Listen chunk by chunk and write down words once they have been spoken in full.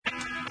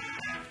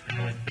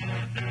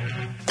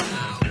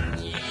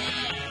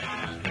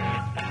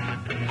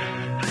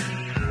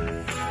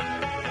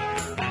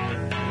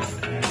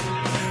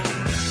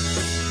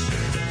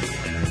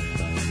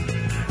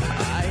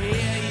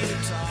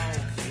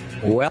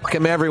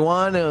Welcome,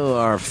 everyone, who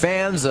are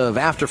fans of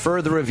After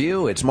Further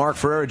Review. It's Mark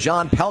Ferrer,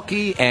 John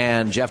Pelkey,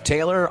 and Jeff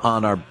Taylor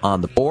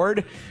on the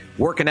board,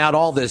 working out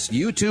all this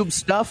YouTube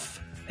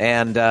stuff,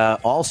 and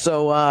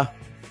also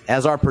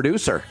as our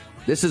producer.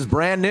 This is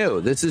brand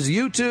new. This is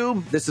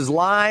YouTube. This is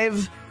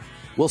live.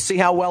 We'll see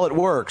how well it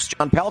works.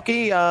 John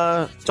Pelkey,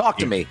 talk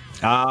to me.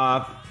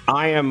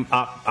 I'm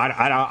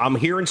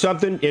hearing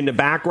something in the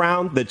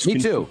background that's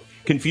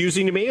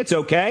confusing to me. It's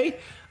okay.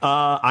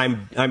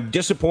 I'm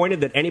disappointed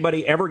that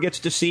anybody ever gets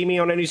to see me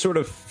on any sort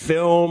of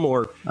film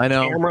or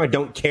camera. I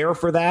don't care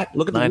for that.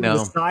 Look at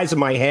the size of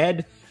my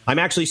head. I'm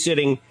actually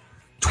sitting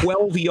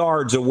 12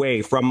 yards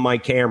away from my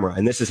camera,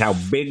 and this is how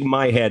big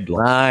my head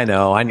looks. I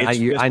know. I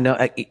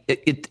know.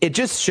 It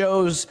just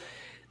shows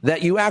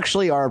that you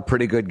actually are a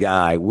pretty good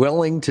guy,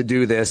 willing to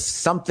do this.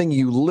 Something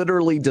you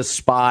literally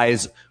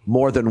despise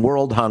more than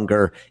world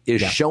hunger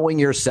is showing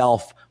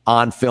yourself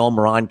on film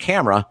or on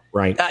camera.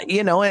 Right.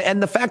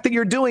 And the fact that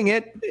you're doing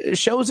it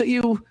shows that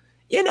you've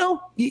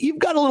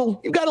got a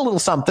little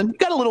something. You've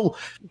got a little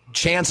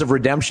chance of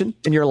redemption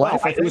in your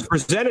life. It was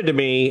presented to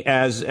me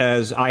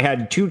as I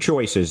had two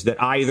choices,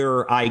 that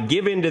either I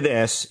give into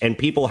this and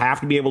people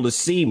have to be able to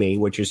see me,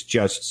 which is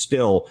just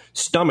still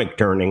stomach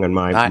turning in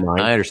my mind.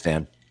 I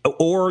understand.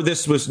 Or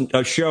this was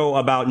a show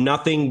about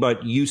nothing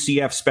but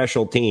UCF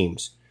special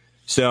teams.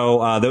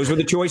 So those were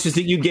the choices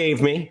that you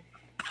gave me.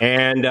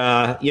 And,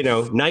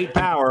 night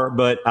power,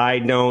 but I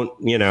don't,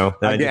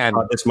 I just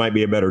thought this might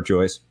be a better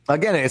choice.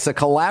 Again, it's a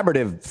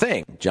collaborative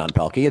thing, John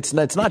Pelkey. It's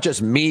not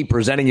just me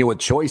presenting you with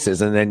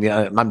choices and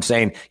then I'm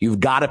saying you've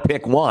got to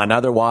pick one.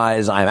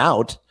 Otherwise, I'm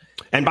out.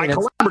 And by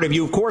collaborative,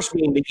 you, of course,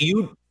 mean that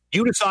you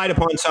decide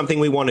upon something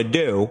we want to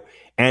do,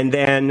 and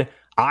then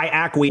I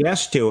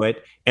acquiesce to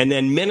it. And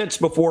then minutes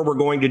before we're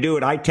going to do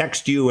it, I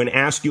text you and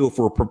ask you if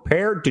we're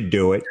prepared to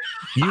do it.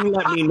 You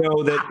let me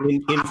know that,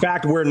 in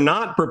fact, we're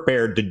not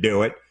prepared to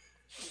do it.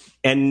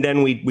 And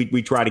then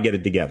we try to get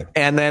it together.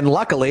 And then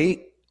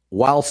luckily,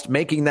 whilst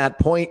making that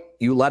point,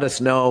 you let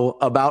us know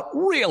about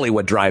really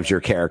what drives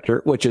your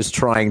character, which is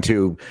trying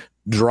to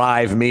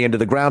drive me into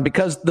the ground,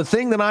 because the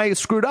thing that I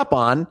screwed up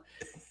on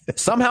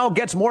somehow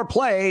gets more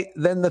play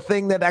than the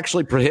thing that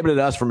actually prohibited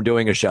us from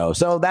doing a show.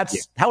 So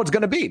that's how it's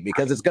going to be,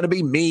 because it's going to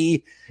be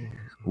me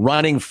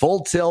running full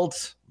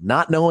tilt,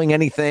 not knowing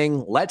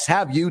anything. Let's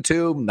have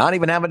YouTube, not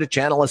even having a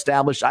channel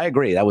established. I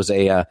agree. That was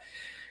a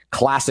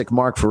classic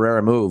Mark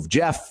Ferreira move.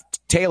 Jeff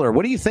Taylor,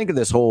 what do you think of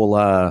this whole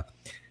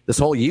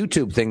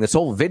YouTube thing, this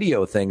whole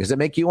video thing? Does it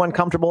make you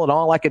uncomfortable at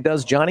all like it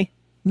does Johnny?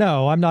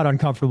 No, I'm not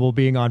uncomfortable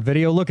being on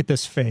video. Look at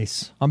this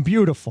face. I'm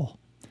beautiful.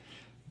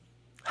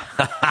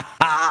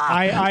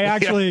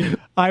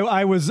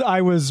 I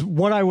was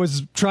what I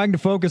was trying to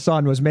focus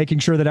on was making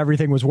sure that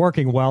everything was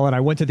working well, and I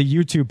went to the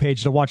YouTube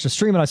page to watch the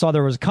stream, and I saw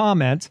there was a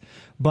comment,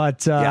 but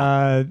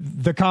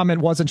the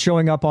comment wasn't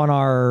showing up on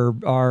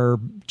our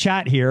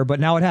chat here, but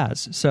now it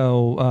has.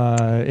 So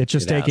it's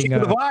just taking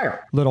a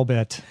little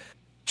bit.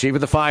 Chief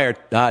of the Fire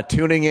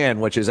tuning in,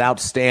 which is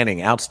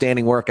outstanding.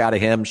 Outstanding work out of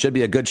him. Should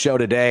be a good show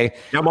today.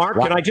 Now, Mark,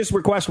 can I just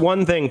request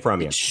one thing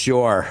from you?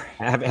 Sure.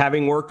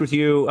 Having worked with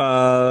you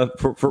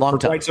for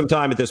quite some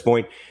time at this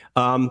point,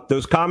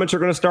 those comments are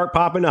going to start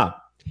popping up.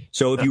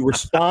 So if you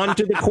respond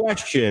to the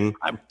question,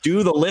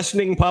 do the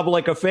listening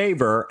public a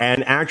favor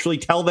and actually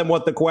tell them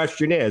what the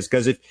question is.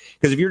 Because if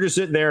you're just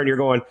sitting there and you're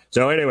going,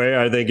 so anyway,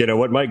 I think,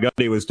 what Mike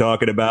Gundy was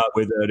talking about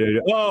with,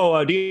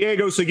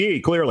 Diego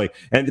Segui, clearly.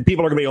 And the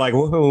people are going to be like,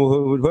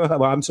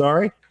 whoa, I'm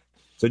sorry.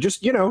 So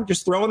just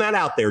throwing that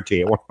out there to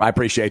you. I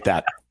appreciate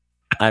that.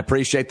 I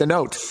appreciate the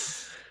note.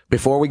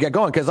 Before we get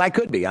going, because I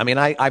could be. I mean,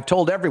 I've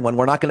told everyone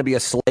we're not going to be a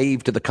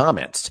slave to the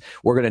comments.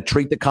 We're going to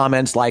treat the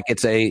comments like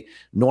it's a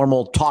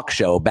normal talk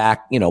show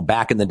back in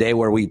the day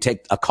where we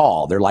take a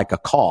call. They're like a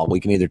call.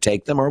 We can either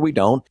take them or we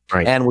don't.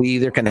 Right. And we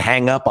either can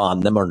hang up on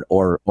them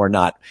or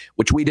not,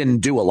 which we didn't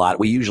do a lot.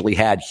 We usually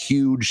had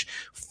huge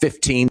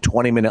 15,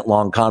 20-minute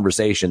long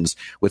conversations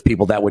with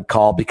people that would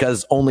call,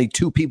 because only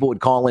 2 people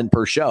would call in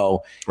per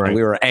show. Right. And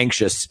we were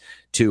anxious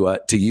to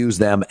use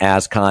them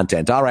as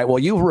content. All right. Well,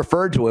 you've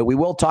referred to it. We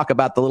will talk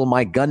about the little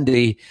Mike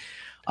Gundy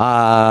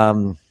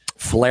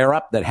flare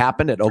up that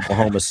happened at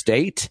Oklahoma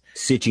State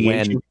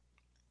situation.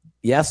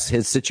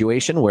 His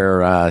situation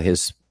where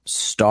his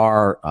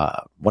star,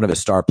 one of his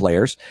star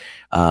players,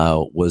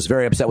 was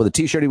very upset with the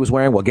T-shirt he was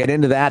wearing. We'll get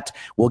into that.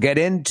 We'll get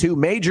into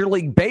Major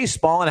League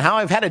Baseball and how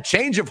I've had a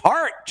change of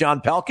heart, John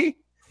Pelkey.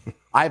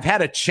 I've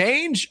had a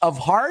change of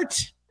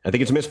heart. I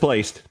think it's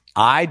misplaced.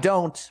 I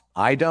don't.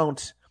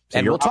 So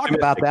and we'll talk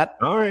about that.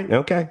 All right.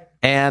 Okay.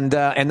 And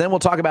then we'll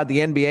talk about the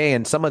NBA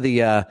and some of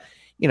the,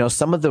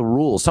 some of the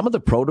rules, some of the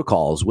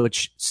protocols,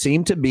 which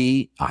seem to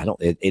be,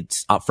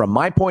 it's from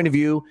my point of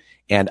view.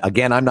 And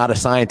again, I'm not a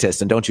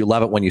scientist, and don't you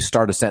love it when you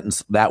start a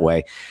sentence that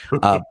way?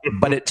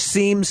 But it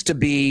seems to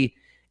be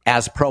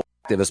as proactive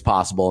as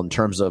possible in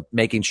terms of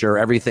making sure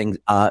everything,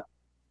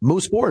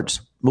 moves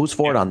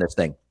forward on this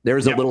thing.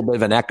 There's a little bit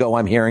of an echo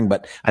I'm hearing,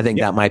 but I think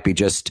that might be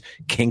just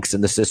kinks in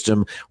the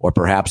system or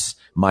perhaps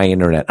my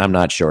internet. I'm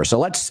not sure. So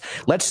let's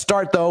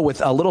start though with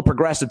a little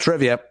progressive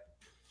trivia.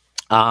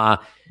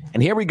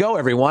 And here we go,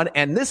 everyone.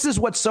 And this is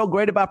what's so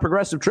great about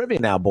Progressive Trivia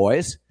now,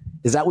 boys,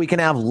 is that we can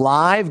have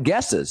live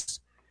guesses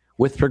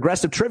with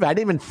Progressive Trivia. I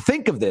didn't even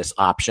think of this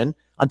option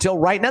until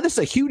right now. This is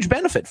a huge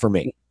benefit for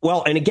me.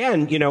 Well, and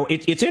again,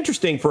 it's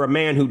interesting for a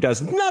man who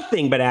does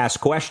nothing but ask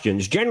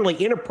questions, generally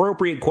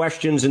inappropriate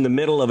questions in the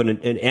middle of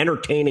an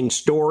entertaining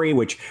story,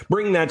 which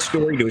bring that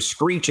story to a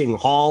screeching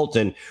halt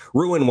and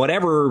ruin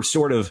whatever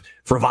sort of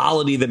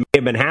frivolity that may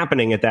have been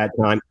happening at that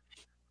time.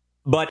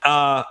 But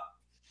how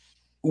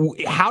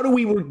do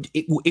we,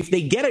 if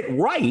they get it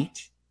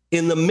right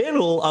in the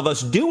middle of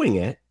us doing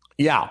it?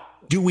 Yeah.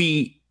 Do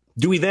we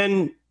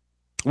then?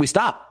 We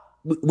stop.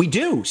 We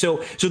do.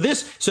 So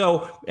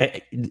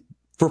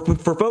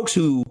for folks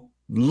who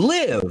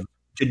live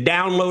to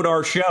download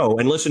our show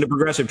and listen to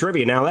Progressive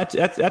Trivia, now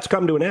that's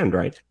come to an end,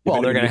 right?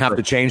 Well, they're going to have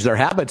to change their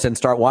habits and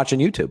start watching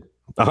YouTube.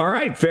 All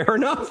right. Fair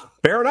enough.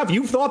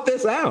 You've thought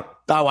this out.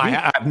 Oh, I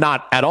have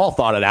not at all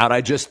thought it out.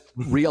 I just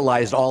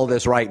realized all of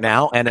this right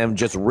now, and I'm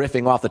just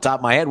riffing off the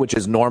top of my head, which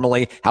is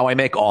normally how I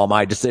make all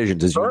my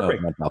decisions, as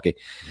Perfect. You know. Okay.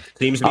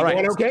 Seems to be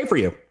going okay for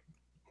you.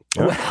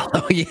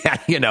 Well,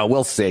 yeah,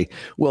 we'll see.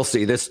 We'll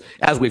see. This,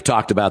 as we've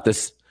talked about,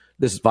 this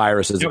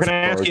virus is. Can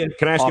I ask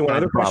you one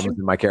other question?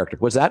 In my character,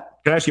 what's that?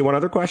 Can I ask you one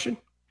other question?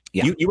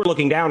 Yeah. You were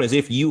looking down as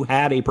if you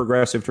had a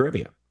Progressive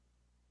Trivia.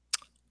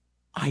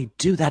 I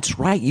do. That's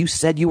right. You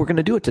said you were going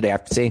to do it today. I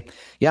have to say,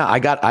 yeah, I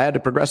had a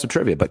Progressive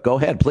Trivia, but go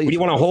ahead, please. Do you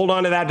want to hold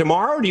on to that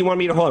tomorrow, or do you want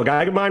me to hold it?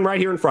 I got mine right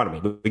here in front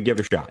of me. We give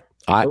it a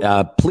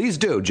shot. Please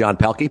do, John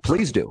Pelkey.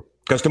 Please do.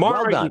 Because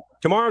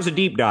tomorrow's a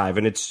deep dive,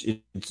 and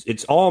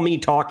it's all me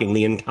talking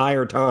the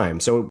entire time,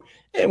 so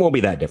it won't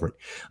be that different.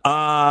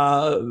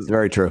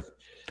 Very true.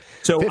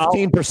 So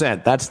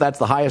 15%. That's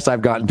the highest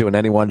I've gotten to in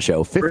any one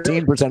show.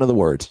 15% of the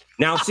words.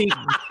 Now,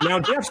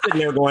 Jeff's sitting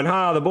there going,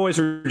 the boys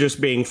are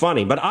just being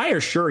funny. But I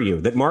assure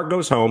you that Mark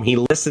goes home, he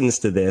listens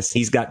to this,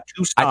 he's got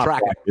 2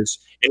 stopwatches,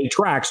 and he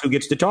tracks who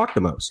gets to talk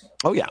the most.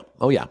 Oh yeah.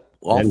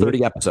 All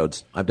 30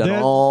 episodes. I've done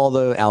all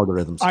the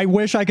algorithms. I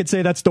wish I could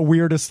say that's the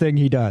weirdest thing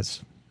he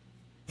does.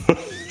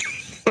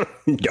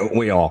 Don't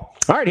we all?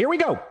 All right, here we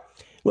go.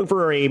 Look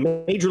for a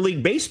Major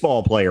League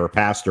Baseball player,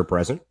 past or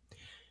present.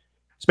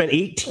 Spent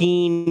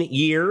 18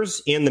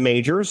 years in the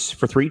majors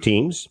for 3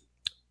 teams.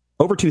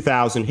 Over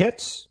 2,000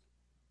 hits.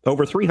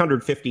 Over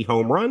 350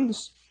 home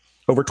runs.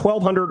 Over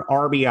 1,200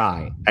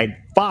 RBI. I had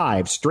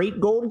 5 straight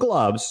Gold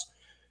Gloves.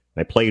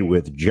 I played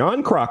with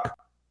John Kruk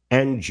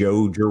and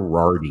Joe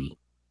Girardi.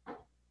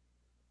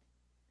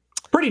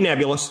 Pretty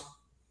nebulous.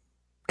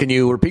 Can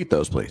you repeat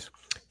those, please?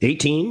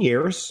 18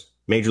 years,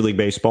 Major League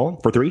Baseball,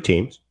 for 3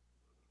 teams.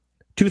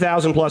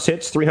 2,000 plus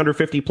hits,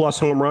 350 plus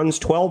home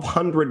runs,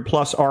 1,200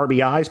 plus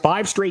RBIs,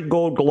 5 straight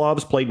Gold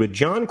Gloves, played with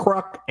John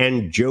Kruk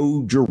and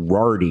Joe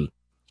Girardi,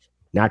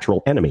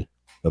 natural enemy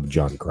of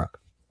John Kruk.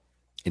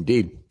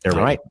 Indeed. All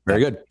right. Very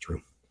good.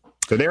 True.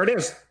 So there it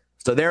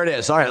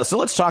is. All right. So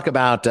let's talk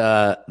about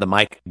the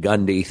Mike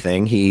Gundy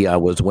thing. He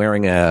was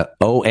wearing a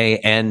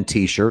OAN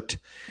T-shirt,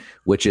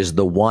 which is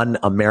the One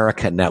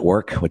America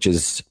Network, which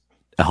is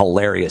a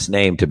hilarious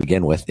name to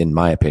begin with, in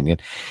my opinion.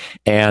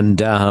 And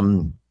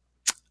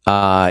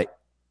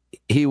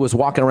he was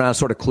walking around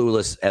sort of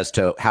clueless as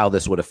to how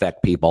this would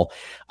affect people.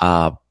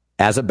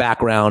 As a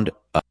background,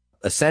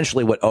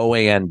 essentially what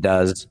OAN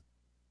does,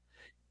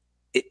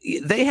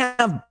 they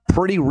have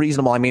pretty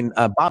reasonable. I mean,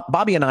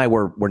 Bobby and I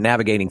were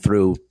navigating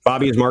through.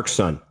 Bobby is Mark's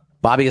son.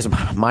 Bobby is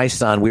my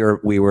son.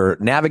 We were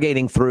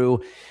navigating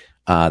through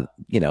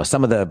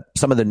some of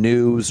the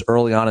news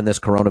early on in this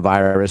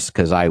coronavirus,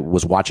 because I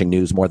was watching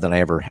news more than I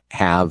ever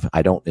have.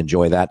 I don't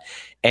enjoy that.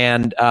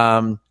 And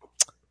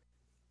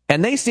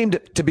they seemed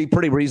to be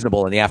pretty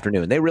reasonable in the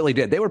afternoon. They really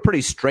did. They were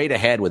pretty straight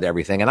ahead with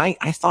everything. And I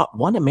thought,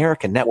 One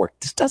American Network,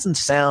 this doesn't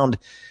sound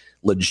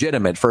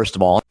legitimate, first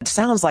of all. It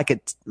sounds like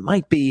it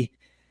might be,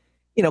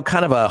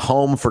 kind of a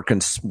home for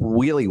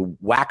really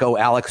wacko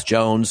Alex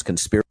Jones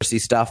conspiracy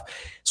stuff.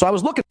 So I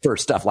was looking for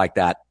stuff like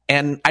that,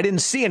 and I didn't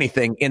see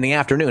anything in the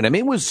afternoon. I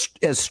mean, it was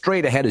as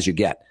straight ahead as you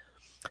get.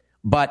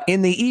 But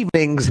in the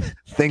evenings,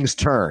 things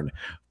turn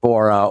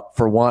for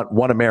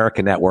One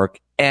American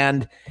Network,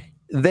 and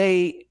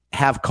they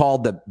have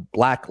called the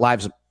Black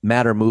Lives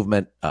Matter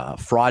movement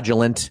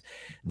fraudulent.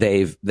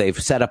 They've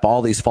set up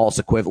all these false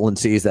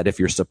equivalencies that if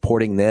you're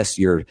supporting this,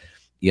 you're,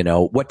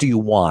 what do you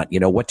want?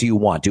 What do you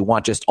want? Do you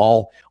want just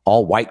all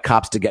white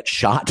cops to get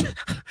shot?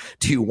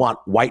 Do you want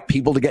white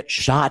people to get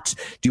shot?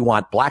 Do you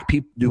want black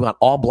people? Do you want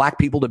all black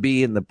people to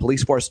be in the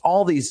police force?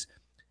 All these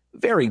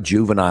very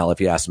juvenile,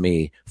 if you ask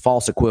me,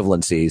 false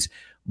equivalencies,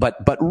 but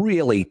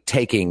really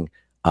taking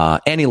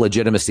any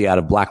legitimacy out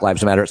of Black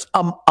Lives Matter,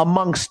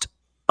 amongst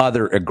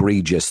other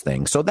egregious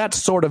things. So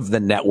that's sort of the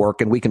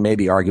network, and we can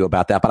maybe argue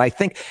about that. But I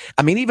think,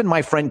 even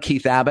my friend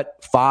Keith Abbott,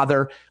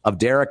 father of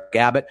Derek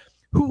Abbott,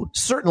 who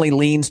certainly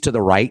leans to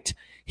the right,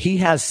 he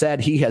has said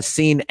he has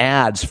seen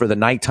ads for the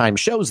nighttime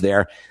shows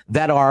there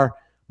that are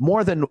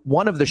more than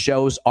one of the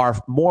shows are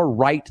more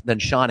right than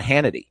Sean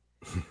Hannity,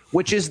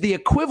 which is the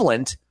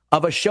equivalent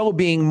of a show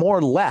being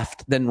more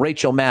left than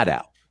Rachel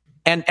Maddow.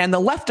 And the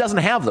left doesn't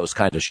have those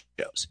kind of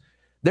shows.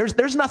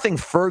 there's nothing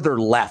further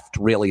left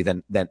really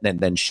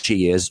than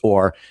she is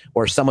or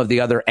some of the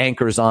other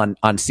anchors on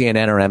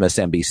CNN or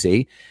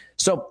MSNBC.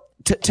 So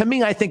to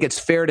me, I think it's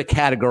fair to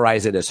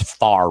categorize it as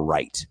far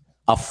right.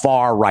 A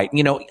far right.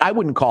 You know, I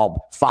wouldn't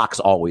call Fox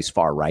always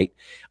far right.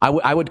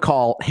 I would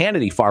call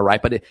Hannity far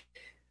right. But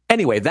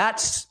anyway,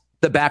 that's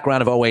the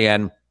background of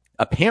OAN.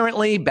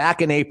 Apparently,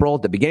 back in April,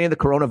 at the beginning of the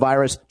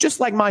coronavirus, just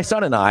like my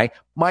son and I,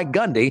 Mike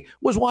Gundy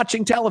was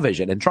watching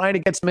television and trying to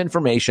get some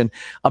information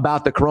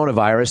about the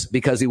coronavirus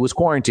because he was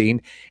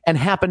quarantined and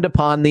happened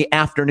upon the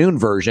afternoon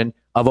version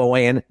of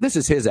OAN. This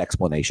is his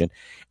explanation,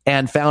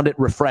 and found it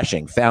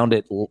refreshing. Found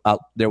it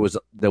there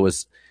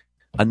was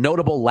a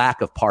notable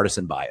lack of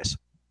partisan bias.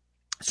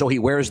 So he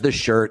wears this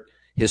shirt.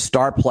 His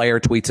star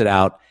player tweets it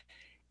out,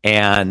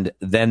 and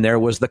then there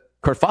was the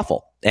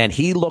kerfuffle, and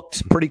he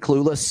looked pretty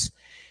clueless.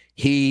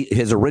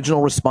 His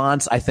original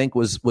response, I think,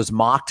 was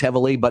mocked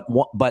heavily, but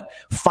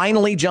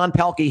finally, John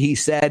Pelkey, he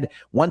said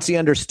once he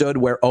understood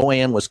where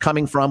OAN was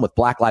coming from with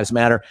Black Lives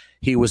Matter,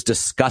 he was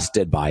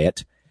disgusted by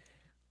it.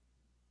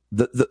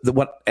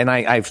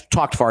 I've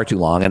talked far too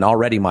long, and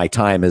already my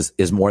time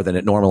is more than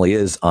it normally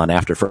is on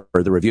After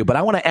Further Review. But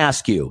I want to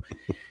ask you,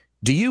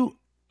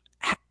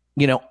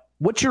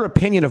 what's your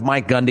opinion of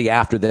Mike Gundy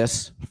after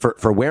this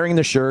for wearing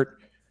the shirt,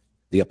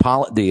 the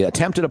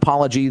attempted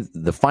apology,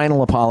 the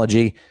final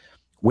apology,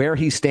 where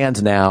he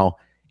stands now,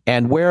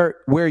 and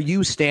where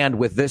you stand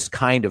with this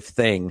kind of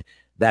thing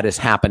that is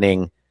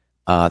happening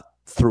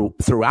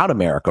throughout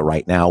America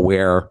right now,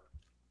 where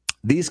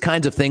these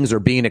kinds of things are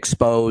being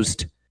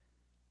exposed?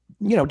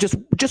 You know, just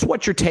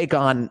what's your take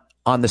on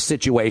the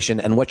situation,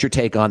 and what's your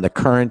take on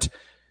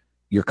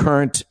your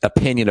current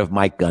opinion of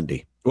Mike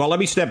Gundy? Well,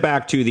 let me step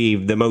back to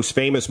the most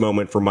famous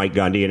moment for Mike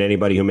Gundy, and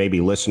anybody who may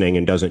be listening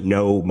and doesn't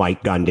know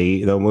Mike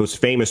Gundy, the most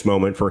famous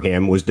moment for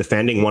him was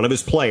defending one of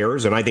his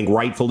players, and I think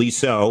rightfully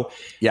so,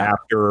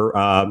 after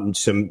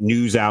some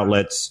news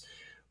outlets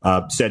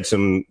said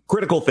some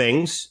critical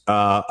things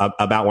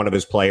about one of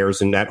his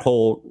players, and that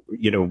whole,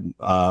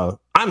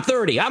 I'm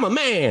 30, I'm a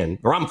man,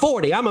 or I'm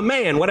 40, I'm a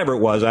man, whatever it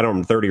was. I don't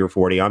know, 30 or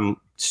 40. I'm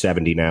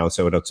 70 now,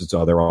 so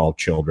they're all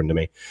children to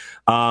me.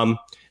 So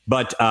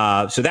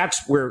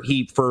that's where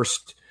he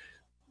first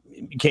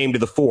came to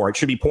the fore. It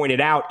should be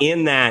pointed out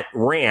in that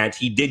rant,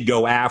 he did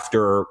go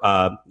after,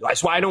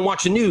 that's why I don't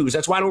watch the news.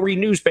 That's why I don't read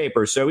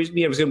newspapers. So he's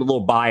a little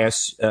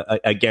bias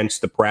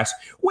against the press,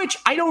 which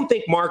I don't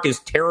think, Mark, is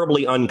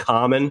terribly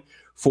uncommon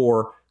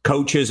for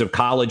coaches of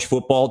college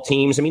football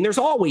teams. I mean, there's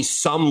always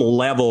some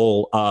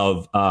level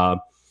of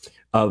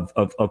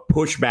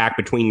pushback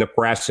between the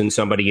press and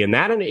somebody in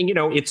that. And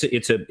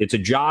it's a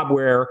job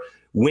where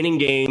winning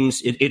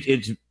games,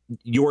 it's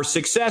your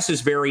success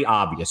is very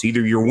obvious.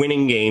 Either you're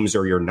winning games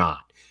or you're not.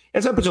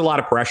 And so that puts a lot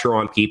of pressure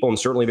on people. And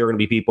certainly there are going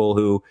to be people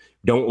who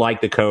don't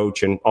like the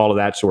coach and all of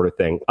that sort of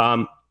thing.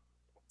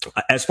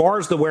 As far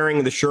as the wearing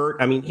of the shirt,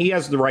 I mean, he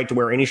has the right to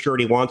wear any shirt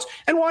he wants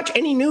and watch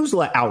any news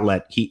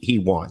outlet he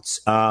wants.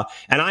 And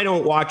I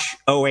don't watch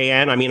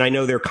OAN. I mean, I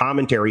know their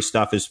commentary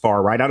stuff is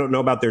far right. I don't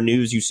know about their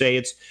news. You say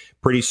it's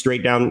pretty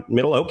straight down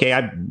middle. Okay,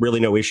 I have really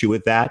no issue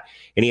with that.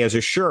 And he has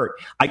a shirt.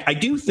 I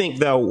do think,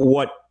 though,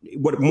 what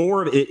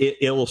more it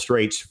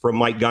illustrates from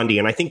Mike Gundy,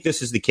 and I think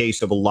this is the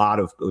case of a lot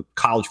of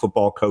college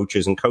football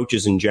coaches and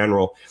coaches in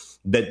general,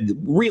 that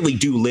really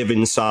do live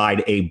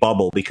inside a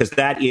bubble, because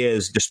that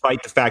is,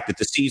 despite the fact that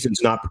the season's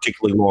not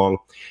particularly long,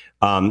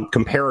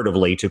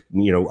 comparatively to,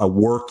 a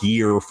work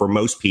year for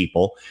most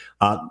people,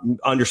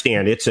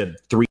 understand it's a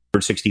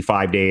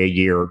 365-day a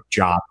year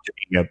job to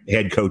be a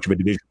head coach of a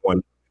Division I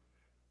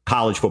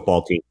college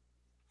football team.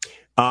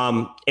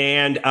 I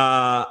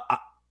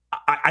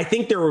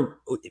think there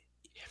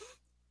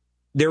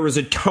was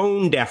a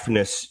tone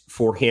deafness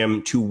for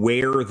him to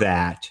wear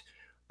that.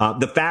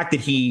 The fact that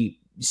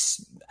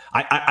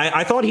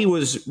I thought he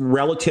was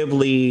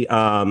relatively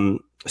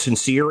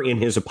sincere in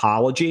his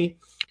apology.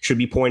 Should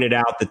be pointed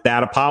out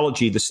that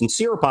apology, the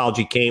sincere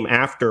apology, came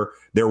after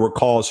there were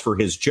calls for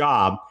his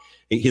job.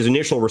 His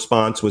initial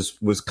response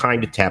was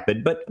kind of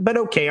tepid, but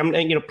okay.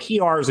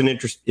 PR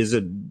is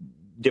a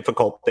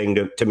difficult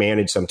thing to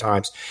manage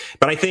sometimes.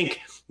 But I think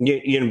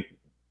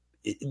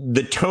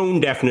the tone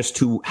deafness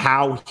to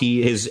how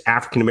his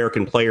African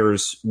American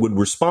players would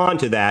respond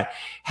to that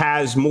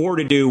has more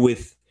to do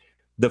with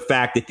the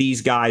fact that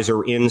these guys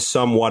are in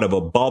somewhat of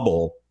a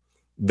bubble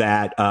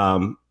that,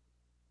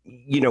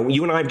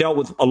 you and I have dealt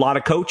with a lot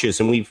of coaches,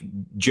 and we've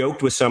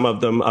joked with some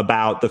of them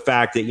about the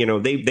fact that,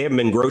 they haven't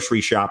been grocery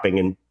shopping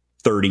in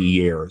 30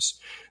 years.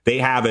 They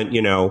haven't,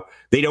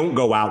 they don't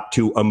go out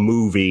to a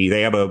movie.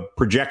 They have a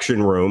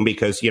projection room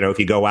because, if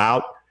you go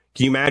out,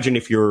 can you imagine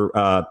if you're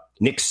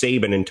Nick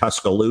Saban in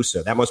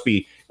Tuscaloosa? That must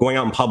be, going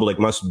out in public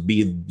must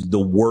be the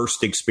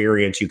worst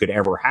experience you could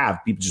ever have.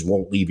 People just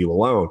won't leave you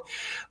alone.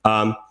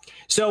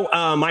 So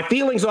my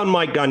feelings on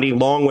Mike Gundy,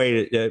 long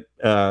way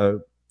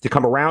to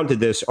come around to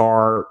this,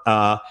 are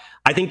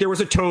I think there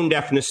was a tone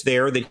deafness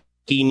there that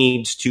he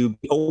needs to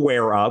be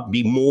aware of,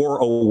 be more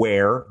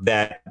aware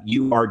that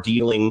you are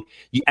dealing,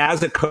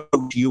 as a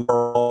coach, you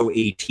are also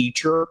a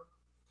teacher.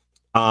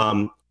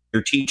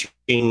 you're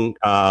teaching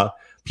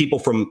people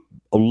from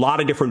a lot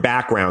of different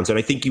backgrounds, and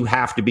I think you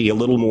have to be a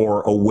little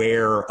more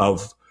aware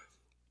of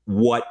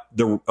what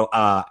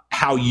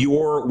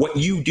what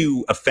you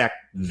do affect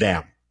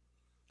them.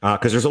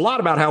 Because there's a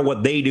lot about how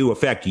what they do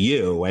affect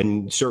you,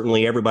 and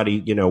certainly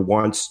everybody,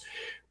 wants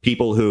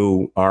people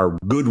who are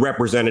good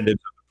representatives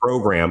of the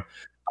program.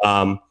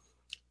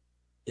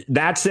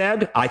 That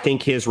said, I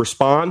think his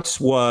response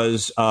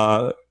was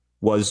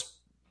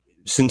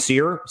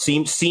sincere,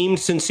 seemed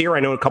sincere. I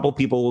know a couple of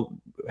people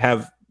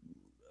have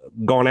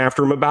gone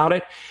after him about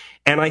it,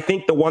 and I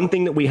think the one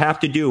thing that we have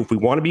to do if we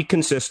want to be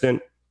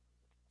consistent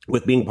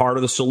with being part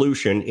of the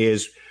solution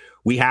is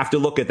we have to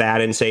look at that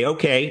and say,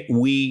 okay,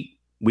 we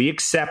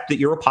accept that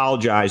you're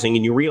apologizing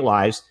and you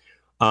realize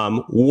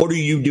what are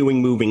you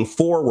doing moving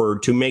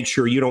forward to make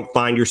sure you don't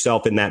find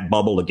yourself in that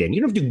bubble again.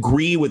 You don't have to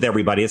agree with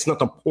everybody. It's not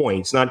the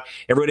point. It's not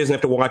everybody doesn't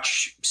have to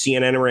watch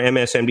CNN or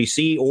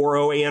MSNBC or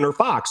OAN or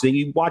Fox.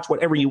 You watch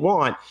whatever you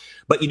want,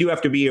 but you do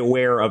have to be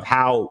aware of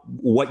how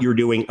what you're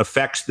doing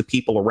affects the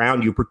people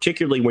around you,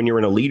 particularly when you're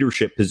in a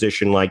leadership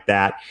position like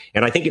that.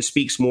 And I think it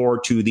speaks more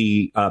to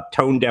the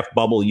tone deaf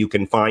bubble you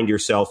can find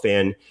yourself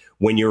in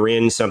when you're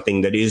in something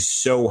that is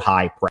so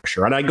high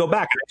pressure. And I go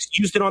back, and I've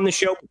used it on the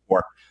show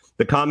before.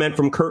 The comment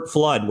from Curt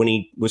Flood when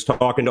he was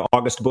talking to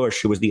August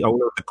Busch, who was the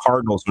owner of the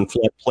Cardinals when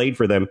Flood played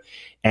for them,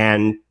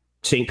 and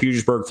St.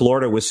 Petersburg,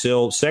 Florida was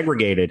still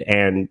segregated.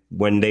 And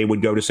when they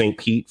would go to St.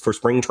 Pete for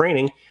spring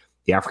training,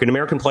 the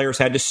African-American players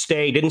didn't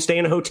stay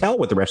in a hotel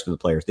with the rest of the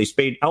players. They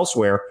stayed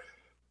elsewhere.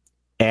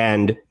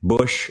 And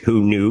Busch,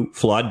 who knew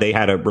Flood, they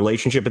had a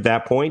relationship at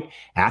that point,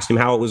 asked him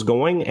how it was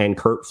going. And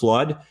Curt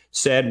Flood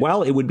said,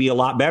 well, it would be a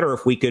lot better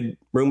if we could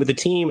room with the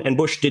team. And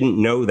Busch didn't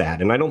know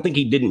that. And I don't think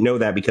he didn't know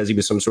that because he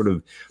was some sort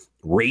of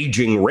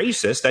raging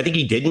racist. I think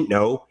he didn't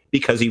know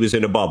because he was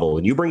in a bubble.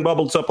 And you bring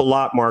bubbles up a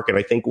lot, Mark. And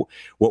I think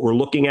what we're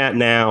looking at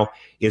now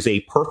is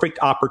a perfect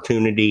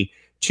opportunity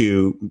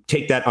to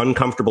take that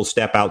uncomfortable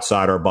step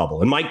outside our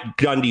bubble. And Mike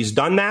Gundy's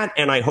done that,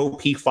 and I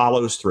hope he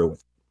follows through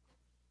with it.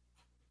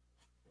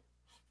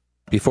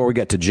 Before we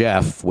get to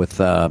Jeff with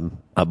a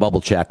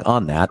bubble check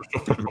on that,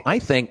 I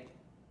think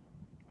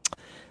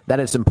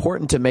that it's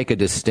important to make a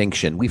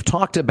distinction. We've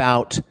talked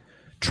about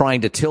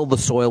trying to till the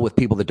soil with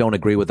people that don't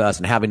agree with us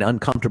and having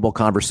uncomfortable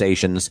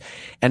conversations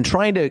and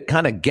trying to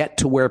kind of get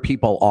to where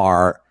people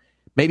are,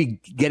 maybe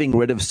getting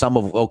rid of some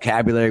of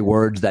vocabulary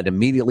words that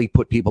immediately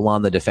put people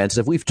on the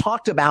defensive. We've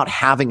talked about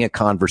having a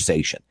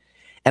conversation,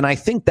 and I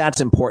think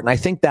that's important. I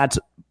think that's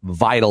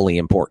vitally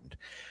important.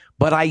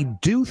 But I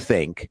do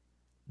think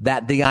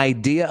that the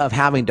idea of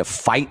having to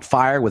fight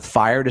fire with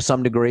fire to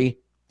some degree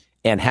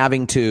and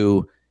having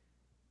to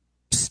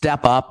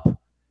step up,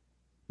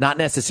 not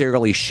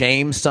necessarily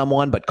shame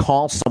someone, but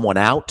call someone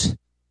out,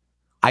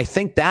 I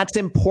think that's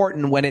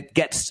important when it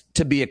gets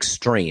to be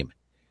extreme.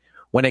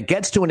 When it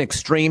gets to an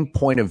extreme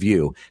point of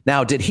view.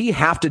 Now, did he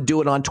have to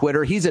do it on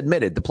Twitter? He's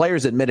admitted, the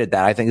players admitted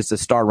that. I think it's the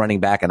star running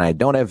back, and I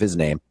don't have his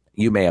name.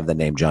 You may have the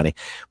name, Johnny.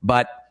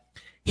 But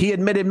he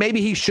admitted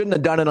maybe he shouldn't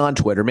have done it on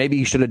Twitter. Maybe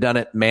he should have done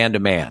it man to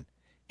man.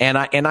 And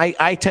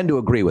I tend to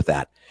agree with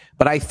that.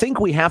 But I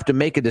think we have to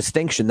make a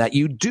distinction that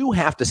you do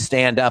have to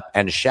stand up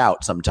and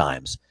shout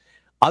sometimes.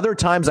 Other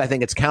times, I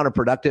think it's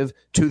counterproductive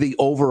to the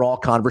overall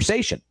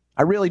conversation.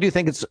 I really do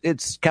think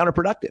it's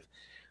counterproductive.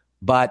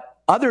 But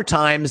other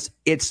times,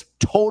 it's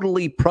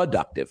totally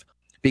productive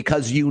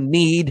because you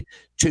need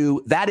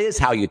to, that is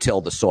how you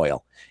till the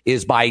soil,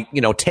 is by,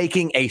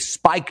 taking a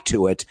spike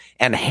to it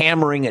and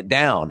hammering it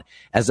down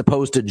as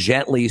opposed to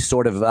gently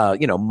sort of,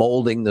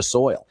 molding the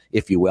soil,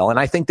 if you will. And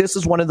I think this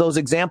is one of those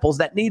examples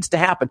that needs to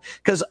happen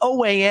because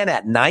OAN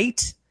at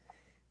night,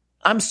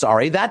 I'm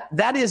sorry,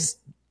 that is,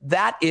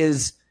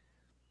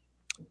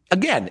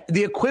 again,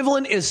 the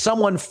equivalent is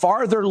someone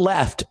farther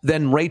left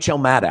than Rachel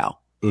Maddow,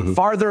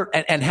 farther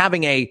and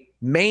having a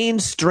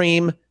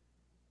mainstream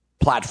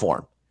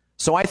platform.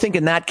 So I think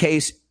in that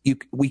case,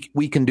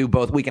 we can do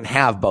both. We can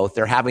have both.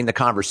 They're having the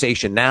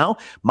conversation now.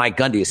 Mike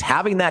Gundy is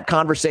having that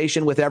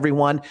conversation with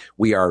everyone.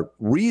 We are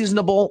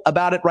reasonable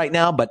about it right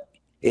now, but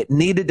it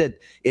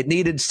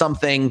needed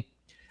something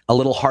a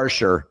little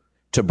harsher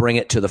to bring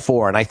it to the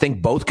fore. And I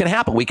think both can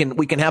happen. We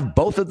can have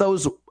both of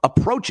those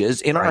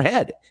approaches in our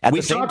head at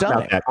the same time. We talked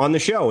about that on the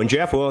show. And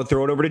Jeff, we'll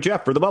throw it over to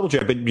Jeff for the bubble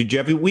check. But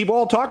Jeff, we've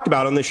all talked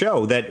about on the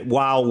show that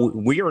while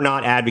we are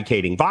not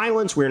advocating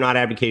violence, we're not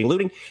advocating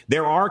looting,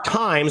 there are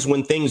times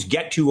when things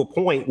get to a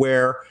point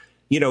where,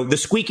 the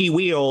squeaky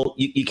wheel,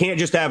 you can't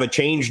just have a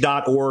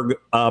change.org,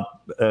 have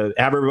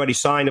everybody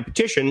sign a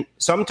petition.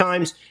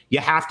 Sometimes you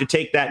have to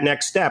take that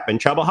next step. And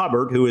Chuba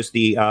Hubbard, who is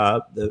the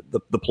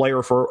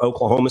player for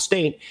Oklahoma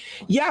State,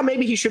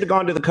 maybe he should have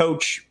gone to the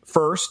coach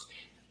first.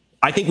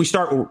 I think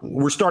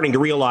we're starting to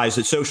realize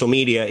that social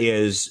media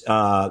is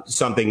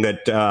something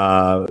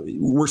that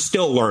we're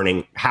still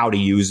learning how to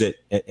use it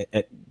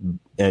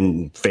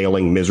and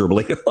failing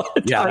miserably.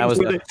 Yeah, that was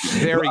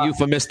very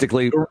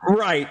euphemistically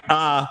right.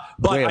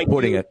 Way of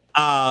putting it.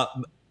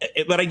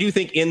 But I do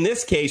think in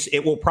this case,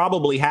 it will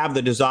probably have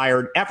the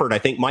desired effort. I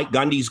think Mike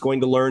Gundy's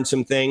going to learn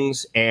some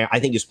things, and I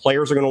think his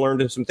players are going to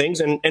learn some things,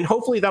 and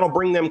hopefully that'll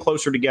bring them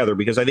closer together,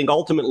 because I think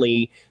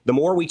ultimately the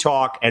more we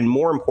talk, and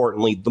more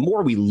importantly, the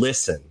more we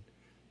listen,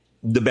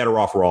 the better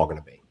off we're all going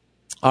to be.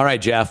 All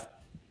right, Jeff.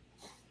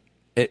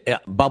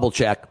 Bubble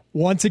check.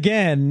 Once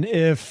again,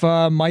 if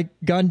Mike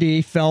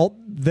Gundy felt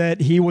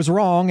that he was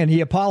wrong and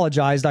he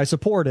apologized, I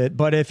support it.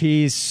 But if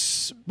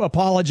he's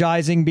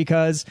apologizing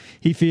because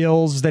he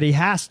feels that he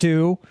has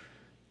to,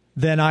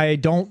 then I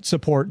don't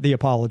support the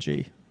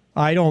apology.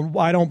 I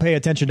don't pay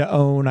attention to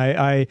OWN.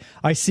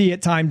 I see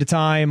it time to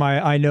time.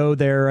 I know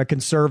they're a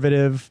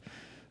conservative.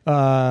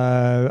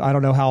 I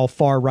don't know how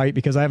far right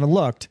because I haven't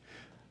looked.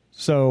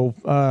 So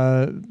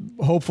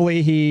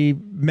hopefully he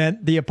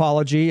meant the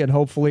apology, and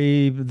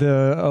hopefully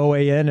the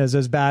OAN is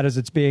as bad as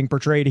it's being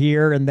portrayed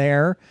here and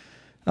there.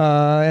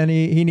 And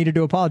he needed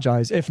to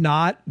apologize. If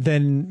not,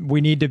 then we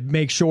need to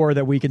make sure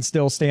that we can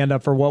still stand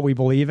up for what we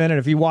believe in. And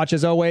if he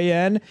watches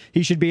OAN,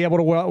 he should be able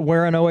to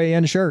wear an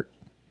OAN shirt.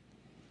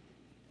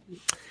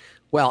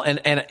 Well,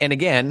 and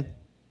again,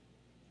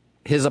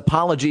 his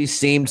apology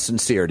seemed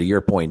sincere, to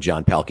your point,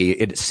 John Pelkey.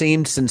 It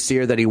seemed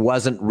sincere that he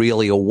wasn't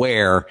really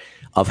aware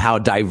of how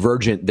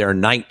divergent their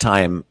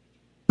nighttime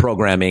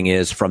programming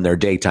is from their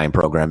daytime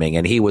programming.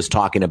 And he was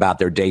talking about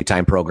their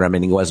daytime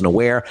programming. He wasn't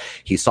aware.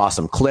 He saw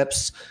some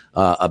clips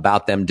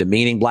about them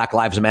demeaning Black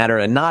Lives Matter,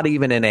 and not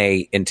even in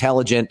a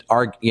intelligent,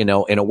 in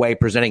a way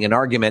presenting an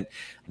argument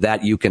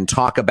that you can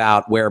talk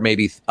about where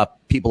maybe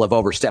people have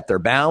overstepped their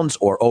bounds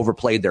or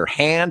overplayed their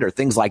hand or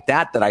things like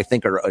that I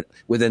think are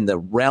within the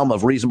realm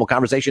of reasonable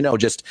conversation. No,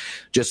 just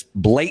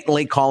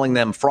blatantly calling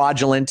them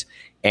fraudulent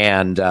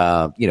and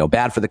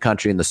bad for the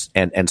country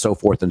and so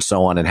forth and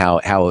so on, and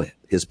how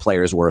his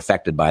players were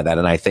affected by that.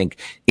 And I think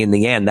in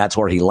the end, that's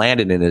where he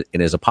landed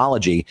in his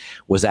apology,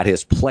 was that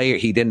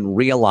he didn't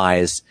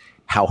realize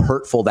how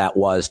hurtful that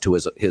was to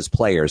his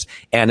players.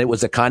 And it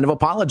was a kind of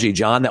apology,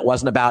 John, that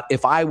wasn't about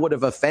if I would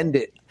have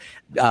offended.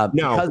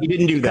 No, he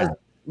didn't do that.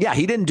 Yeah,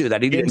 he didn't do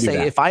that. He didn't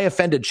say, if I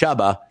offended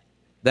Chubba,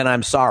 then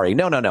I'm sorry.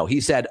 No.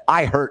 He said,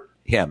 I hurt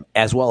him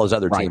as well as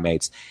other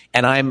teammates.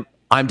 And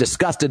I'm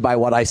disgusted by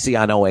what I see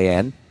on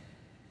OAN.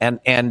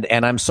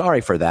 And I'm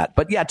sorry for that.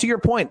 But yeah, to your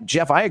point,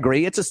 Jeff, I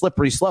agree. It's a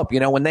slippery slope.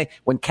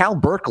 When Cal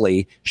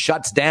Berkeley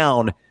shuts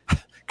down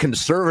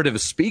conservative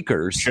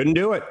speakers, shouldn't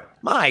do it.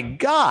 My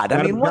God.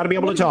 Got to be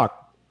able to talk.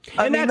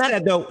 And that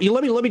said, though,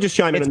 let me just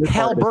chime in. It's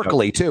Cal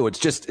Berkeley too. It's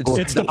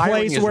the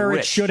place where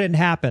it shouldn't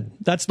happen.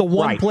 That's the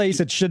one place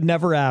it should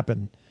never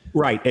happen.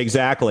 Right.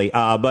 Exactly.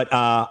 But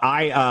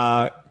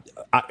I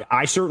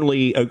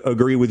certainly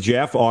agree with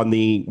Jeff on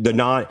the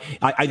non.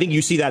 I think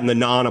you see that in the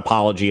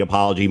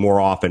non-apology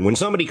more often. When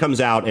somebody comes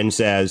out and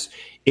says,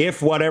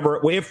 if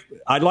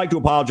I'd like to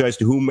apologize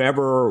to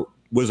whomever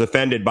was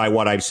offended by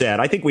what I've said,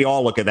 I think we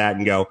all look at that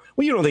and go,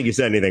 well, you don't think you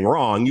said anything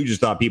wrong. You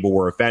just thought people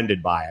were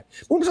offended by it.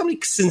 When somebody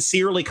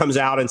sincerely comes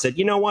out and said,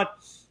 you know what,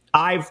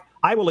 I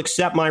will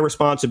accept my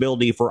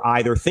responsibility for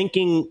either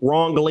thinking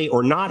wrongly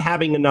or not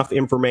having enough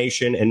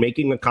information and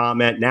making a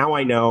comment. Now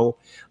I know.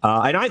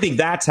 And I think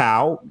that's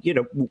how,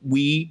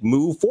 we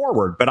move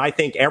forward. But I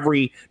think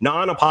every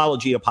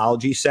non-apology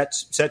apology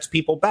sets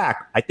people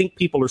back. I think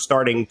people are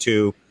starting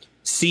to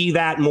see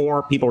that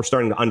more. People are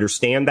starting to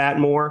understand that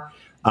more.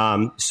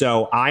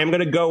 So I am going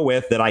to go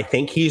with that. I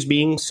think he's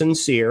being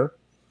sincere.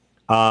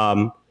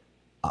 I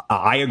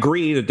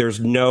agree that there's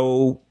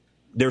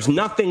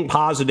nothing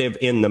positive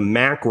in the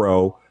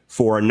macro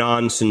for a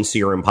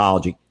non-sincere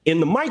apology. In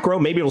the micro,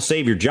 maybe it'll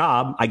save your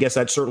job. I guess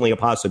that's certainly a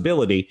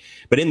possibility.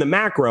 But in the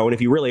macro, and if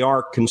you really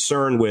are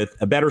concerned with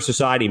a better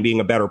society and being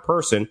a better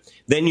person,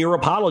 then your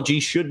apology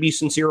should be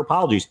sincere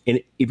apologies. And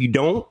if you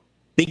don't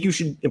think you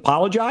should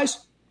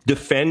apologize,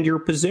 defend your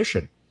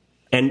position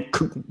and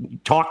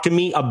talk to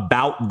me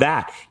about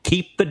that.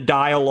 Keep the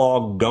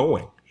dialogue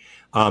going.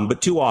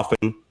 But too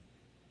often,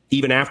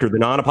 even after the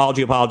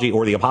non-apology apology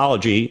or the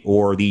apology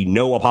or the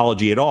no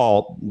apology at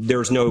all,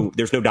 there's no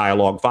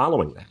dialogue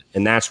following that,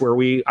 and that's where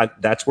we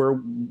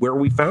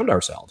found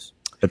ourselves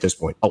at this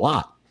point a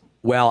lot.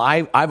 Well,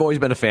 I've always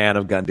been a fan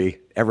of Gundy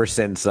ever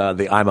since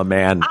the I'm a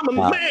Man. I'm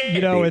a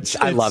man.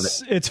 I love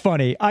it. It's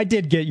funny. I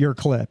did get your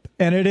clip,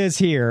 and it is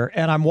here,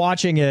 and I'm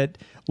watching it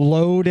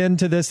load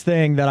into this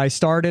thing that I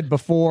started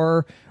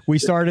before we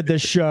started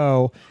this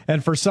show,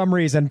 and for some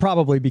reason,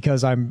 probably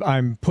because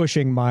I'm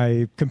pushing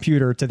my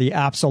computer to the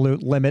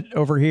absolute limit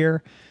over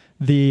here,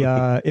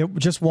 it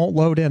just won't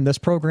load in. This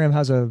program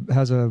has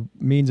a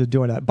means of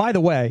doing that. By the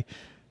way,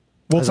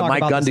 we'll talk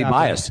about Mike Gundy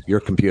bias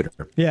your computer.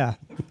 Yeah.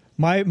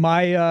 My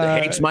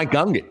it hates Mike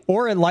Gundy,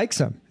 or it likes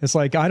him. It's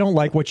like, I don't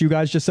like what you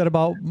guys just said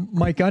about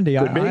Mike Gundy.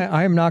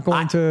 I am not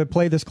going to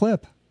play this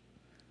clip.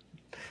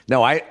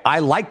 No, I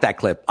like that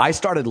clip. I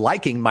started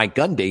liking Mike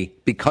Gundy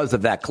because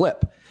of that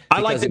clip. I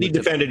like that he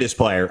defended his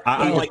player.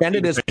 He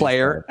defended his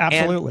player.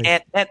 Absolutely.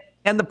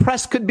 And the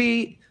press could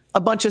be a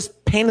bunch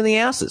of pain in the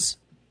asses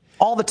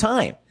all the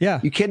time. Yeah.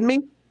 You kidding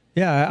me?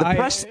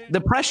 Yeah.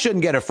 The press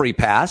shouldn't get a free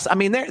pass. I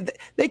mean,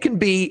 they can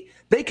be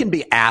they can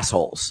be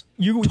assholes.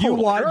 You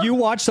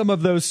watch some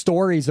of those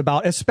stories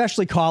about,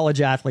 especially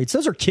college athletes.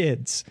 Those are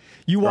kids.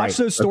 You watch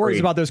those stories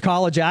about those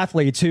college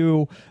athletes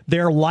who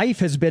their life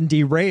has been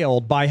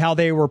derailed by how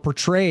they were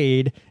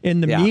portrayed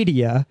in the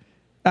media.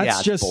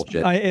 That's just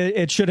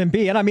it shouldn't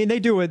be. And I mean,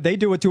 they do it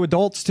to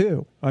adults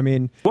too. I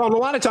mean, well, and a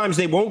lot of times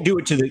they won't do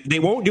it to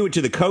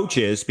the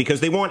coaches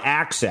because they want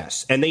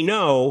access, and they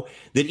know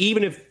that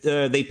even if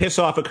they piss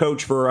off a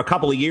coach for a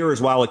couple of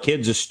years while a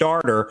kid's a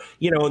starter,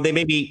 they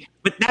may be,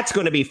 but that's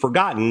going to be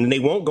forgotten, and they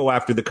won't go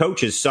after the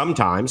coaches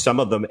sometimes, some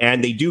of them,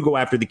 and they do go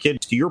after the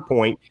kids. To your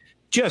point,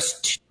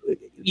 just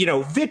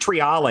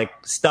vitriolic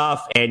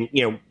stuff, and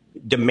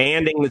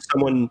demanding that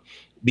someone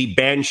be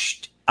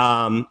benched.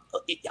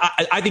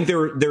 I think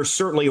there's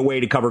certainly a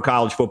way to cover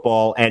college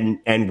football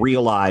and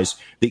realize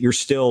that you're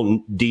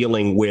still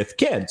dealing with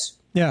kids.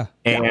 Yeah.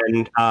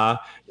 And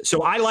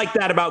so I like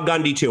that about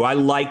Gundy too. I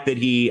like that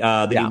he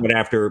went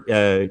after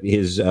that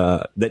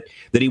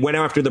he went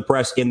after the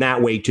press in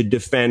that way to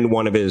defend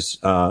one of his.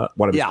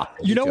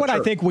 You know what I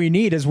think we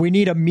need is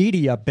a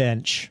media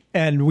bench,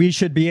 and we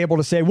should be able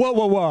to say,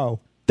 whoa,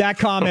 that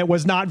comment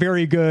was not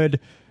very good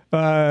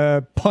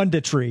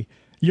punditry.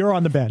 You're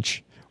on the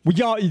bench.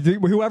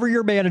 Whoever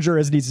your manager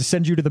is needs to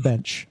send you to the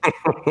bench.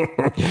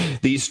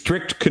 These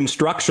strict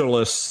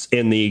constructionalists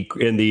in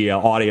the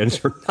audience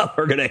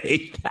are going to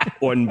hate that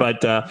one,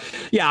 but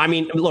I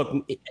mean,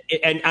 look,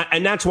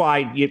 and that's why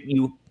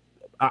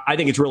I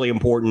think it's really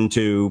important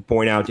to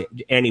point out to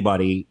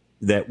anybody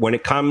that when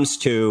it comes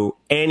to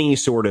any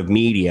sort of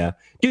media,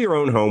 do your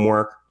own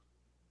homework.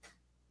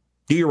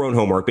 Do your own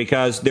homework,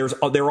 because there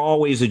are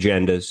always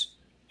agendas,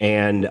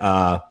 and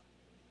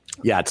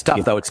it's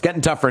tough, though. It's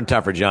getting tougher and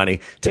tougher, Johnny,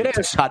 to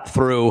cut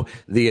through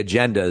the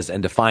agendas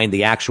and to find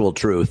the actual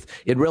truth.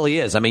 It really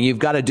is. I mean, you've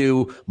got to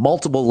do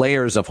multiple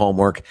layers of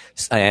homework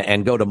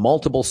and go to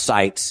multiple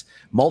sites,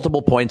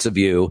 multiple points of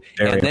view,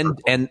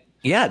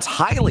 it's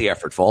highly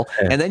effortful.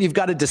 Yeah. And then you've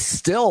got to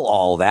distill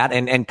all that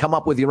and come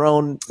up with your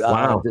own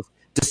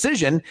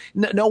decision.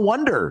 No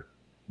wonder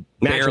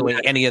barely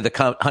any of the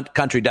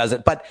country does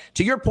it. But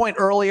to your point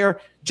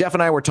earlier, Jeff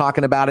and I were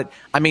talking about it.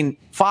 I mean,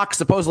 Fox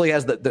supposedly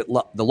has the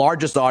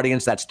largest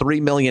audience. That's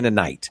 3 million a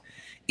night.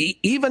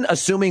 Even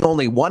assuming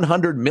only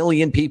 100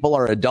 million people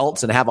are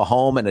adults and have a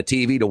home and a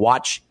TV to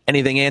watch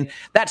anything in,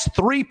 that's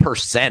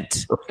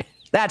 3%.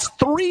 That's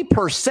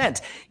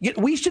 3%.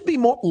 We should be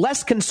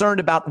less concerned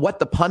about what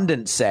the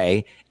pundits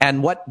say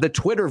and what the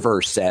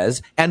Twitterverse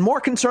says, and more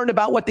concerned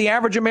about what the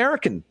average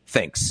American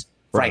thinks.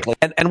 Frankly,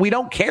 and we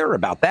don't care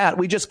about that.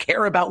 We just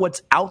care about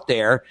what's out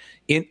there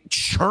in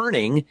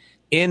churning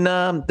in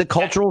the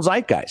cultural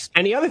zeitgeist.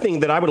 And the other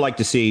thing that I would like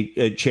to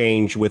see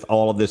change with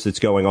all of this that's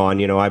going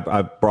on,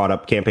 I've brought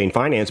up campaign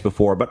finance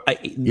before, but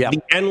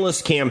the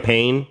endless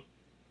campaign.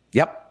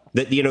 Yep.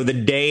 That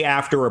the day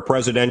after a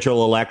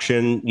presidential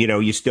election,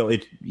 you still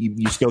get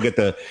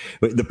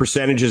the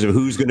percentages of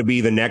who's going to be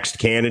the next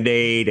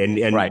candidate, and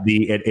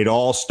it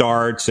all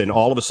starts, and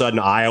all of a sudden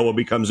Iowa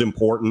becomes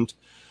important.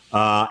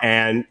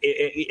 I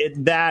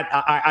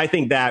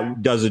think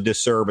that does a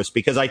disservice,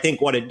 because I think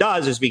what it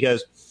does is,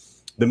 because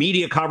the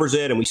media covers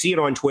it and we see it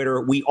on Twitter,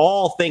 we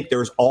all think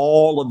there's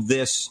all of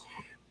this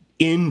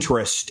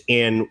interest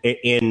in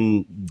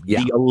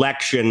the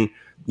election,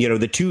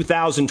 the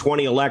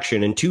 2020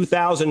 election. In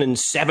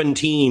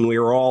 2017, we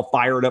were all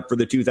fired up for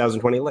the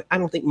 2020 election. I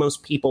don't think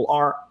most people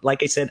are.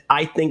 Like I said,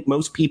 I think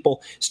most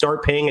people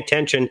start paying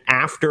attention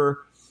after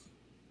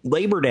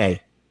Labor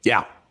Day.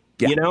 Yeah.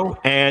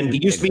 And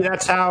it used to be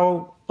that's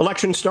how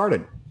elections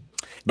started.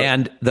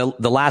 And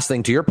the last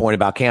thing, to your point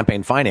about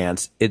campaign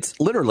finance, it's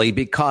literally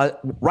because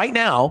right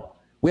now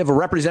we have a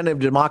representative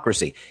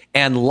democracy,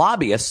 and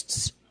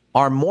lobbyists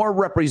are more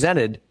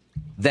represented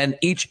than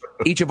each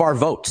of our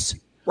votes.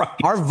 Right.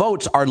 Our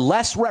votes are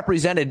less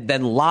represented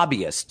than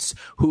lobbyists,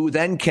 who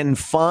then can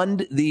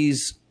fund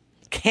these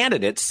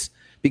candidates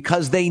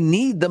because they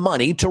need the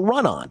money to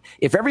run on.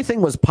 If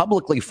everything was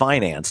publicly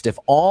financed, if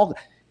all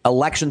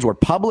elections were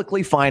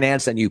publicly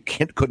financed and you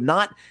could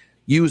not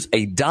use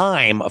a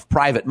dime of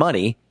private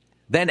money,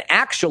 then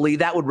actually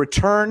that would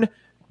return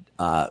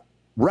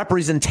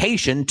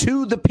representation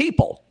to the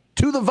people,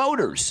 to the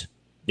voters,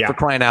 for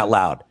crying out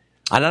loud.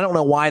 And I don't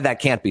know why that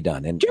can't be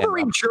done. Did you ever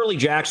read Shirley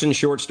Jackson's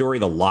short story,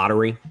 The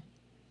Lottery?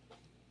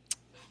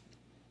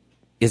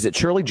 Is it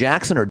Shirley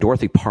Jackson or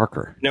Dorothy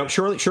Parker? No,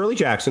 Shirley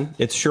Jackson.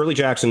 It's Shirley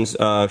Jackson's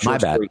short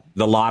story,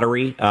 The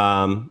Lottery.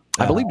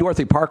 I believe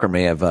Dorothy Parker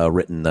may have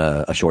written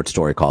a short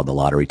story called The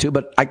Lottery too,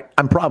 but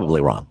I'm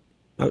probably wrong.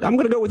 I'm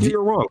going to go with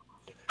you're wrong.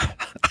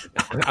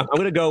 I'm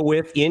going to go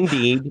with,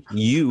 indeed,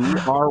 you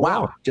are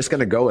wrong. Just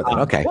going to go with it.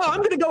 Okay. Well, I'm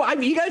going to go.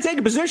 You got to take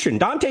a position.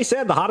 Dante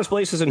said the hottest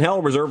places in hell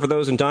reserved for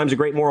those in times of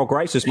great moral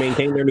crisis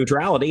maintain their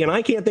neutrality. And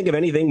I can't think of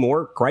anything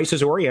more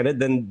crisis-oriented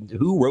than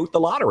who wrote The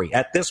Lottery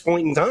at this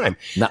point in time.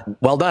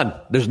 Well done.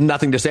 There's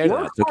nothing to say to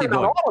that. So keep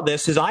going. All of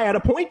this is I had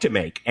a point to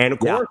make. And, of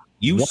course,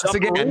 you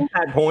submarine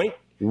that point.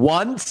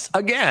 Once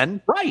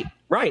again.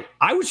 Right.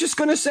 I was just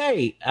going to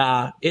say,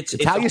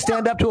 it's how you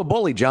stand up to a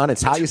bully, John.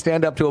 It's how you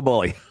stand up to a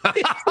bully.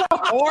 It's a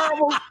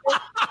horrible.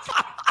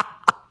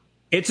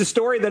 It's a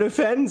story that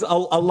offends a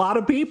lot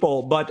of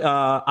people, but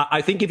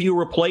I think if you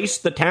replace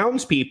the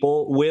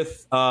townspeople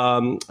with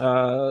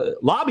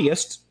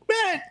lobbyists,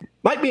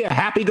 might be a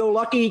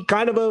happy-go-lucky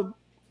kind of a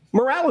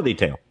morality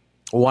tale.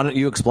 Why don't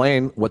you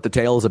explain what the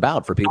tale is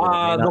about for people?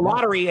 The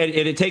lottery,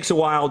 it takes a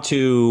while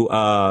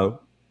to.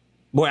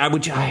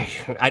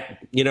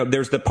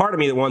 There's the part of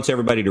me that wants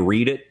everybody to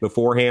read it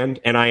beforehand,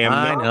 and I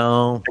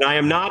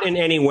am not in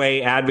any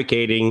way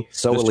advocating the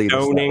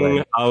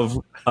stoning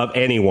of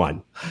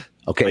anyone.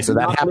 Okay, so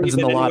that happens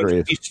in the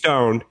lottery. Be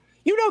stoned.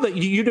 You know that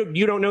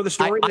you don't know the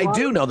story. I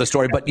do know the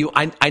story, but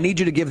I need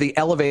you to give the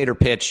elevator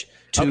pitch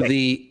to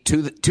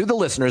the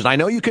listeners. I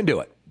know you can do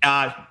it.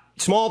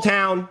 Small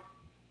town.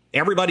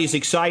 Everybody's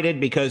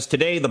excited because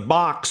today the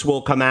box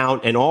will come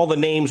out and all the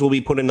names will be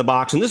put in the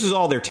box. And this is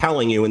all they're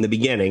telling you in the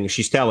beginning.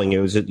 She's telling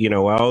you is that,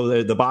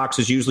 the box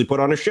is usually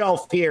put on a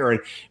shelf here. And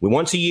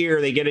once a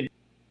year they get it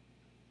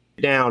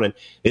down. And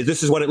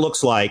this is what it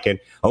looks like. And,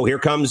 here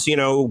comes,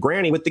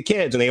 Granny with the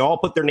kids. And they all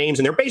put their names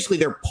in there. Basically,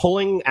 they're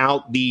pulling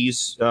out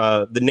these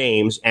the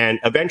names.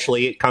 And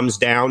eventually it comes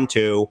down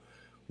to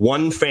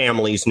one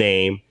family's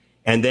name.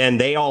 And then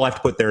they all have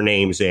to put their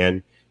names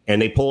in. And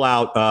they pull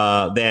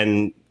out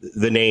then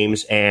the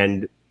names,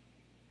 and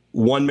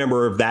one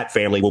member of that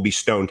family will be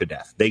stoned to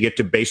death. They get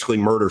to basically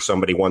murder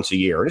somebody once a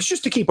year. And it's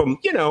just to keep them,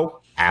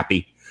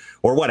 happy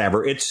or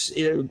whatever.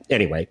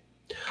 Anyway,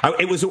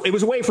 it was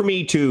a way for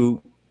me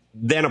to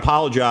then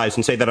apologize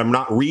and say that I'm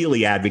not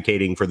really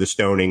advocating for the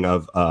stoning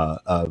of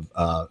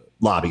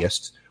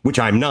lobbyists, which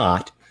I'm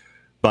not.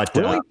 But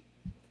really?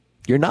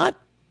 You're not?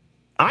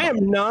 I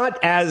am not,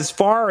 as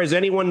far as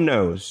anyone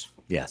knows.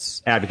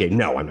 Yes. Advocating.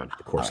 No, I'm not.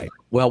 Of course. Right.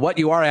 Well, what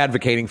you are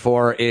advocating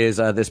for is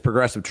this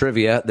progressive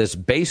trivia, this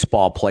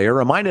baseball player.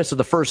 Remind us of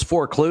the first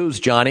 4 clues,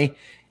 Johnny.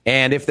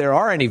 And if there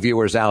are any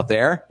viewers out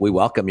there, we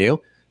welcome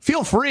you.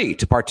 Feel free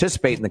to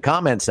participate in the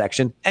comment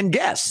section and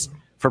guess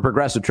for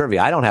progressive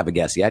trivia. I don't have a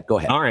guess yet. Go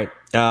ahead. All right.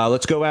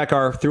 Let's go back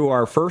through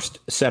our first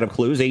set of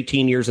clues.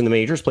 18 years in the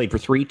majors, played for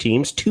 3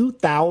 teams,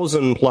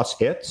 2,000 plus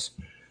hits,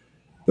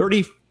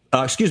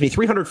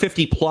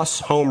 350 plus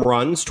home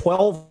runs,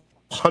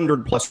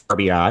 1,200 plus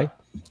RBI.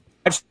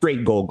 5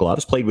 straight Gold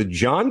Gloves, played with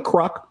John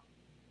Kruk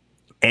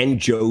and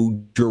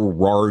Joe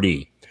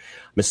Girardi.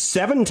 I'm a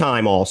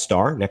 7-time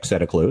All-Star, next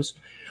set of clues.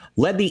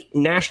 Led the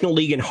National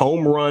League in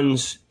home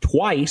runs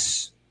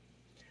twice.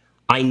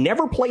 I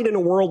never played in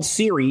a World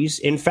Series.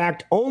 In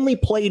fact, only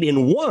played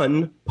in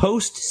 1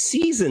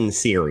 postseason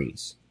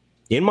series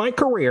in my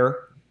career,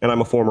 and I'm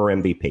a former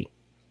MVP.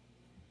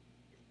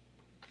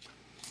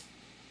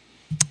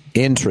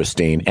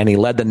 Interesting. And he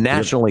led the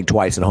National League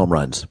twice in home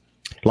runs.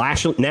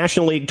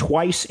 National League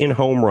twice in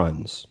home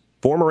runs.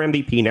 Former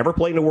MVP, never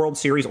played in a World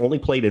Series, only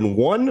played in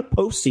 1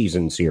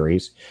 postseason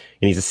series,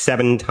 and he's a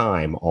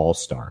 7-time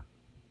All-Star.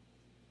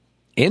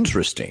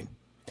 Interesting.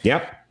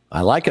 Yep.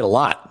 I like it a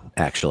lot,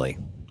 actually.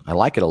 I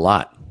like it a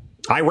lot.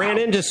 I ran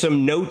into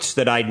some notes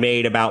that I'd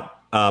made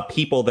about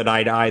people that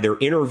I'd either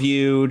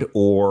interviewed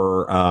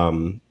or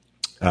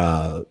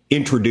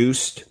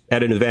introduced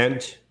at an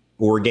event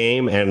or a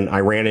game, and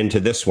I ran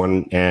into this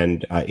one,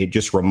 and it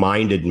just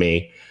reminded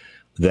me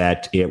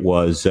that it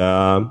was,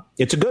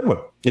 it's a good one.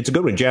 It's a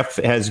good one. Jeff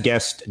has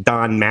guessed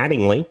Don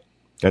Mattingly,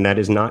 and that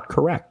is not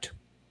correct.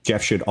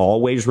 Jeff should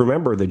always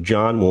remember that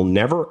John will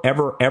never,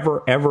 ever,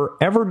 ever, ever,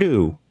 ever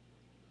do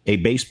a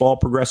baseball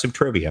progressive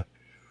trivia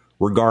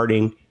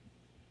regarding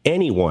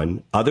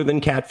anyone other than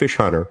Catfish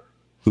Hunter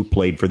who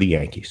played for the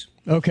Yankees.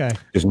 Okay.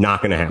 It's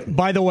not going to happen.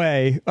 By the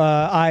way,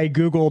 I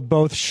Googled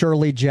both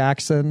Shirley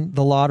Jackson,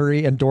 the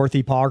lottery, and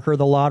Dorothy Parker,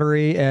 the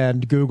lottery,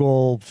 and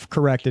Google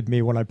corrected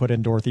me when I put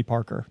in Dorothy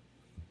Parker.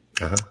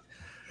 There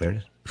it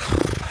is.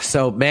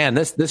 So, man,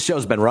 this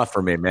show's been rough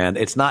for me, man.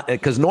 It's not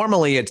because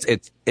normally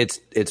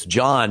it's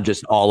John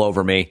just all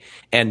over me,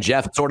 and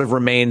Jeff sort of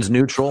remains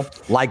neutral,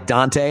 like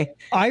Dante.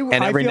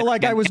 I feel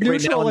like I was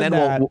neutral in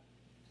that.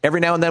 Every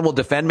now and then will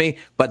defend me,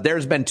 but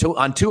there's been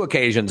on 2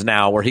 occasions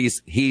now where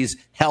he's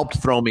helped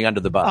throw me under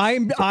the bus.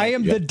 I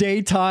am the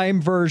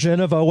daytime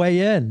version of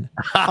OAN.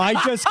 I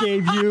just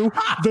gave you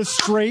the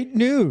straight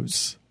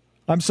news.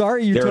 I'm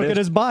sorry you took it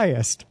as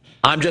biased.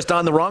 I'm just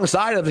on the wrong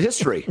side of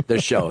history,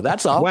 this show.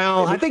 That's all.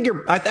 Well, I think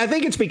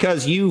it's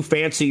because you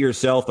fancy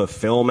yourself a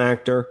film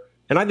actor,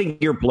 and I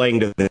think you're playing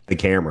to the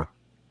camera.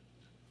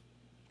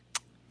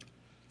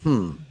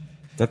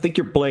 I think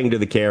you're playing to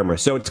the camera.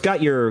 So it's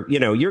got your,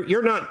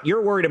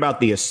 you're worried about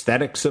the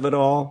aesthetics of it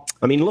all.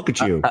 I mean, look at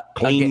you.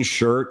 Clean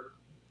shirt.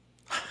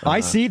 I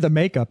see the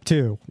makeup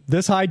too.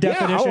 This high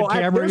definition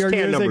camera you're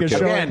using is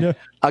showing.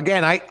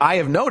 Again, I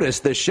have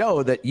noticed this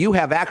show that you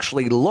have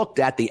actually looked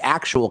at the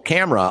actual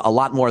camera a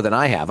lot more than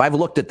I have. I've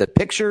looked at the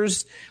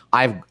pictures.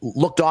 I've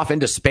looked off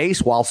into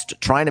space whilst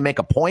trying to make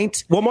a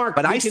point. Well, Mark,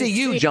 but I see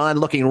you, John,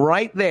 looking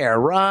right there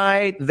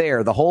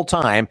the whole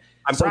time.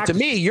 To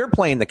me, you're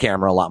playing the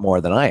camera a lot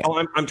more than I am.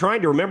 Oh, I'm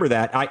trying to remember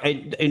that.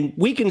 And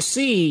we can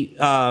see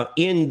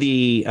in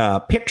the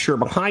picture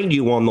behind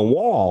you on the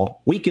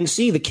wall, we can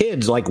see the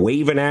kids like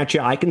waving at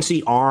you. I can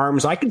see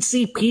arms. I can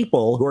see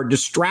people who are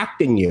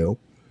distracting you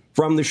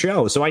from the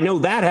show. So I know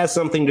that has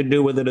something to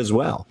do with it as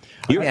well.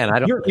 You're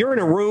in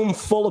a room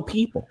full of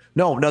people.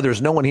 No,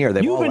 there's no one here.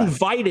 You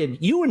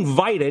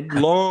invited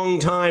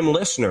longtime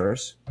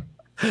listeners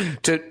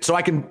so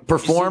I can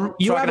perform.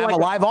 So I can have a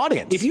live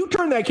audience. If you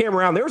turn that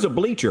camera around, there's a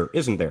bleacher,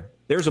 isn't there?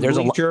 There's a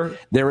bleacher.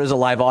 There is a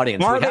live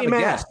audience. Are they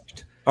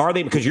masked? Are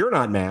they? Because you're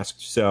not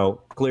masked,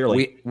 so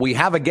clearly we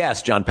have a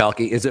guest. John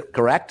Pelkey, is it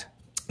correct?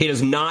 It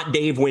is not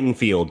Dave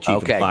Winfield,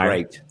 Chief of Fire.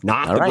 Great.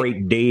 Not the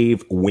great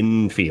Dave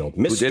Winfield.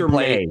 Mr.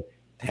 May.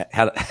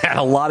 Had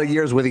a lot of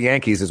years with the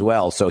Yankees as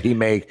well, so he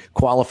may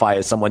qualify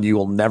as someone you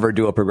will never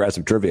do a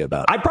progressive trivia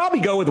about. I'd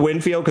probably go with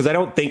Winfield because I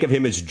don't think of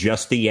him as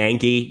just the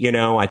Yankee. You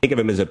know, I think of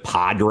him as a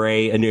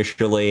Padre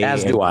initially.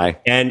 Do I.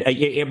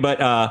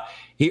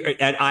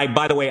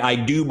 By the way, I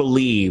do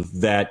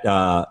believe that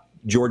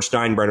George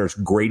Steinbrenner's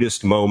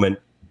greatest moment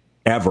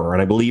ever,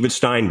 and I believe it's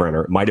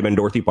Steinbrenner. It might have been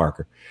Dorothy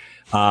Parker.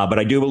 But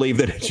I do believe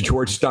that it's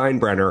George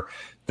Steinbrenner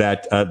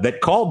that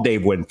called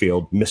Dave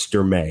Winfield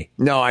Mr. May.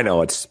 No, I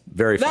know. It's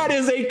very funny. That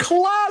is a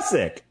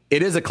classic.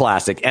 It is a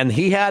classic. And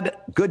he had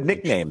good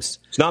nicknames.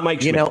 It's not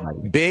Mike Schmidt. You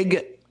know,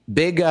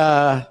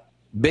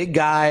 big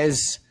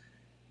guys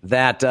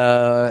that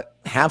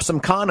have some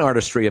con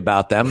artistry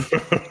about them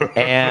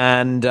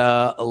and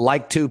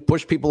like to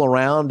push people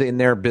around in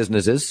their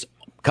businesses.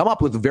 Come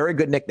up with very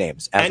good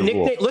nicknames.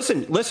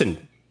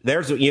 Listen.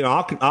 There's,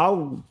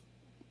 I'll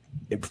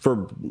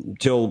for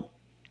till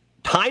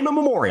time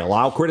immemorial,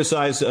 I'll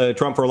criticize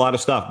Trump for a lot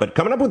of stuff, but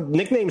coming up with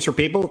nicknames for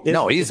people,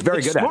 he's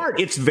very good smart. at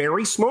it. It's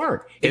very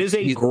smart. It is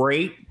a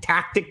great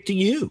tactic to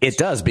use. It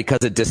does, because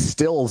it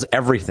distills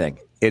everything.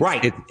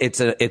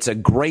 It's a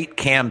great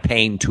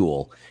campaign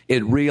tool.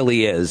 It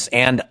really is,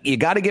 and you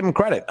got to give him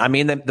credit. I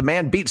mean, the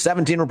man beat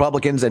 17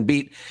 Republicans and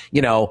beat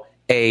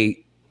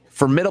a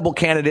formidable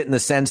candidate in the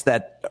sense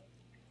that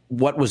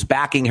what was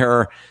backing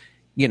her,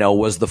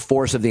 was the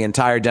force of the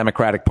entire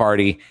Democratic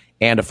Party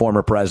and a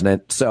former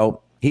president.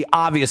 So he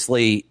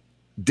obviously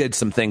did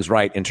some things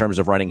right in terms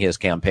of running his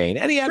campaign.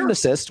 And he had an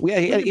assist.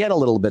 He had a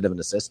little bit of an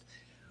assist.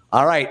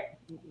 All right.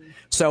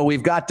 So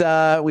we've got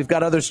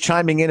others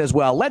chiming in as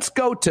well. Let's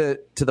go to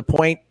the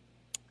point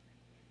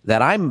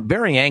that I'm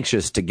very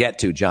anxious to get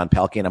to, John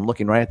Pelkey, and I'm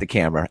looking right at the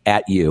camera,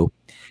 at you.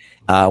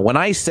 When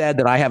I said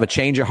that I have a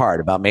change of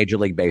heart about Major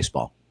League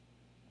Baseball,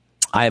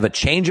 I have a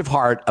change of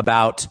heart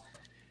about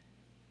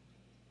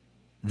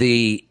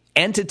the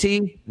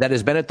entity that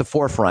has been at the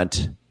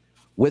forefront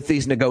with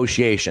these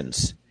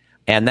negotiations,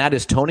 and that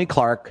is Tony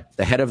Clark,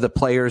 the head of the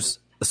Players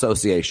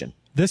Association.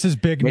 This is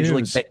big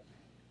news.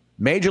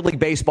 Major League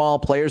Baseball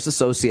Players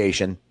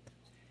Association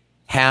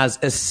has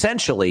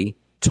essentially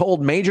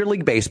told Major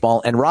League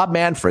Baseball and Rob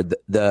Manfred,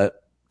 the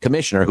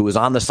commissioner, who is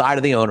on the side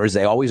of the owners,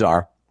 they always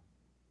are,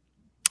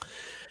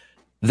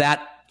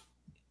 that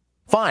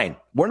fine,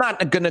 we're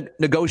not going to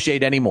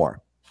negotiate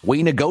anymore.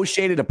 We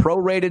negotiated a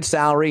prorated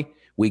salary.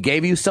 We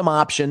gave you some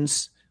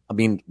options. I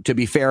mean, to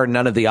be fair,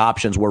 none of the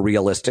options were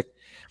realistic.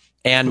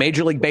 And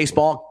Major League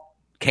Baseball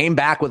came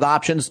back with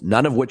options,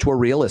 none of which were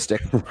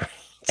realistic.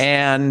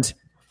 And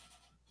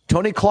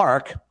Tony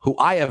Clark, who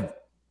I have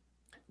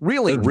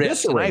really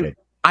ripped,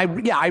 I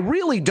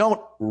really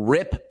don't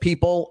rip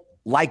people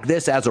like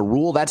this as a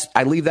rule.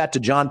 I leave that to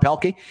John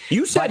Pelkey.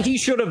 You said he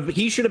should have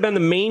been the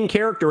main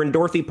character in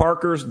Dorothy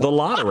Parker's The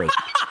Lottery.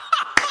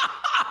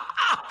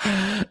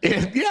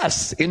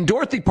 Yes, in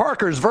Dorothy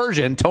Parker's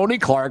version, Tony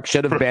Clark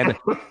should have been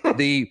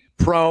the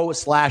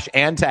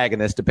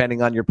pro/antagonist,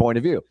 depending on your point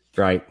of view.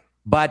 Right.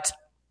 But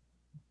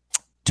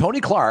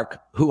Tony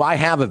Clark, who I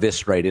have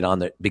eviscerated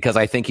because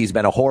I think he's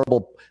been a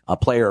horrible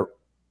player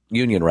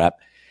union rep,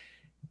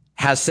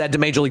 has said to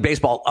Major League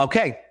Baseball,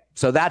 okay,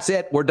 so that's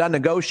it. We're done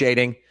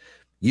negotiating.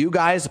 You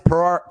guys,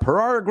 per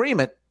our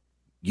agreement,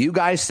 you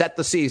guys set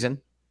the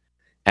season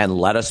and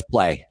let us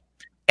play.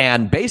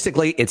 And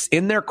basically, it's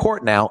in their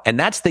court now, and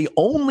that's the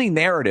only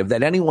narrative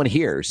that anyone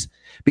hears.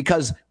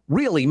 Because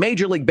really,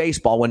 Major League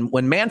Baseball,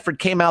 when Manfred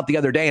came out the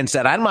other day and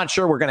said, I'm not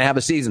sure we're going to have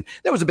a season,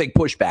 there was a big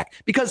pushback.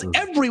 Because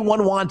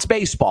everyone wants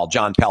baseball,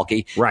 John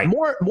Pelkey. Right.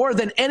 More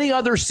than any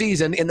other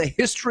season in the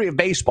history of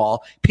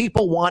baseball,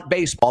 people want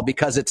baseball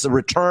because it's a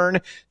return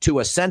to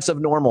a sense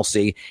of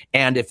normalcy.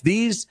 And if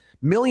these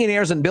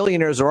millionaires and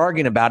billionaires are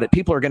arguing about it,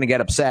 people are going to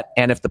get upset.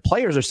 And if the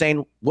players are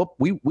saying, well,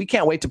 we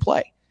can't wait to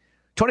play.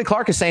 Tony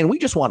Clark is saying, we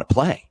just want to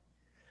play.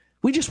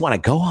 We just want to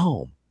go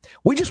home.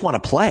 We just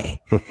want to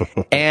play.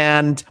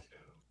 And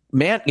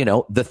man,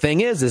 the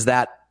thing is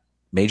that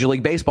Major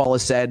League Baseball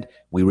has said,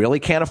 we really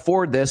can't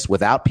afford this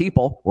without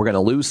people. We're going to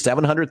lose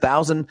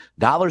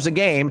 $700,000 a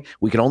game.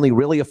 We can only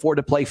really afford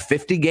to play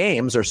 50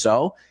 games or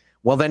so.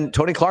 Well, then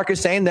Tony Clark is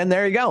saying, then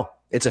there you go.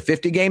 It's a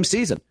 50-game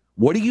season.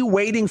 What are you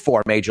waiting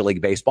for, Major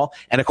League Baseball?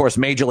 And, of course,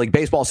 Major League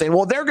Baseball is saying,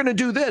 well, they're going to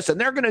do this and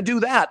they're going to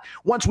do that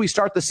once we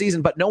start the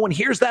season. But no one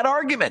hears that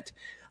argument.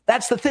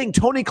 That's the thing.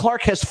 Tony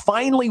Clark has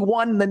finally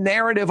won the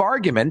narrative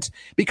argument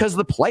because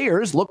the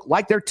players look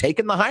like they're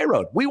taking the high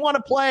road. We want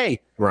to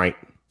play. Right.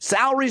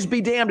 Salaries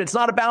be damned. It's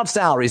not about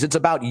salaries. It's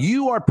about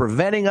you are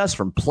preventing us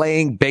from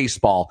playing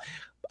baseball.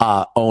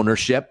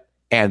 Ownership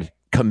and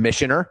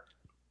commissioner.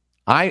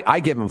 I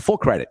give him full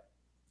credit.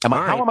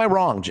 How am I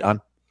wrong,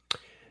 John?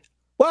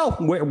 Well,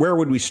 where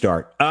would we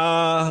start?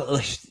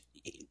 I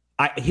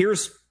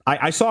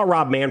saw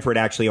Rob Manfred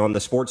actually on the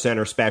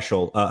SportsCenter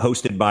special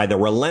hosted by the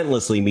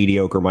relentlessly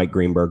mediocre Mike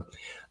Greenberg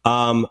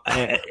on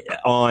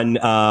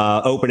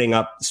opening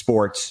up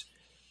sports.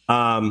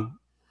 And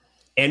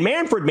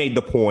Manfred made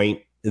the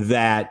point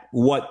that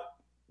what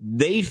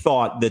they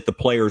thought that the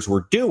players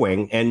were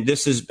doing, and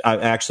this has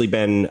actually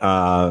been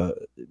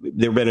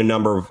there have been a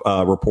number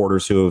of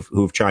reporters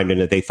who've chimed in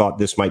that they thought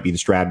this might be the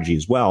strategy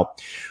as well,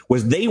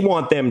 was they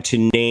want them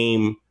to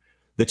name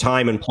the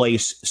time and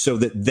place so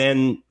that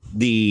then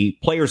the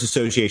Players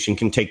Association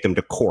can take them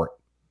to court,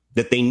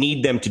 that they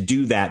need them to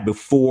do that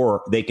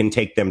before they can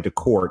take them to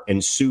court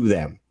and sue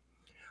them.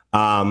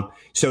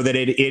 So that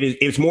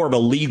it's more of a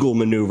legal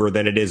maneuver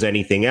than it is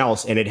anything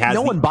else. And it has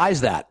no one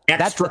buys that.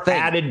 That's the thing.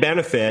 Added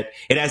benefit.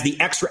 It has the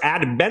extra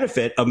added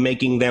benefit of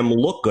making them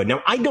look good.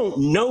 Now, I don't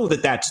know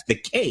that that's the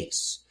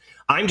case.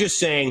 I'm just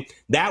saying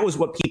that was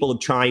what people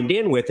have chimed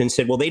in with and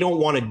said, well, they don't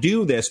want to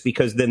do this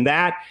because then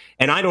that,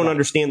 and I don't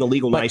understand the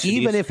legal niceties.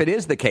 Even if it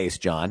is the case,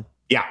 John,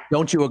 yeah,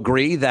 don't you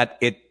agree that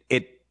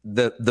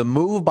the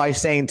move by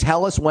saying,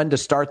 tell us when to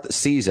start the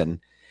season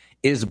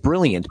is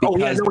brilliant?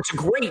 Because, it's a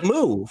great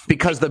move.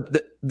 Because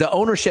the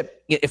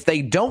ownership, if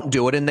they don't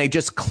do it and they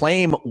just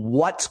claim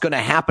what's going to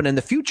happen in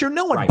the future,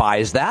 no one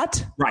buys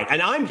that. Right.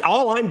 And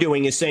all I'm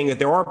doing is saying that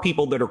there are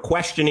people that are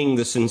questioning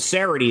the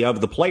sincerity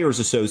of the Players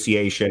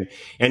Association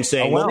and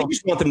saying, well, they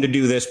just want them to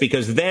do this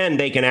because then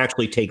they can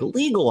actually take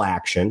legal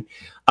action.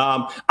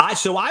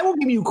 So I will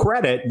give you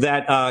credit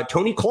that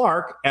Tony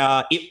Clark,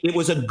 it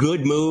was a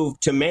good move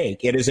to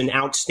make. It is an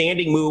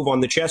outstanding move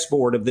on the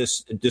chessboard of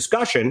this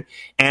discussion,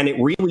 and it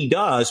really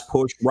does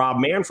push Rob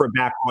Manfred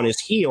back on his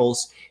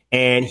heels.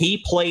 And he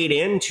played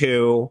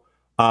into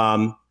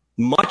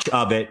much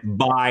of it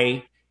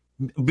by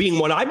being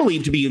what I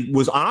believe to be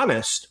was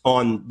honest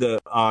on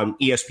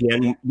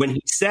ESPN when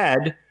he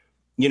said,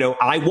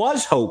 I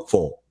was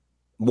hopeful.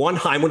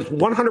 I was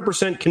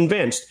 100%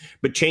 convinced,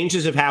 but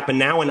changes have happened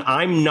now, and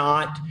I'm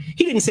not.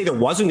 He didn't say there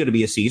wasn't going to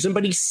be a season,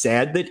 but he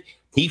said that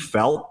he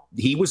felt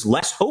he was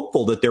less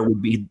hopeful that there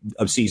would be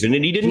a season,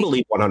 and he didn't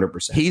believe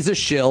 100%. He's a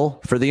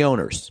shill for the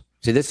owners.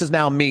 See, this is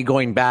now me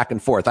going back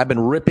and forth. I've been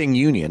ripping the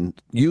union.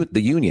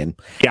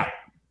 Yeah.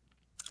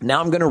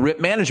 Now I'm going to rip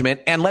management.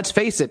 And let's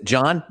face it,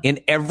 John, in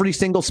every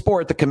single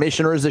sport, the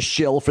commissioner is a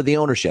shill for the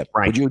ownership.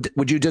 Right.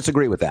 Would you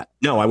disagree with that?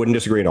 No, I wouldn't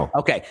disagree at all.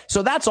 Okay.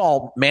 So that's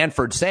all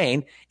Manfred's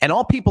saying. And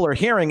all people are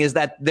hearing is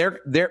that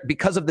they're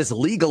because of this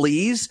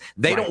legalese,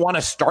 they don't want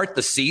to start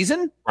the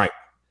season. Right.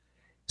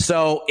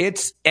 So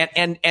it's,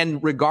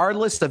 and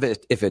regardless of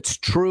it, if it's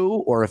true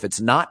or if it's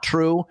not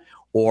true,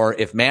 or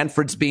if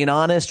Manfred's being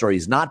honest or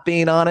he's not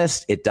being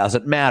honest, it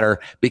doesn't matter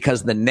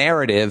because the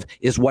narrative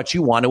is what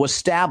you want to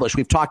establish.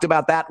 We've talked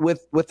about that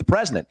with the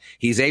president.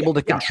 He's able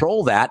to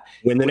control that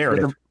in the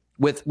narrative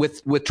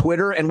with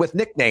Twitter and with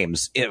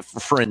nicknames,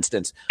 for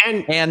instance.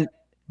 And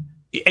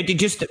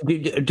just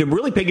to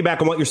really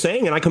piggyback on what you're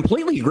saying, and I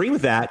completely agree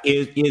with that,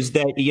 is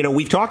that,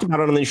 we've talked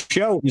about it on this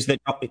show, is that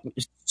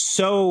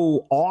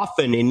so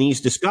often in these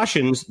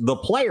discussions, the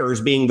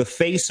players being the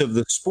face of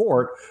the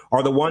sport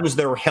are the ones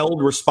that are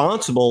held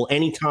responsible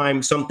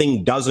anytime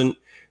something goes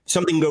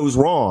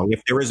wrong.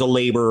 If there is a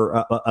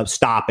labor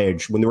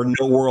stoppage, when there were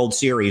no World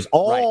Series,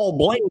 all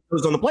blame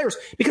goes on the players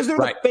because they're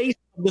the face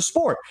of the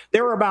sport.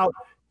 There are about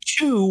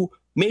 2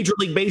 Major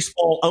League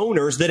Baseball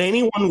owners that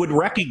anyone would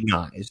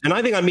recognize. And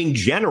I think I'm being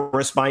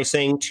generous by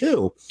saying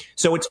 2.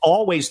 So it's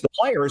always the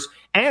players.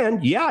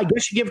 And yeah, I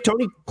guess you give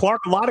Tony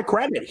Clark a lot of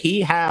credit.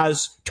 He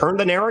has turned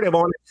the narrative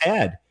on its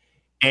head.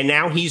 And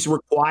now he's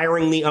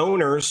requiring the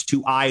owners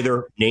to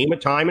either name a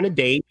time and a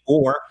date,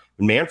 or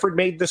Manfred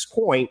made this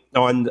point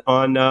on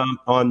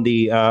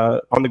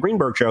the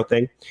Greenberg show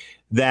thing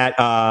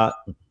that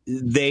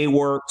they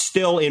were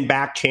still in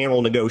back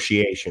channel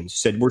negotiations.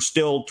 Said we're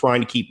still trying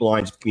to keep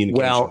lines of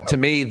communication. Well, to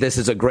me, this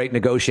is a great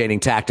negotiating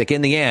tactic.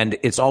 In the end,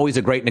 it's always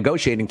a great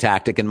negotiating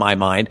tactic in my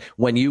mind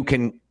when you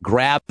can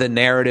grab the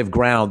narrative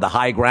ground, the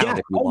high ground,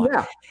 if you want.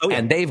 Yeah.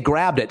 And they've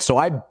grabbed it. So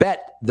I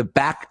bet the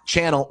back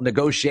channel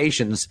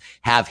negotiations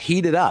have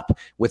heated up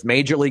with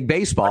Major League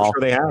Baseball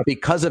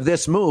because of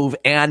this move.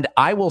 And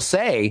I will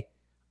say,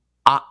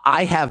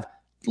 I have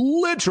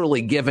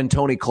literally given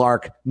Tony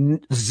Clark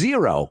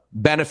zero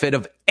benefit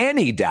of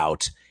any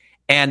doubt.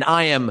 And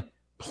I am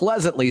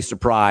pleasantly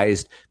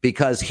surprised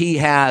because he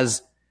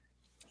has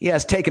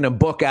taken a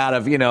book out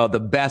of, the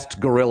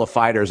best guerrilla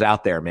fighters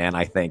out there, man.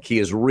 I think he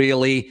has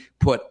really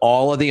put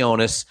all of the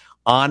onus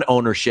on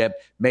ownership,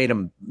 made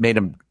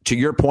them, to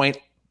your point,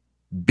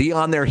 be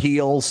on their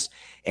heels.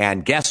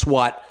 And guess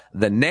what?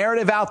 The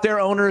narrative out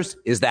there, owners,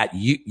 is that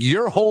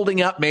you're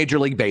holding up Major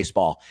League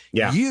Baseball.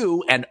 Yeah.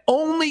 You and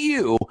only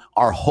you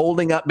are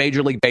holding up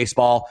Major League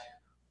Baseball.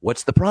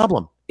 What's the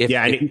problem?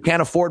 If you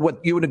can't afford what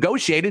you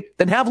negotiated,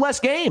 then have less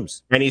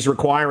games. And he's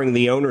requiring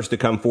the owners to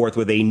come forth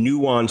with a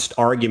nuanced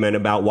argument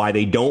about why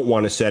they don't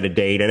want to set a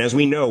date. And as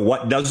we know,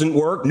 what doesn't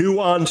work?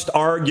 Nuanced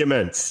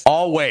arguments.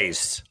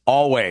 Always.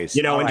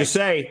 Just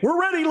say, we're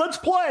ready, let's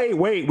play.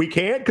 Wait, we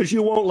can't because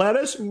you won't let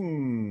us?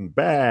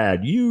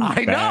 Bad.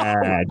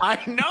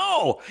 I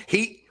know.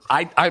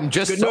 I'm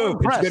just so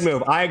impressed. It's a good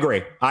move. I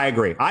agree.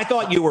 I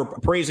thought you were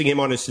praising him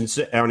on his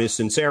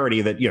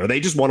sincerity that, they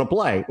just want to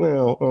play.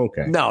 Well,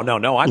 okay.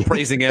 No. I'm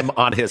praising him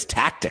on his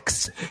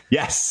tactics.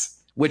 Yes.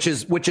 Which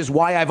is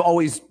why I've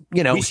always,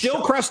 We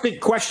still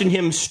question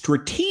him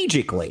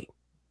strategically.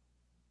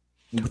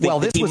 Well,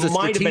 this was a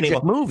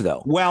strategic move,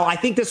 though. Well, I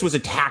think this was a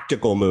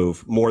tactical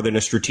move more than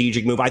a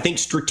strategic move. I think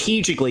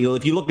strategically,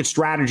 if you look at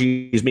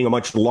strategy as being a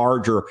much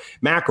larger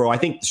macro, I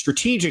think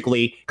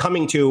strategically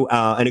coming to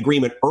an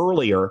agreement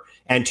earlier,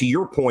 and to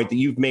your point that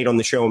you've made on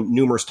the show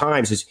numerous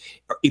times, is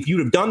if you'd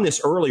have done this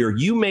earlier,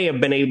 you may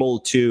have been able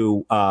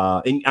to,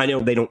 and I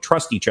know they don't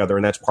trust each other,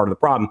 and that's part of the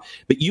problem,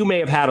 but you may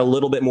have had a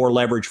little bit more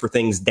leverage for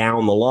things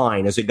down the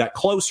line. As it got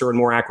closer and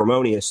more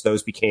acrimonious,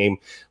 those became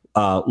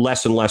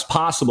less and less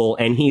possible,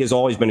 and he has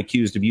always been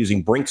accused of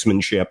using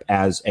brinksmanship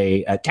as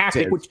a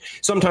tactic, which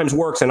sometimes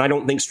works, and I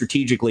don't think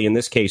strategically in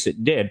this case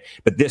it did.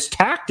 But this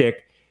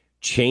tactic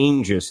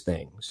changes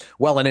things.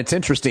 Well, and it's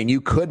interesting.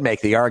 You could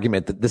make the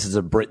argument that this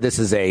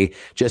is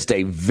just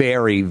a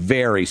very,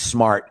 very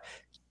smart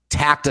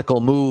tactical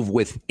move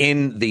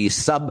within the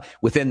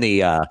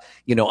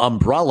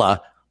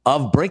umbrella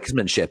of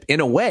brinksmanship. In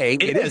a way,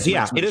 it is.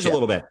 Yeah, it is a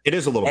little bit. It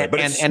is a little bit, but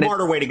it's a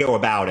smarter way to go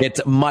about it. It's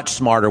a much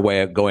smarter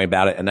way of going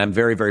about it, and I'm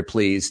very, very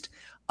pleased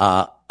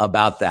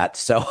about that.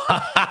 So,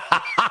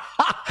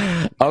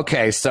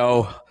 okay,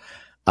 so.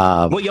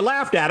 Well, you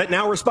laughed at it.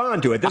 Now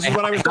respond to it. This is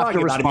what I was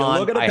talking about. If you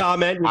look at a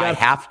comment,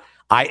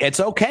 it's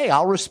okay.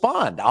 I'll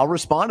respond,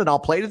 and I'll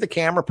play to the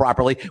camera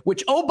properly,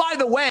 which, oh, by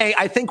the way,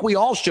 I think we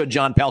all should,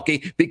 John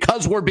Pelkey,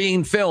 because we're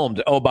being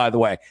filmed. Oh, by the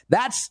way,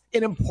 that's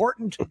an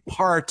important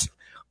part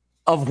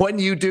of when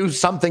you do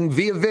something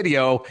via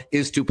video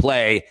is to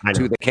play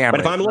to the camera. But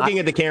if I'm looking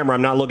at the camera,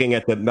 I'm not looking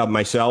at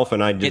myself,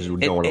 and I just don't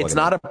want to look at it. It's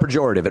not a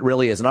pejorative. It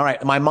really isn't. All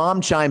right. My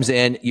mom chimes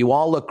in. You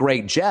all look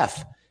great.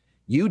 Jeff,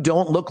 you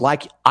don't look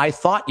like I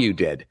thought you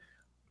did.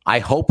 I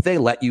hope they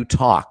let you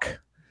talk.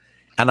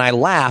 And I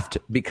laughed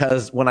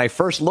because when I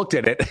first looked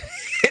at it,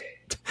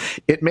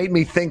 it made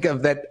me think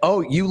of that. Oh,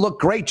 you look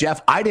great,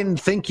 Jeff. I didn't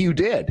think you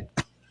did.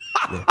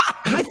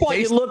 I thought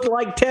you looked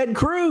like Ted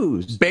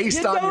Cruz.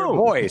 Based on your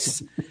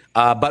voice.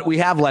 But we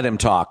have let him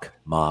talk,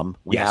 Mom.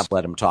 We have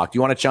let him talk. Do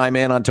you want to chime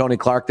in on Tony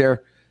Clark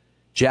there?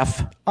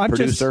 Jeff,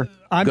 producer?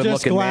 I'm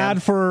just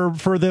glad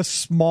for this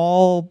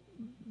small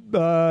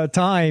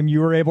time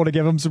you were able to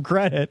give him some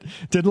credit.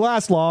 Didn't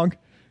last long,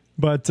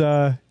 but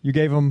you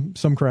gave him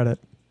some credit.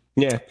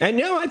 Yeah, and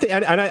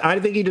I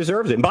think he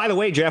deserves it. And by the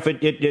way, Jeff,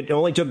 it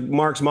only took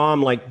Mark's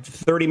mom like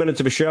 30 minutes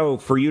of a show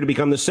for you to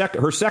become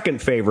her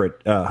second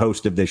favorite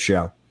host of this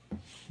show.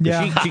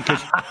 Yeah,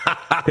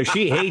 because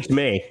she hates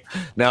me.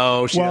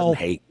 No, she doesn't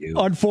hate you.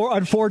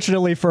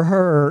 Unfortunately for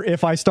her,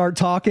 if I start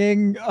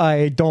talking,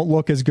 I don't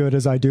look as good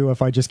as I do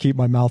if I just keep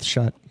my mouth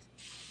shut.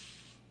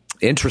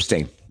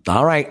 Interesting.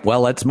 All right,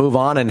 well, let's move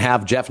on and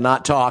have Jeff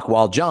not talk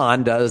while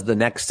John does the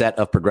next set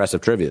of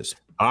progressive trivias.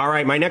 All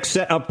right, my next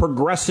set of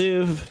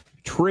progressive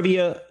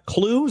trivia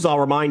clues. I'll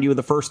remind you of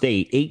the first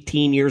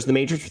 18 years in the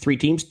majors for 3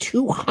 teams,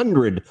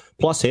 200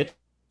 plus hits,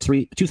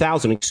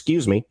 2,000,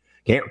 excuse me.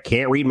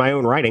 Can't read my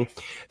own writing.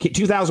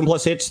 2,000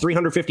 plus hits,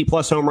 350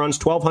 plus home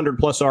runs, 1,200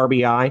 plus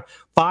RBI,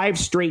 5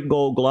 straight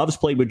Gold Gloves,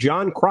 played with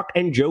John Kruk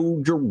and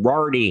Joe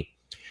Girardi.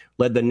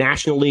 Led the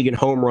National League in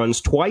home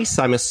runs twice.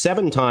 I'm a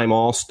 7-time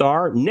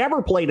All-Star.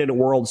 Never played in a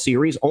World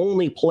Series.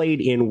 Only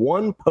played in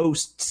 1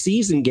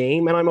 postseason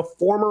game, and I'm a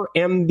former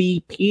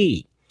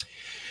MVP.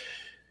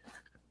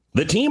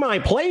 The team I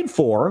played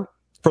for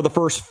the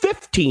first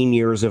 15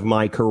 years of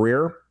my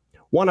career,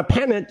 won a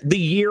pennant the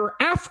year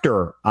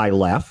after I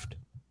left.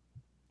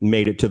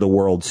 Made it to the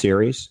World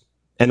Series.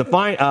 And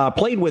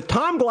played with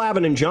Tom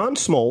Glavine and John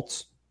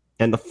Smoltz.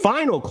 And the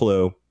final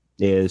clue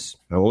is,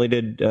 I only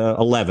did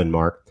 11,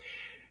 Mark.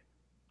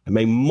 I'm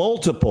a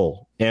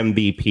multiple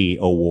MVP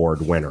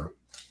award winner.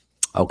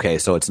 Okay,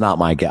 so it's not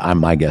my guess.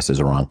 My guess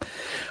is wrong.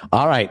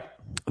 All right,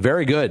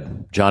 very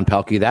good, John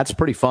Pelkey. That's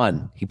pretty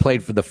fun. He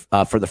played for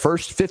the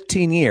first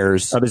 15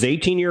 years of his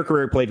 18-year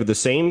career. Played for the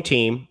same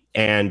team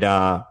and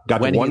got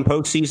to 1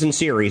 postseason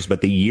series.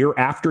 But the year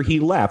after he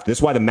left, this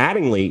is why the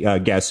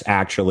Mattingly guess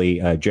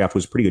actually, Jeff,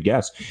 was a pretty good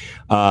guess.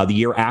 The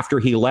year after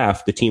he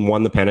left, the team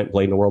won the pennant, and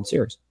played in the World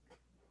Series.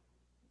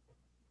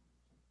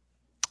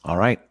 All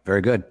right,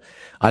 very good.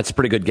 That's a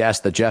pretty good guess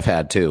that Jeff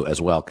had, too, as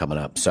well, coming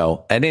up.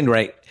 So, at any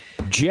rate,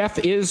 Jeff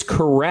is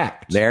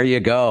correct. There you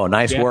go.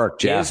 Nice work,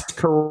 Jeff. Is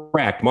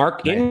correct.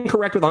 Mark,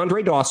 incorrect with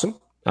Andre Dawson,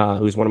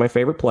 who's one of my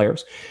favorite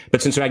players.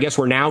 But since I guess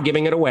we're now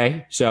giving it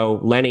away, so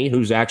Lenny,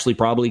 who's actually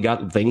probably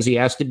got things he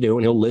has to do,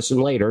 and he'll listen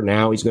later,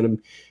 now he's going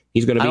to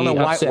be I don't know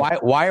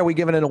upset. why are we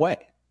giving it away?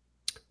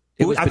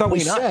 I thought we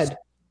said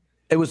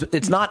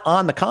It's not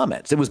on the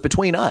comments. It was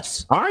between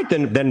us. All right,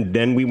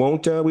 then we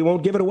won't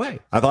give it away.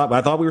 I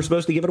thought we were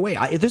supposed to give it away.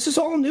 This is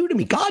all new to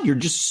me. God, you're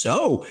just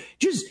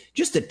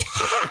just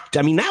attacked.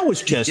 I mean, that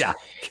was just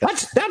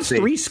that's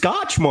three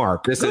Scotch,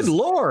 Mark. Good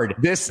Lord.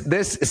 This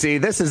is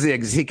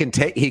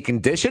he can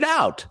dish it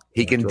out.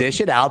 He can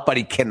dish it out, but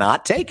he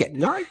cannot take it.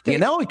 Right, he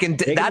can.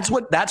 That's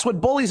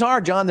what bullies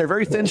are, John. They're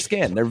very thin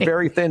skinned. They're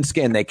very thin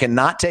skinned. They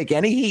cannot take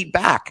any heat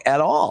back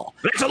at all.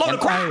 That's a load of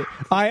crap.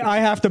 I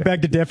have to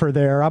beg to differ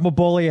there. I'm a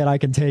bully and I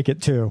can take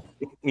it too.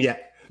 Yeah,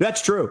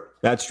 that's true.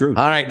 That's true.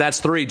 All right, that's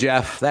 3,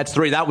 Jeff. That's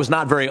 3. That was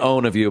not very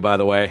own of you, by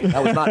the way.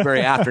 That was not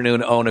very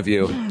afternoon own of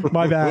you.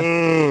 My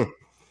bad.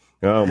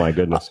 Oh, my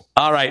goodness.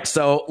 All right,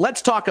 so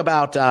let's talk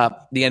about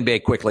the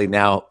NBA quickly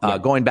now,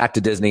 going back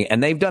to Disney.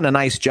 And they've done a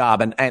nice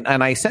job. And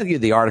I sent you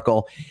the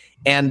article,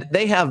 and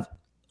they have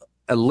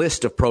a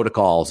list of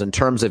protocols in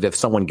terms of if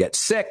someone gets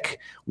sick,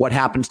 what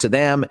happens to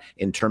them,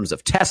 in terms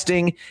of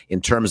testing,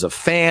 in terms of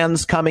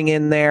fans coming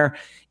in there.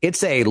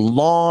 It's a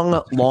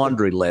long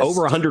laundry list.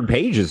 Over 100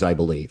 pages, I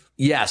believe.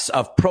 Yes,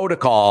 of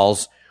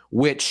protocols,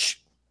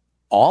 which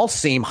all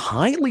seem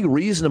highly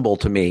reasonable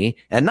to me,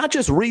 and not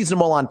just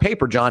reasonable on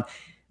paper, John.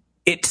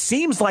 It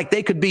seems like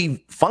they could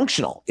be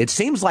functional. It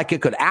seems like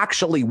it could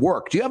actually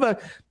work. Do you have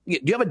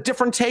a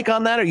different take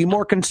on that? Are you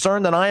more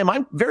concerned than I am?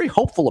 I'm very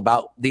hopeful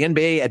about the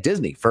NBA at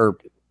Disney for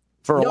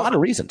a lot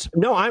of reasons.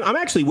 No, I'm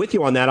actually with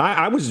you on that.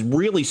 I was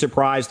really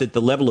surprised at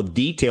the level of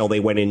detail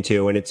they went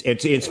into, and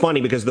it's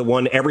funny because the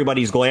one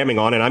everybody's glamming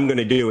on, and I'm going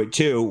to do it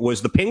too,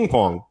 was the ping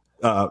pong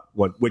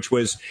one, which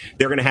was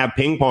they're going to have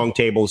ping pong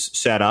tables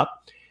set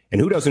up, and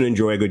who doesn't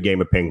enjoy a good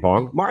game of ping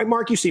pong?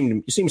 Mark, it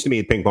seems to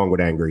me that ping pong would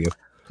anger you.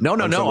 No.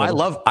 I'm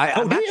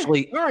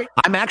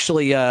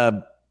actually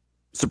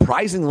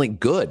surprisingly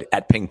good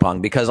at ping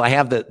pong because I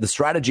have the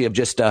strategy of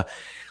just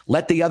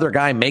let the other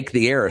guy make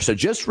the error. So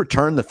just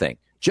return the thing.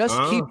 Just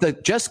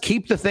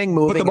keep the thing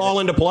moving. Put the ball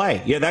into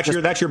play. Yeah,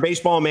 that's your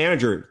baseball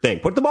manager thing.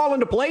 Put the ball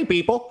into play,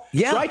 people.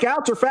 Yeah.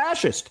 Strikeouts are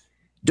fascist.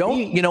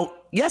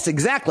 Yes,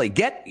 exactly.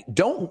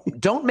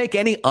 Don't make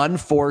any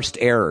unforced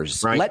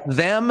errors. Right. Let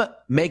them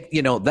make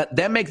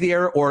the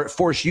error or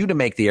force you to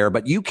make the error,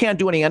 but you can't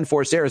do any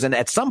unforced errors. And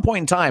at some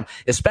point in time,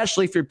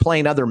 especially if you're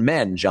playing other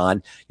men,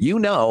 John,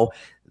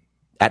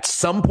 at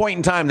some point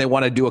in time, they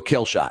want to do a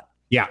kill shot.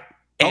 Yeah.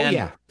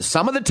 And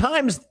some of the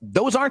times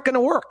those aren't going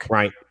to work.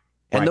 Right.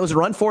 And those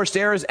are unforced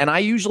errors. And I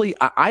usually,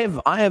 I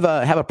have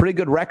a pretty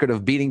good record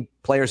of beating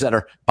players that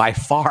are by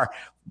far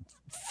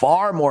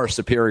more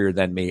superior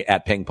than me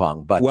at ping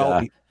pong. But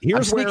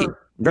here's I'm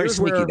very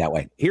sneaky that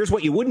way. Here's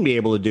what you wouldn't be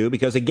able to do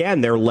because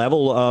again, their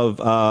level of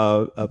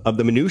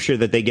the minutia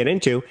that they get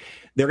into,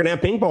 they're going to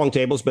have ping pong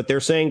tables, but they're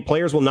saying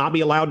players will not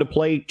be allowed to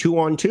play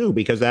 2-on-2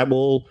 because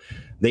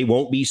they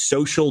won't be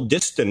social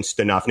distanced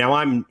enough. Now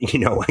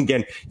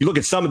again, you look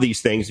at some of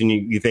these things and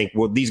you think,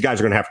 well, these guys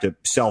are going to have to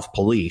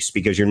self-police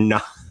because you're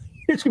not.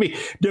 It's going to be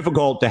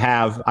difficult to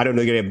have. I don't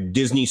know. You're going to have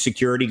Disney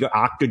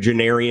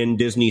octogenarian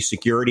Disney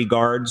security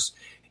guards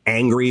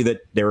angry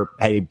that they're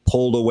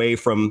pulled away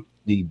from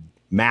the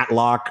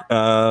Matlock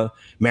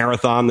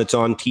marathon that's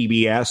on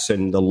TBS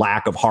and the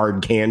lack of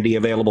hard candy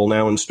available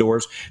now in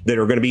stores that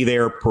are going to be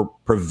there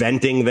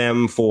preventing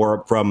them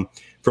from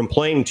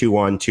playing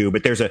 2-on-2.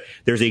 But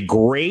there's a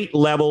great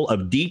level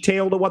of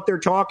detail to what they're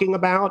talking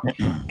about.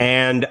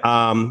 And,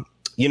 the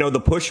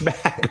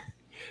pushback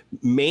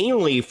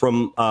mainly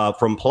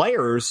from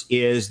players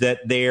is that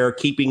they're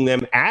keeping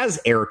them as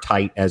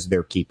airtight as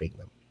they're keeping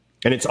them.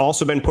 And it's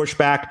also been pushed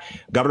back.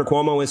 Governor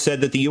Cuomo has said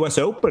that the U.S.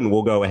 Open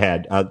will go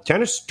ahead,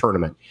 tennis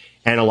tournament.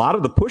 And a lot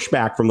of the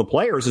pushback from the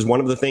players is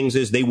one of the things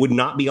is they would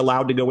not be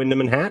allowed to go into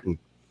Manhattan.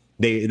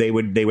 They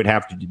would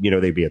have to,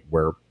 they'd be at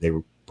where they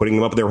were putting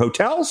them up at their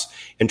hotels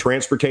and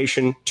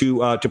transportation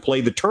to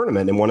play the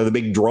tournament. And one of the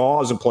big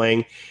draws of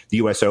playing the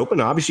U.S. Open,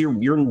 obviously,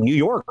 you're in New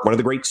York, one of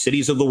the great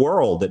cities of the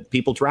world that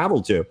people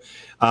travel to.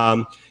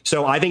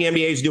 So I think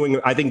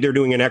they're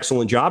doing an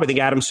excellent job. I think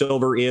Adam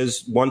Silver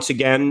is once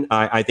again.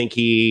 I think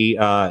he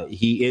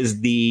is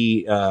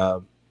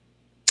the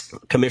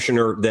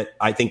commissioner that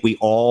I think we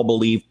all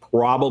believe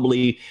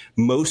probably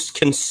most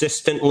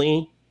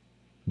consistently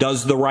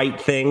does the right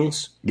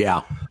things.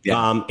 Yeah.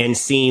 And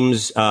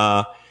seems.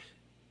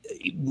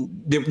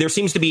 There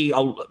seems to be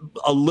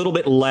a little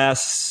bit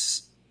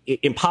less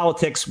in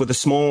politics with a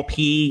small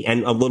p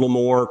and a little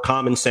more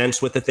common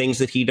sense with the things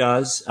that he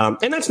does.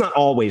 And that's not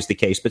always the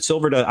case, but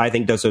Silver, I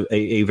think, does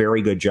a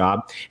very good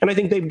job. And I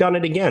think they've done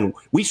it again.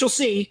 We shall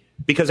see,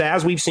 because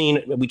as we've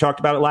seen, we talked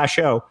about it last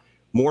show,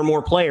 more and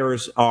more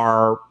players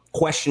are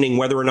questioning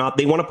whether or not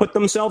they want to put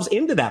themselves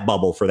into that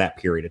bubble for that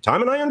period of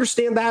time. And I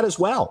understand that as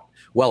well.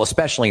 Well,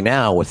 especially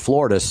now with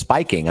Florida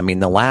spiking. I mean,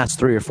 the last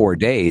 3 or 4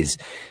 days,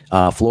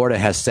 Florida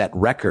has set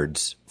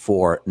records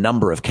for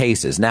number of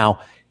cases.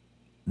 Now,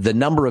 the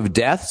number of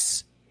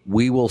deaths,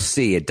 we will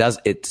see. It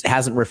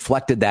hasn't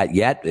reflected that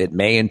yet. It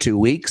may in 2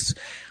 weeks,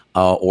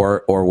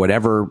 or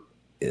whatever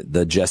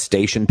the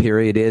gestation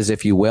period is,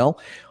 if you will.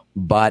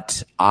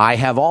 But I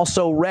have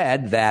also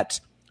read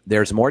that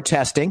there's more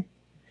testing,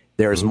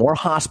 there's more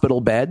hospital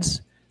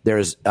beds,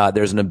 There's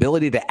an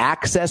ability to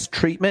access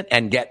treatment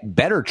and get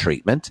better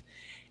treatment.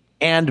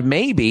 And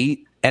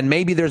maybe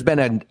there's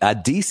been a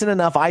decent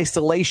enough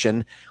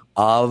isolation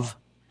of,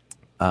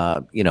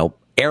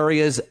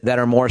 areas that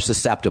are more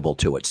susceptible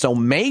to it. So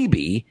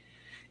maybe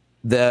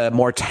the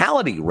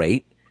mortality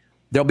rate,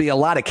 there'll be a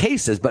lot of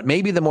cases, but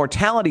maybe the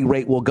mortality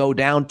rate will go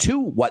down to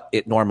what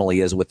it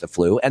normally is with the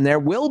flu, and there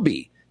will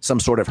be some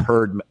sort of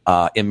herd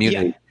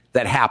immunity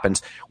that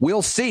happens.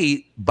 We'll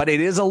see, but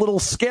it is a little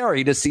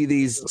scary to see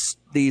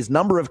these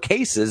number of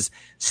cases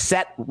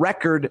set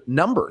record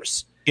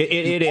numbers.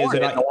 It is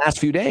in the last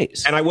few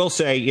days. And I will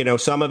say,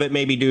 some of it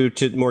may be due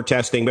to more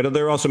testing, but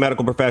there are also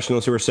medical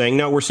professionals who are saying,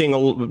 no, we're seeing a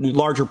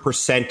larger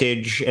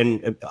percentage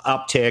and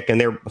uptick, and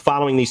they're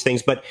following these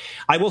things. But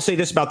I will say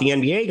this about the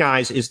NBA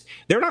guys is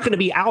they're not going to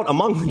be out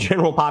among the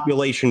general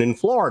population in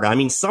Florida. I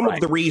mean, some of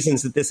the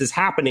reasons that this is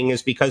happening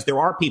is because there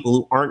are people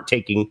who aren't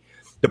taking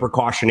the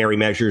precautionary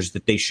measures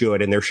that they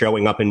should, and they're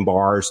showing up in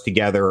bars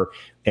together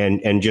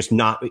and just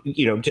not,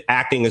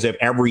 acting as if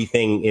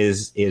everything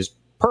is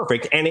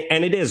perfect, and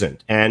it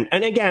isn't. And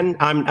again,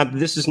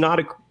 this is not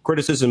a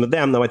criticism of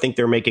them, though I think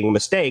they're making a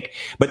mistake.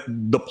 But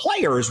the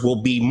players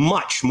will be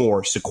much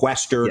more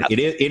sequestered. Yep.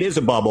 It is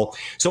a bubble,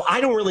 so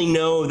I don't really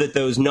know that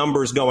those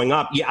numbers going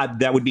up. Yeah,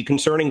 that would be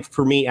concerning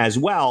for me as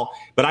well.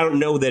 But I don't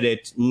know that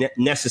it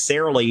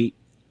necessarily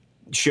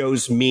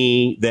shows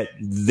me that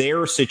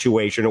their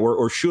situation,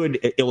 or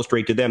should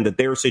illustrate to them that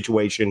their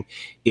situation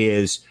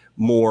is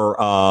more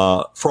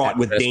fraught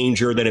with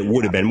danger than it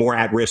would have been, more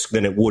at risk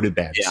than it would have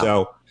been. Yeah.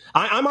 So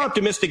I'm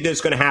optimistic that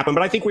it's going to happen,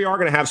 but I think we are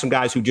going to have some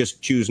guys who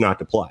just choose not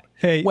to play.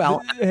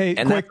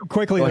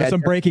 Quickly, there's some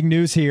breaking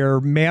news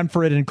here.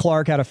 Manfred and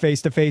Clark had a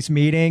face-to-face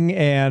meeting,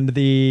 and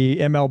the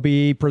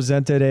MLB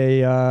presented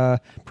a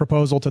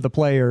proposal to the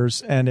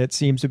players, and it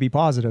seems to be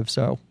positive.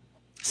 So,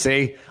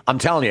 see, I'm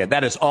telling you,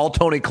 that is all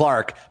Tony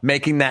Clark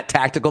making that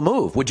tactical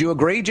move. Would you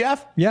agree,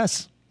 Jeff?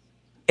 Yes.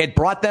 It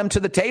brought them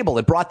to the table.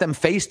 It brought them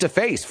face to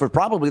face for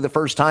probably the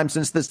first time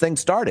since this thing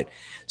started.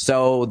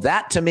 So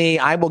that, to me,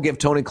 I will give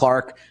Tony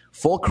Clark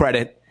full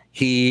credit.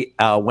 He,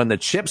 when the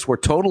chips were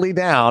totally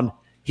down,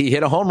 he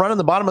hit a home run in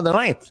the bottom of the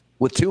ninth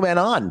with 2 men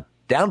on,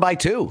 down by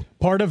 2.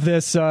 Part of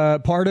this deal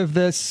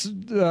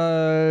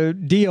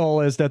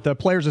is that the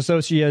Players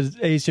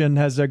Association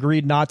has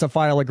agreed not to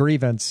file a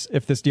grievance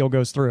if this deal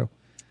goes through.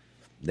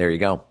 There you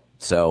go.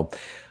 So,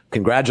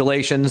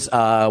 congratulations.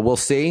 We'll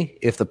see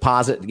if the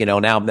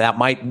now that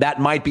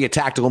might be a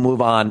tactical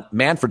move on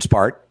Manfred's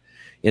part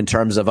in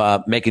terms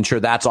of making sure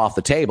that's off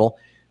the table.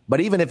 But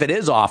even if it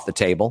is off the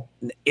table,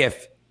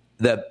 if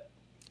the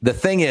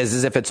thing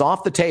is if it's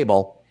off the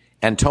table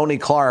and Tony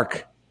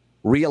Clark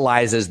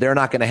realizes they're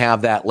not going to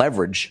have that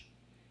leverage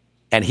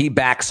and he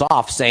backs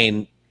off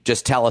saying,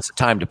 just tell us the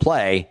time to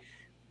play,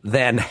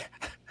 then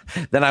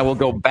I will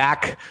go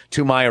back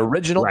to my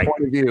original point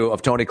of view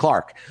of Tony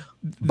Clark.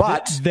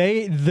 But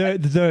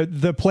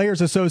the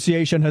Players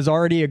Association has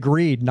already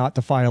agreed not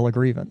to file a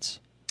grievance.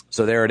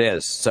 So there it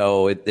is.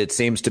 So it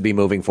seems to be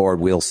moving forward.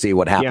 We'll see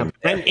what happens.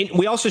 Yeah. And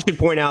we also should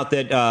point out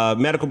that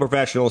medical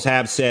professionals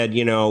have said,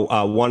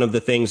 one of the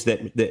things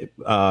that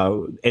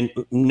and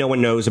no one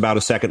knows about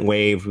a second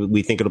wave.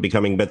 We think it'll be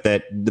coming, but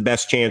that the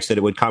best chance that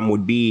it would come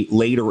would be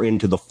later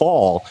into the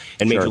fall.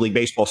 And Major League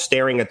Baseball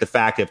staring at the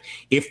fact that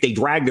if they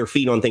drag their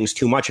feet on things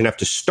too much and have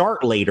to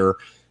start later,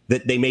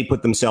 that they may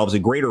put themselves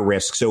at greater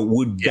risk. So it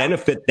would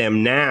benefit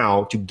them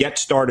now to get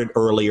started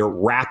earlier,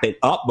 wrap it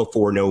up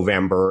before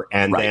November.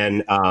 And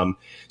then,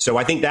 so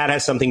I think that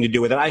has something to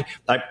do with it.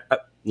 A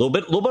little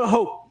bit of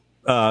hope,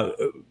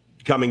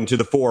 coming to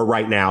the fore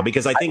right now,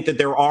 because I think that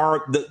there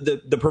are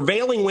the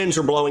prevailing winds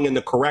are blowing in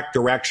the correct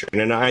direction.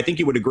 And I think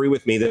you would agree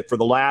with me that for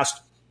the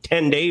last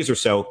 10 days or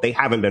so, they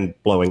haven't been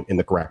blowing in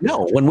the correct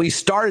direction. No, when we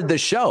started the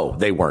show,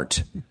 they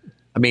weren't.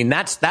 I mean,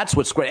 that's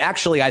what's great.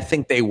 Actually, I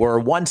think they were.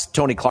 Once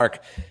Tony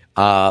Clark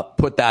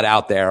put that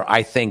out there,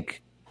 I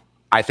think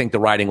the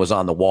writing was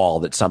on the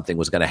wall that something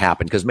was going to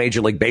happen, because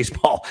Major League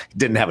Baseball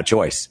didn't have a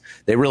choice.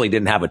 They really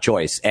didn't have a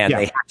choice, and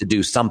they had to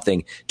do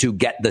something to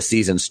get the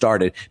season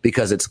started,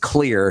 because it's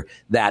clear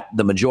that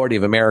the majority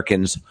of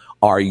Americans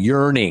are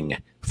yearning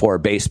for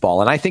baseball.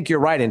 And I think you're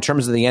right in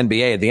terms of the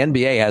NBA. The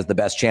NBA has the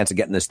best chance of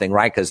getting this thing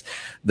right, because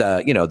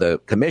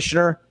the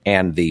commissioner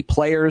and the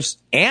players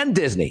and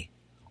Disney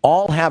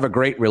all have a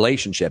great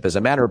relationship. As a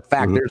matter of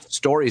fact, there's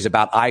stories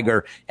about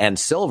Iger and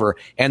Silver,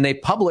 and they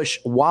publish,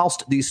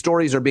 whilst these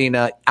stories are being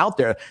out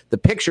there, the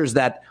pictures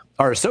that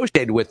are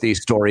associated with these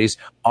stories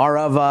are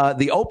of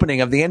the opening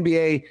of the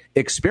NBA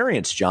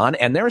experience, John.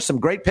 And there are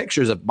some great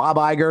pictures of Bob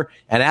Iger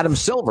and Adam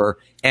Silver.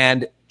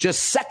 And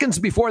just seconds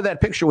before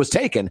that picture was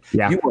taken,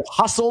 you were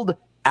hustled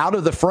out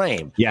of the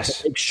frame.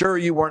 Yes. Make sure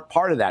you weren't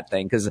part of that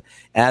thing, because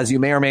as you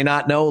may or may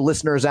not know,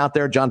 listeners out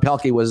there, John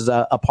Pelkey was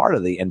a part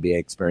of the NBA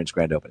Experience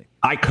grand opening.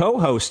 I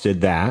co-hosted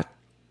that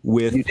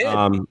with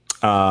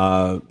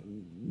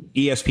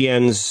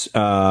ESPN's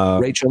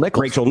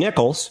Rachel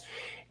Nichols.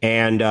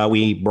 And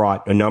we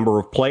brought a number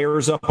of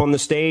players up on the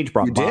stage,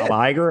 brought Bob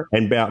Iger,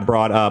 and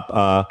brought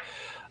up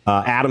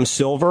Adam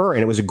Silver,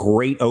 and it was a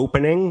great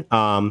opening.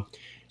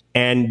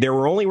 And there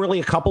were only really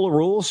a couple of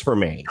rules for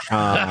me.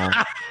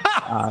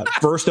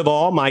 First of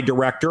all, my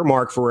director,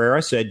 Mark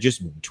Ferreira, said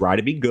just try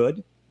to be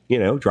good.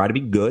 Try to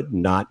be good,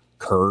 not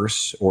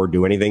curse or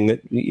do anything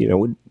that,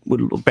 would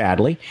look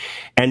badly.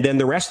 And then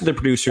the rest of the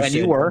producers said,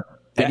 you were.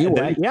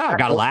 Yeah, I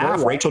got to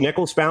laugh. Rachel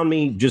Nichols found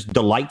me just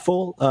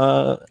delightful.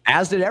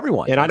 As did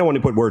everyone. And I don't want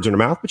to put words in her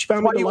mouth, but she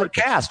found me delightful. You were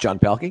cast, John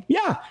Pelkey.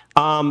 Yeah.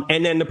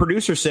 And then the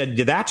producer said,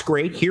 that's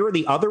great. Here are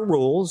the other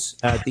rules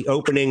at the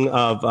opening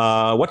of,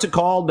 what's it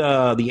called? The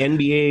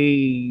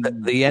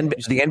NBA. The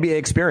NBA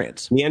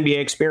experience. The NBA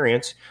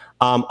experience.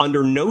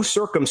 Under no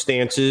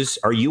circumstances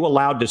are you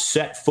allowed to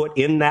set foot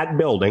in that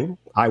building.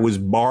 I was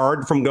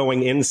barred from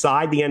going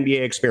inside the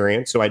NBA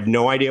experience, so I had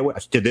no idea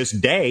to this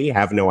day,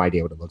 have no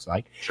idea what it looks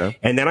like. Sure.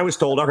 And then I was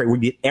told, all right, we'll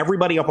get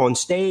everybody up on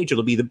stage.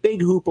 It'll be the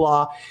big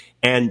hoopla.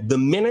 And the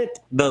minute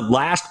the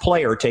last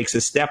player takes a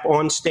step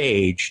on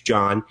stage,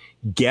 John,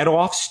 get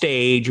off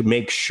stage,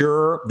 make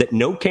sure that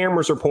no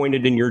cameras are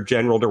pointed in your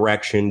general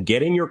direction,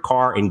 get in your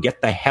car and get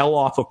the hell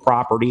off of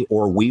property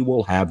or we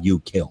will have you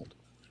killed.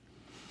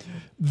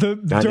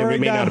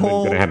 During that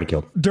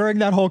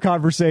whole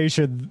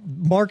conversation,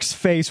 Mark's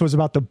face was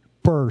about to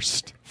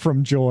burst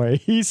from joy.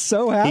 He's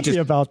so happy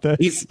about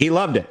this. He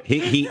loved it.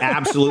 He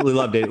absolutely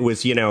loved it. It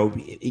was,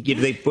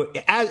 they put,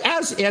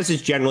 as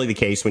is generally the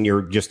case when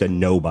you're just a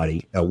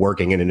nobody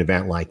working in an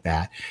event like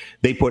that,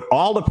 they put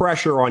all the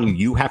pressure on you.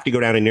 You have to go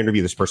down and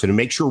interview this person and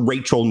make sure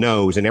Rachel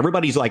knows. And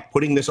everybody's like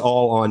putting this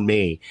all on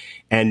me.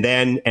 But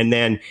then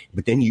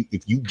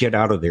if you get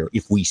out of there,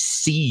 if we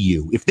see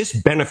you, if this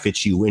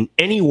benefits you in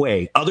any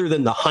way other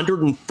than the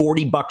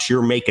 $140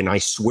 you're making, I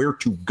swear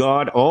to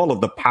God, all of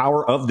the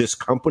power of this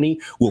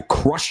company will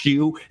crush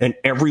you and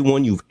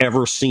everyone you've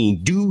ever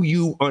seen. Do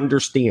you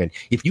understand?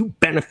 If you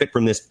benefit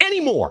from this any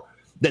more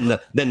than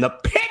the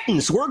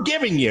pittance we're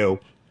giving you,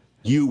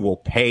 you will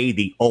pay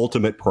the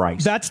ultimate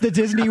price. That's the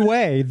Disney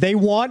way. They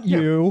want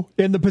you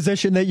in the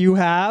position that you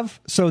have,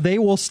 so they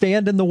will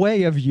stand in the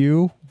way of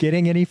you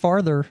getting any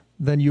farther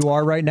than you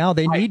are right now.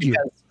 They need you.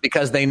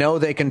 Because they know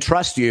they can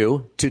trust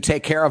you to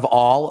take care of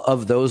all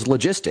of those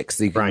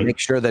logistics. You can make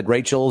sure that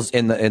Rachel's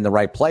in the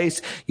right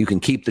place. You can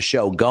keep the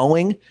show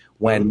going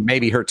when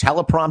maybe her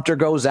teleprompter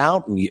goes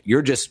out and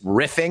you're just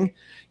riffing,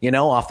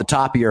 off the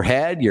top of your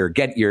head.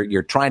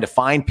 You're trying to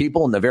find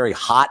people in the very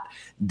hot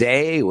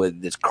day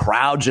with this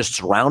crowd just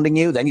surrounding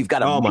you. Then you've got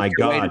to make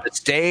your way to the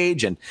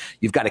stage and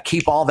you've got to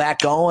keep all that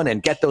going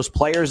and get those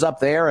players up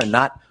there and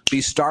not be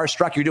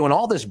starstruck. You're doing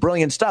all this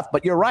brilliant stuff,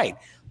 but you're right.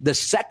 The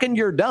second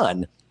you're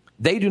done,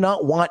 they do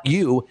not want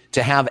you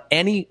to have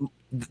any.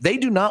 They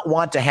do not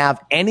want to have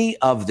any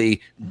of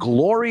the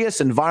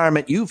glorious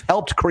environment you've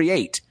helped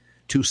create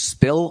to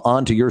spill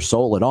onto your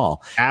soul at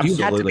all. Absolutely.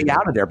 You have to be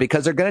out of there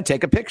because they're going to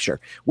take a picture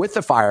with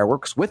the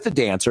fireworks, with the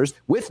dancers,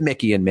 with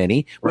Mickey and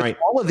Minnie, with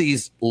all of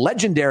these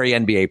legendary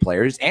NBA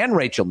players and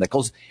Rachel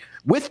Nichols,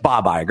 with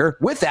Bob Iger,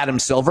 with Adam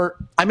Silver.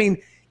 I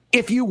mean,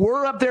 if you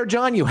were up there,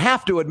 John, you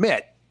have to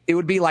admit it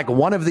would be like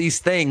one of these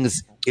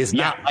things is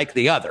not like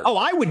the other. Oh,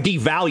 I would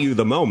devalue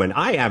the moment.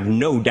 I have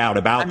no doubt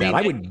about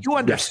that. You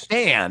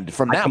understand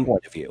from that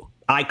point of view.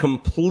 I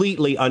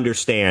completely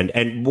understand.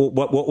 And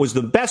what was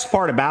the best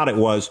part about it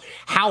was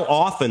how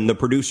often the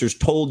producers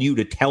told you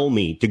to tell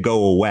me to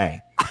go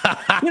away.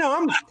 I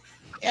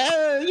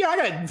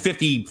got a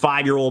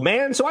 55-year-old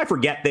man, so I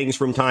forget things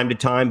from time to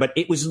time. But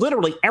it was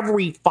literally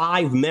every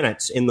 5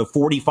 minutes in the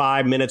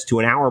 45 minutes to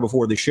an hour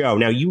before the show.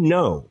 Now,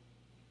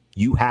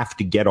 you have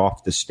to get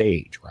off the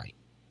stage, right?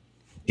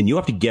 And you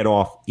have to get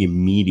off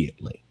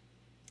immediately.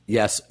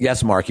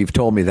 Yes, Mark, you've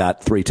told me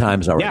that 3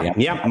 times already.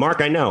 Yeah,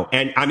 Mark, I know.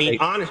 And I mean,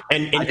 I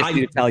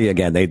need to tell you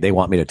again. They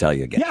want me to tell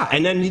you again. Yeah,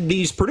 and then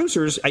these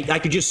producers, I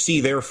could just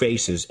see their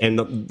faces. And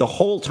the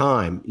whole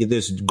time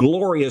this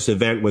glorious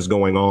event was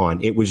going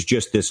on, it was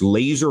just this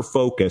laser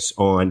focus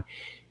on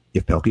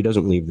if Pelkey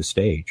doesn't leave the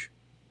stage,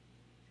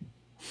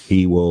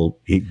 don't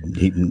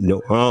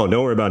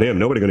worry about him.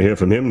 Nobody going to hear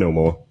from him no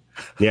more.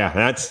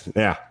 That's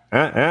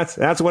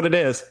what it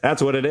is.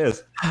 That's what it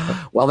is.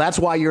 Well, that's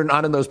why you're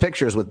not in those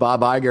pictures with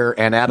Bob Iger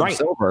and Adam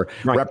Silver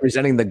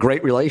representing the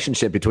great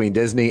relationship between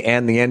Disney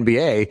and the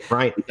NBA.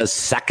 Right. Because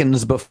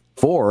seconds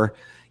before,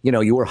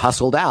 you were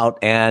hustled out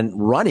and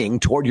running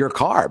toward your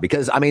car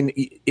because, I mean,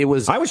 I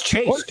was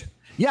chased.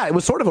 It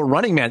was sort of a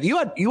running man. You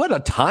had a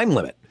time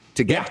limit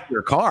to get to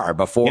your car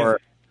before,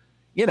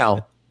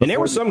 And there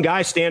was some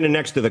guy standing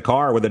next to the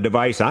car with a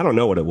device. I don't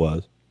know what it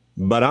was,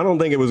 but I don't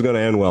think it was going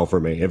to end well for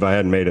me if I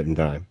hadn't made it in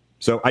time.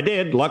 So I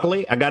did.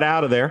 Luckily, I got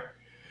out of there.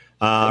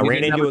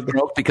 Ran into a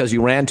stroke because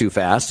you ran too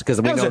fast. Because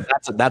we know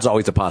that's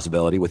always a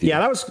possibility with you.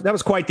 Yeah, that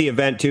was quite the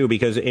event too.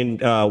 Because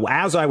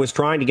as I was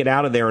trying to get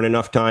out of there in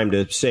enough time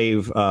to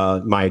save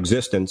my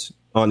existence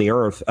on the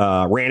earth,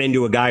 ran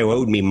into a guy who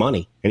owed me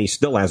money, and he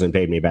still hasn't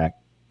paid me back.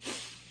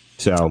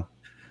 So,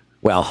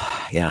 well,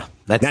 yeah,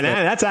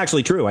 that's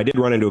actually true. I did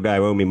run into a guy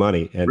who owed me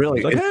money, and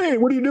really, like, hey,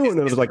 what are you doing? And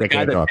I was like, the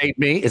guy that paid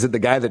me. Is it the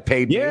guy that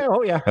paid me? Yeah.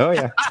 Oh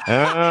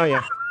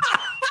yeah.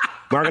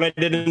 Mark and I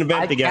did an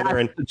event together,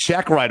 and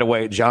check right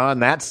away, John.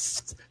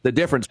 That's the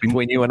difference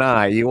between you and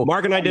I.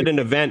 Mark and I did an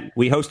event.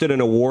 We hosted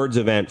an awards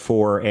event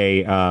for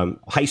a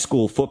high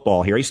school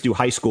football here. I used to do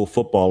high school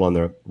football on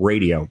the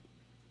radio,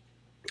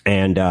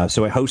 and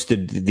so I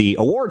hosted the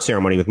award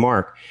ceremony with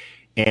Mark,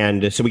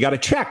 and so we got a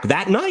check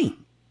that night.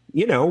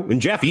 And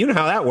Jeff, you know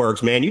how that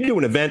works, man. You do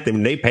an event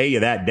and they pay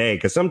you that day,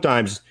 because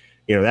sometimes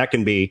that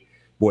can be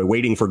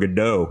waiting for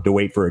Godot to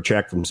wait for a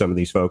check from some of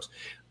these folks.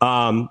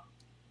 So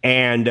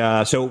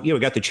we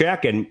got the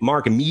check, and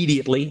Mark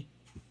immediately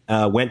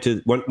went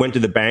to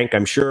the bank.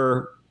 I'm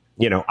sure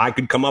I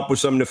could come up with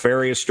some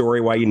nefarious story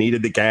why you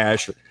needed the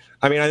cash.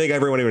 I mean, I think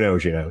everyone who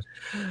knows knows.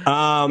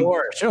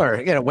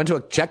 Sure. Went to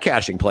a check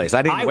cashing place.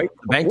 I didn't wait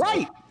for the bank.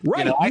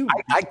 Right.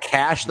 I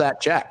cashed that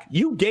check.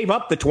 You gave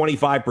up the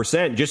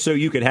 25% just so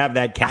you could have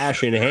that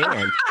cash in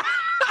hand.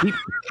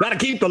 Got to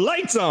keep the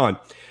lights on.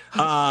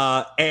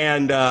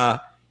 And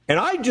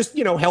I just,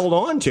 held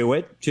on to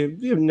it.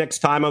 Next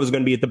time I was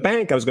going to be at the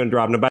bank, I was going to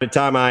drop it. And by the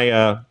time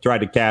I tried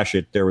to cash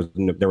it, there were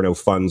no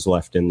funds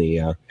left in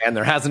the. And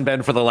there hasn't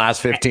been for the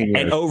last 15 years.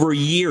 And over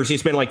years,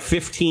 it's been like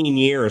 15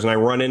 years, and I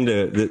run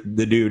into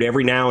the dude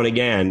every now and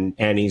again,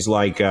 and he's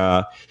like,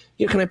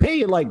 can I pay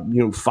you like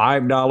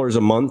 $5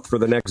 a month for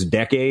the next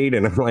decade?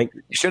 And I'm like,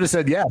 you should have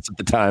said yes at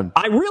the time.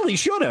 I really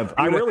should have.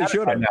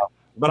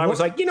 But I was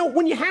like,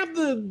 when you have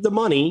the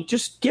money,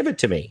 just give it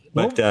to me.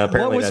 But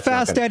apparently, what was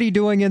Fast Eddie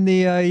doing in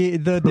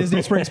the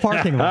Disney Springs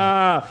parking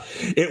lot?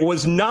 It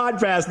was not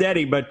Fast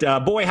Eddie, but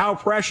boy, how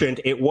prescient!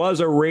 It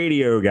was a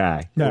radio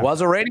guy. Yeah. It was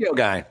a radio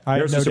guy.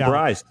 There's a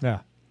surprise.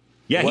 Doubt.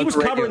 Yeah, he was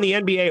covering the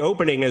NBA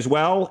opening as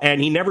well,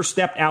 and he never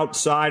stepped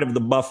outside of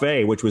the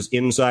buffet, which was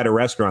inside a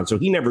restaurant, so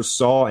he never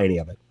saw any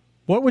of it.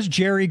 What was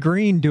Jerry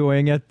Green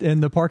doing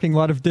in the parking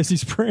lot of Disney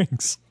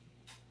Springs?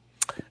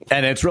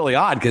 And it's really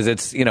odd because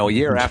it's, a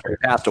year after he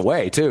passed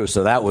away, too.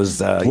 So that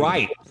was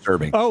right.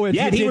 Disturbing. Oh,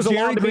 he was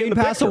Jerry Green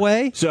pass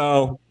away?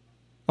 So,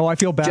 I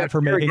feel bad for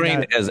making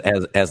Green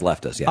that. has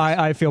left us, yes.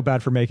 I feel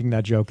bad for making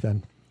that joke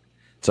then.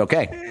 It's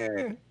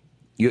okay.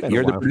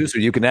 You're the producer.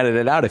 You can edit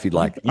it out if you'd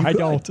like. I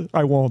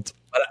won't.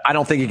 But I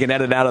don't think you can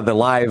edit out of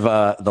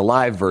the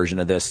live version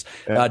of this.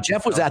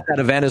 Jeff was at that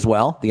event as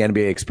well, the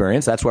NBA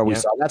Experience. That's where we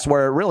saw. That's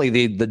where really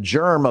the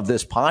germ of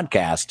this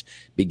podcast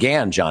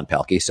began, John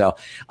Pelkey. So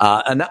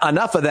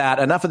enough of that.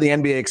 Enough of the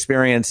NBA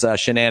Experience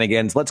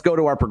shenanigans. Let's go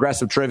to our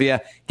progressive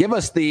trivia. Give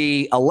us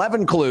the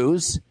 11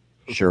 clues,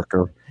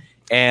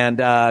 and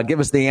give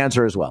us the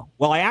answer as well.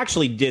 Well, I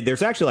actually did.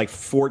 There's actually like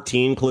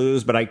 14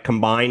 clues, but I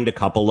combined a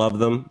couple of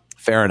them.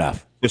 Fair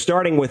enough. So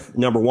starting with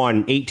number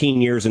 1, 18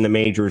 years in the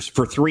majors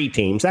for 3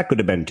 teams. That could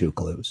have been 2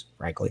 clues,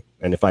 frankly.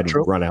 And if I'd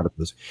run out of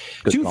this,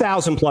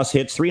 2,000 plus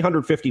hits,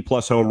 350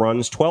 plus home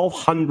runs,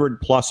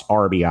 1,200 plus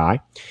RBI,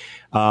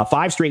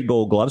 5 straight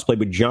Gold Gloves. Played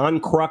with John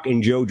Kruk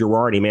and Joe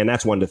Girardi. Man,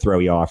 that's one to throw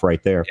you off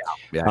right there.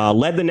 Yeah.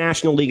 Led the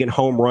National League in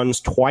home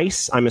runs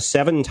twice. I'm a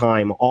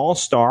 7-time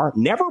All-Star.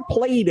 Never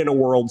played in a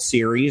World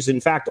Series. In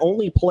fact,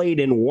 only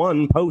played in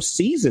 1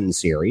 postseason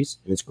series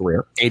in his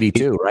career.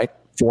 82, right?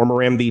 Former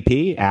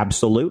MVP,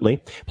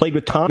 absolutely. Played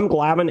with Tom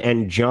Glavine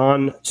and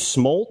John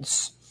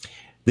Smoltz.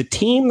 The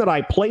team that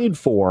I played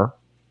for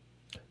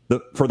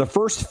the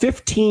first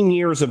 15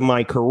 years of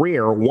my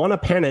career won a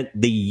pennant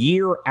the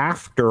year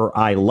after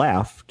I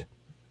left.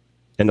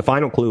 And the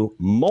final clue,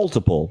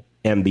 multiple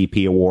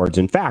MVP awards.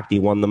 In fact, he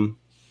won them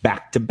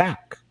back to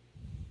back.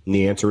 And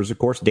the answer is, of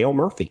course, Dale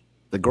Murphy.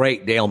 The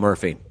great Dale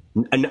Murphy.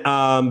 And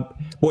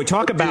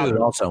talk about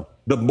also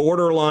the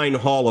borderline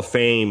Hall of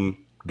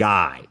Fame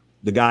guy.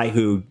 The guy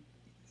who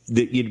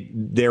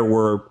there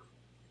were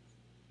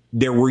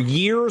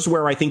years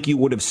where I think you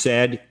would have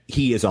said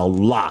he is a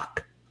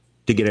lock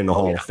to get in the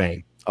Hall of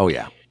Fame. Oh,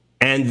 yeah.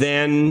 And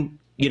then,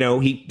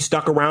 he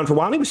stuck around for a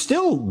while. He was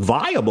still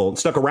viable,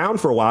 stuck around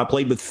for a while.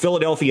 Played with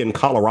Philadelphia and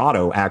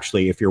Colorado,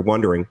 actually, if you're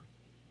wondering,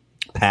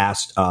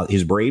 past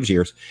his Braves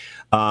years.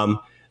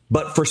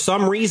 But for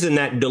some reason,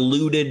 that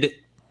diluted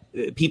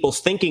people's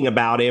thinking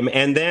about him.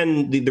 And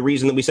then the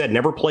reason that we said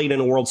never played in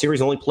a World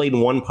Series, only played in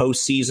 1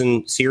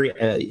 postseason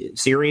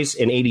series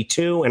in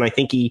 82. And I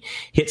think he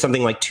hit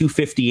something like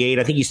 258.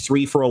 I think he's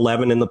 3 for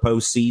 11 in the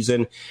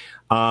postseason.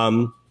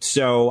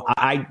 So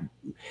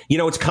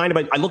it's kind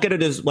of I look at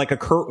it as like a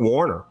Kurt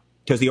Warner,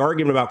 because the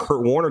argument about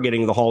Kurt Warner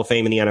getting the Hall of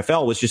Fame in the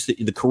NFL was just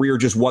the career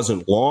just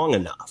wasn't long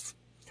enough.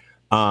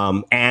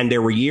 And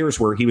there were years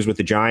where he was with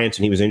the Giants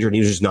and he was injured and he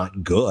was just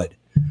not good.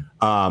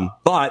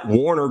 But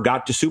Warner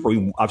got to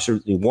he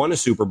absolutely won a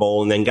Super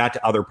Bowl and then got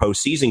to other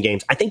postseason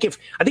games. I think if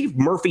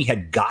Murphy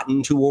had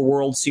gotten to a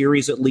World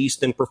Series at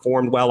least and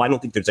performed well, I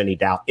don't think there's any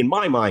doubt in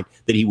my mind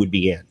that he would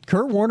be in.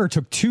 Kurt Warner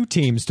took 2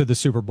 teams to the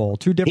Super Bowl,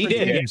 2 different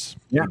teams.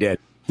 Yeah. He did.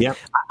 Yeah.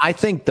 I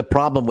think the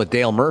problem with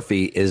Dale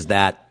Murphy is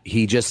that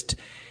he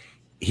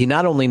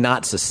not only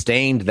not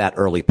sustained that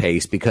early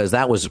pace, because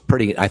that was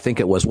I think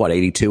it was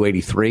 82,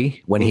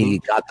 83 when he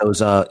got those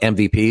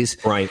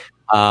MVPs. Right.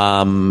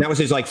 That was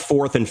his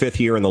 4th and 5th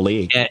year in the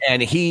league.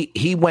 And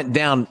he went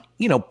down,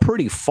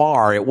 pretty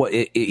far.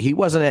 He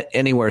wasn't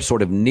anywhere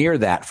sort of near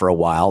that for a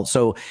while.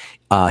 So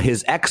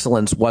his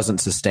excellence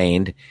wasn't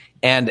sustained.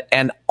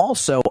 And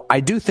also,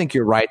 I do think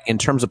you're right in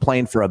terms of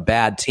playing for a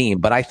bad team.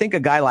 But I think a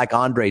guy like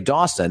Andre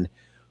Dawson,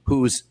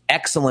 whose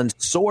excellence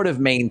sort of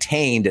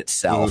maintained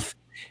itself,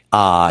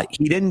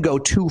 he didn't go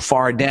too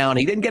far down.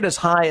 He didn't get as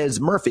high as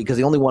Murphy because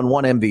he only won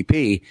one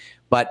MVP.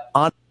 But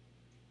Andre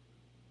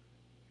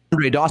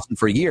Dawson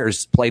for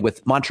years played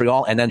with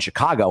Montreal and then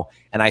Chicago,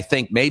 and I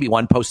think maybe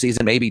one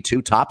postseason, maybe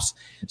two tops.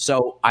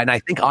 So, and I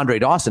think Andre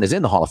Dawson is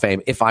in the Hall of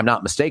Fame, if I'm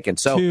not mistaken.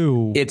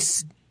 So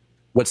it's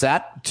what's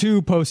that?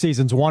 2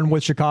 postseasons, one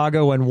with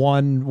Chicago and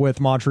one with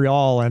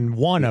Montreal, and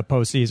won a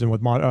postseason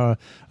with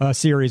a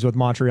series with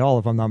Montreal,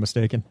 if I'm not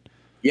mistaken.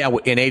 Yeah,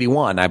 in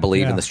 '81, I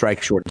believe, in the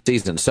strike short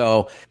season.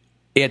 So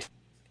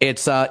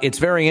it's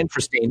very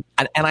interesting,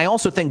 and I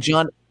also think,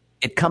 John,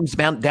 it comes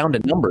down to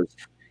numbers.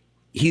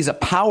 He's a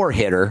power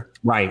hitter.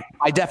 Right.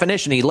 By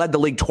definition, he led the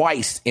league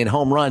twice in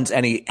home runs,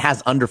 and he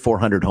has under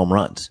 400 home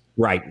runs.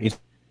 Right. He's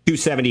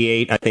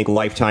 278, I think,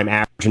 lifetime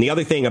average. And the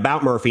other thing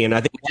about Murphy, and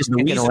I think just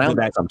the reason for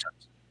that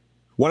sometimes.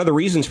 One of the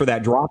reasons for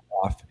that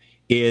drop-off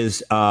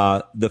is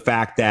the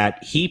fact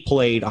that he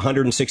played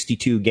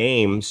 162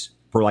 games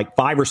for like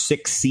 5 or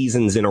 6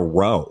 seasons in a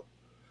row.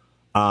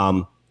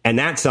 And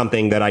that's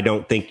something that I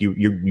don't think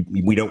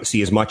we don't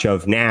see as much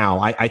of now.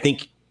 I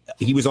think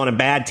he was on a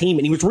bad team,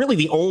 and he was really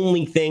the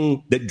only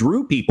thing that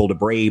drew people to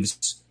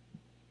Braves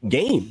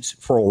games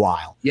for a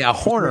while. Yeah,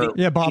 Horner.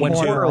 Yeah, Bob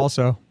Horner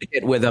also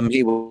hit with him.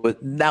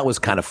 That was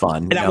kind of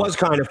fun. And that was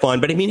kind of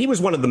fun, but I mean, he was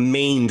one of the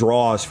main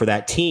draws for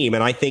that team,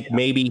 and I think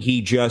maybe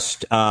he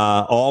just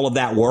all of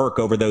that work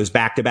over those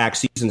back-to-back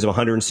seasons of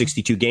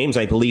 162 games.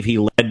 I believe he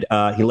led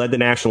the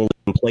National League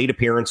in plate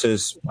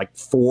appearances like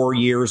 4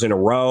 years in a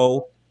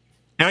row,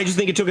 and I just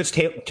think it took its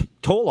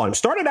toll on him.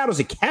 Started out as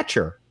a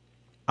catcher.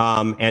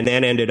 And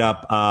then ended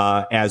up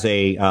as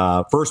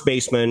a first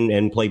baseman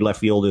and played left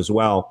field as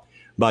well.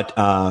 But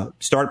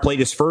played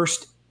his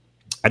first,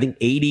 I think,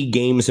 80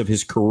 games of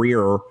his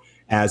career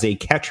as a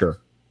catcher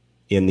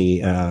in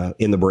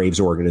the Braves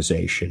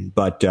organization.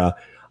 But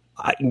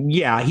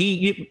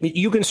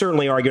you can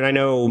certainly argue, and I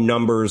know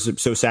numbers are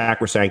so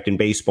sacrosanct in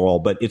baseball,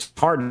 but it's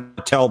hard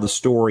to tell the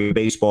story of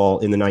baseball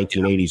in the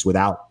 1980s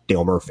without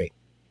Dale Murphy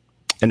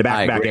and the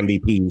back-to-back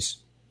MVPs.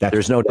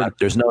 There's no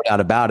doubt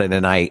about it,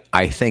 and I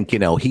think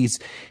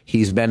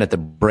he's been at the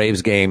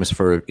Braves games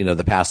for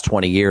the past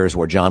 20 years,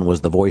 where John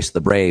was the voice of the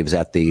Braves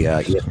at the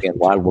ESPN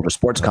Wide World of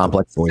Sports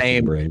complex,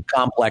 same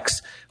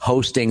complex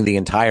hosting the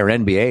entire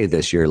NBA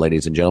this year,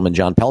 ladies and gentlemen.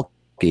 John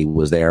Pelkey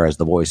was there as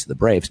the voice of the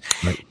Braves,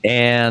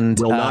 and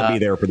will not be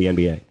there for the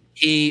NBA.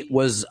 He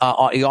was.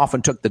 He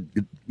often took the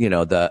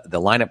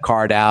lineup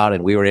card out,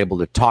 and we were able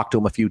to talk to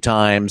him a few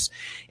times.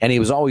 And he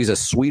was always a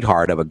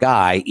sweetheart of a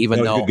guy,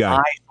 even though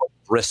I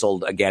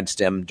bristled against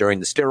him during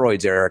the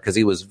steroids era because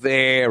he was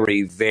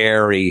very,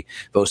 very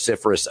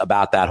vociferous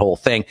about that whole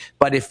thing.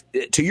 But if,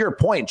 to your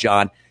point,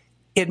 John,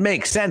 it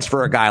makes sense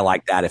for a guy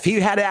like that. If he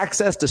had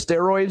access to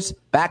steroids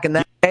back in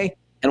that day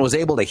and was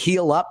able to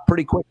heal up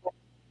pretty quickly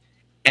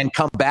and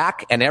come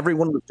back, and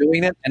everyone was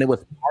doing it, and it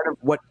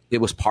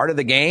was part of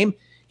the game,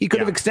 he could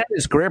have extended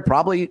his career,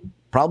 probably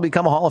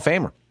become a Hall of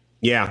Famer.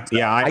 Yeah,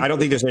 I don't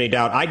think there's any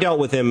doubt. I dealt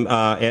with him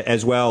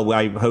as well.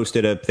 I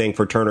hosted a thing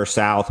for Turner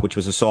South, which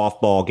was a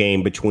softball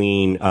game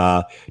between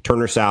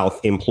Turner South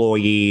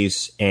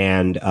employees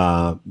and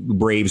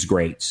Braves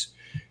greats.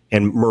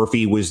 And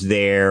Murphy was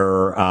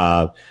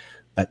there.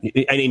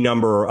 Any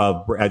number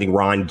of, I think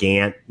Ron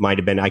Gant might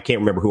have been, I can't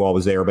remember who all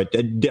was there, but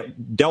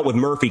dealt with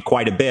Murphy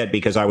quite a bit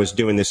because I was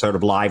doing this sort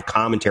of live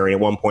commentary. At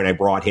one point, I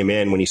brought him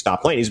in when he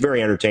stopped playing. He's a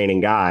very entertaining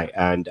guy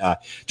and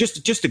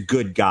just a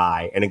good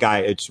guy, and a guy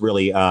it's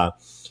really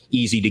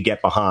easy to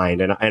get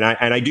behind. And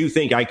I do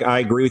think I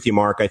agree with you,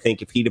 Mark. I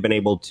think if he'd have been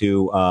able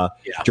to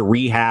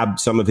rehab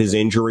some of his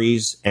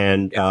injuries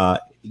and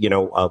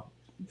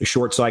a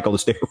short cycle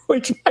of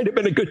steroids might have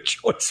been a good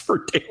choice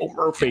for Dale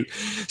Murphy.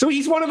 So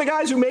he's one of the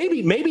guys who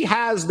maybe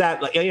has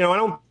that, I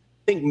don't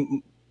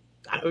think,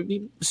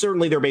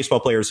 certainly there are baseball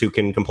players who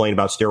can complain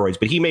about steroids,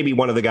 but he may be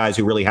one of the guys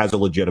who really has a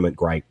legitimate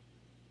gripe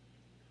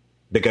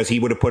because he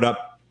would have put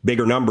up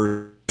bigger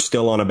numbers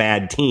still on a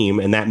bad team,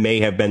 and that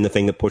may have been the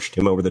thing that pushed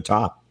him over the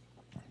top.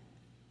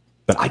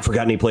 But I'd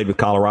forgotten he played with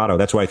Colorado.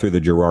 That's why I threw the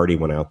Girardi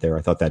one out there.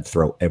 I thought that'd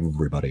throw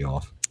everybody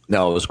off.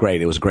 No, it was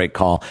great. It was a great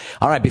call.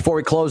 All right, before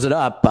we close it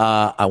up,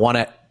 I want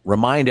to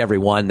remind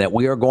everyone that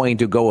we are going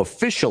to go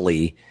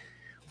officially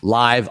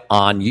live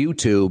on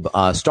YouTube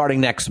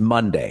starting next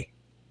Monday.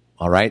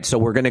 All right, so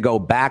we're going to go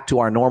back to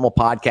our normal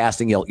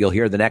podcasting. You'll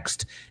hear the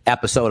next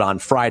episode on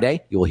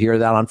Friday. You'll hear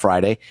that on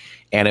Friday,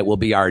 and it will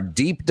be our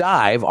deep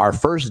dive, our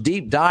first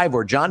deep dive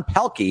where John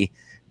Pelkey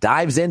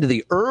dives into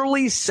the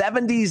early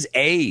 70s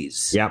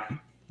A's. Yep.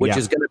 Which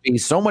is going to be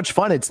so much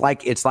fun. It's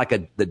like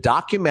the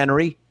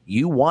documentary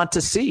you want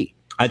to see.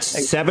 It's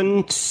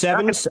seven.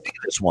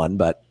 This one,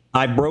 but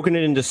I've broken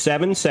it into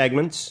 7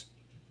 segments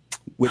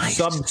with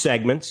sub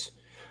segments.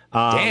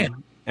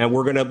 Damn. And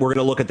we're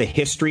gonna look at the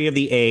history of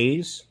the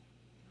A's.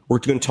 We're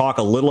going to talk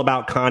a little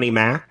about Connie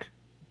Mack.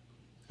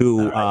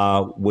 who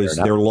was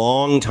their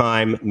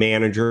longtime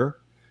manager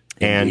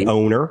and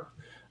owner.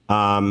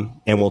 And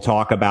we'll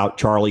talk about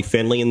Charlie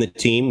Finley and the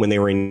team when they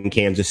were in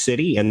Kansas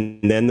City, and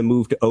then the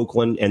move to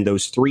Oakland and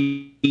those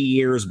 3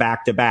 years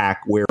back to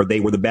back where they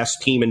were the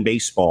best team in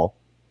baseball,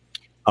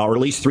 or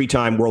at least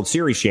 3-time World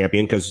Series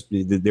champion, because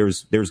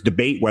there's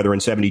debate whether in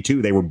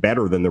 72 they were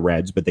better than the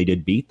Reds, but they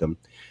did beat them.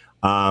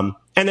 And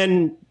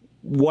then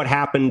what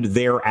happened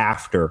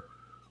thereafter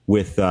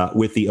with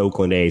the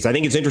Oakland A's. I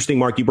think it's interesting,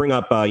 Mark, you bring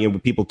up,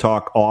 people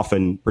talk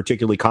often,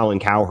 particularly Colin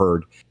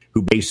Cowherd,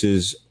 who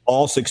bases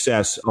all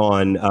success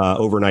on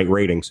overnight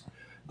ratings.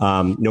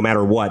 No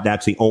matter what,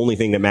 that's the only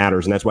thing that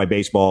matters. And that's why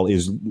baseball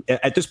is,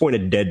 at this point, a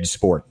dead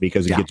sport,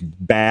 because it gets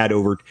bad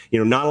over,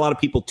 not a lot of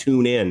people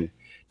tune in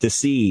to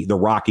see the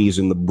Rockies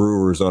and the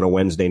Brewers on a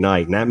Wednesday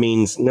night. And that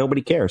means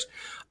nobody cares.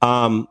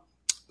 But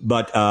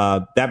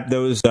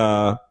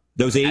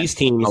those A's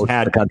teams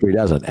had. The country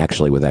doesn't,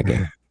 actually, with that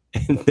game.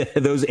 And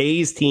those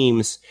A's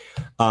teams,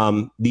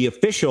 the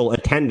official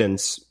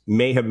attendance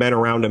may have been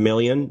around 1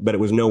 million, but it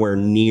was nowhere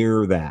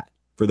near that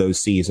for those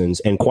seasons.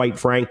 And quite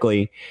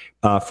frankly,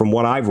 from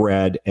what I've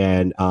read,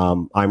 and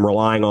I'm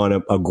relying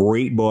on a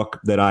great book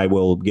that I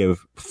will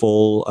give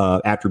full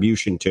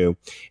attribution to,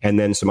 and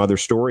then some other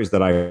stories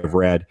that I have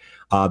read,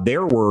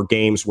 there were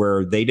games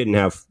where they didn't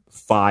have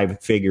 5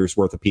 figures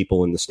worth of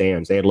people in the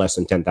stands. They had less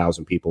than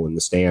 10,000 people in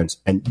the stands.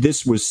 And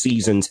this was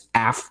seasons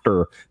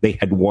after they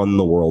had won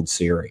the World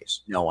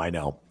Series. No, I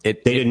know. They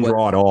didn't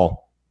draw at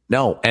all.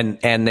 No,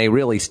 and they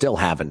really still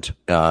haven't,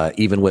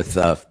 even with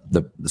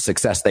the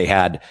success they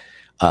had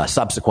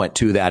subsequent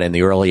to that in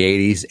the early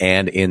 80s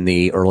and in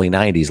the early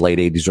 90s, late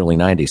 80s, early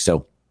 90s.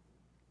 So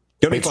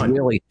it's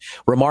really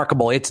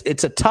remarkable.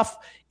 It's a tough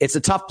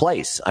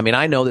place. I mean,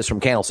 I know this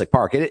from Candlestick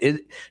Park.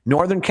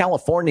 Northern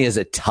California is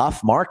a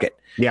tough market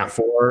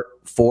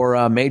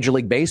for Major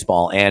League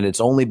Baseball, and it's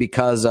only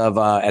because of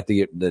at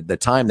the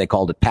time they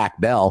called it Pac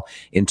Bell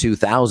in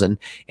 2000,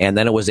 and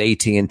then it was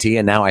AT&T,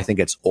 and now I think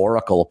it's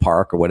Oracle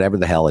Park or whatever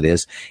the hell it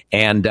is.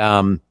 And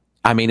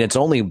I mean, it's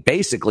only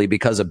basically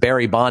because of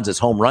Barry Bonds'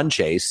 home run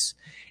chase.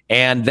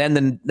 And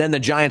then the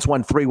Giants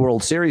won 3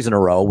 World Series in a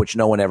row, which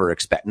no one ever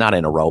not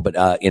in a row,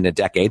 but in a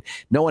decade.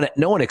 No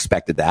one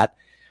expected that.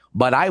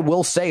 But I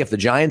will say, if the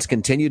Giants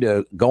continue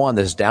to go on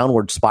this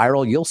downward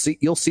spiral, you'll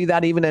see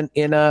that even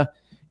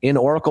in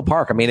Oracle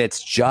Park. I mean,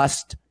 it's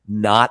just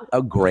not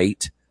a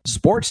great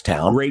sports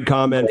town. Great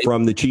comment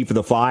from the chief of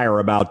the Fire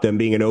about them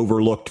being an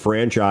overlooked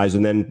franchise,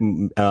 and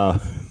then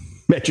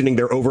mentioning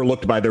they're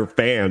overlooked by their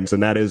fans,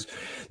 and that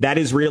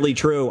is really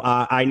true.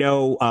 I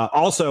know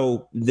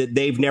also that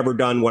they've never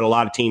done what a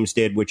lot of teams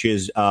did, which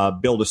is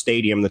build a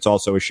stadium that's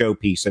also a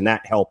showpiece, and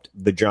that helped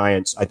the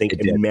Giants, I think,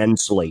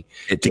 immensely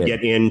to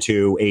get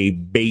into a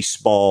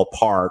baseball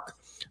park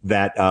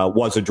that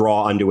was a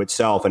draw unto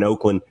itself. And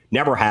Oakland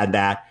never had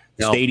that.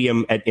 No.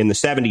 Stadium in the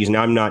 70s, and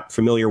I'm not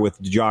familiar with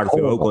the geography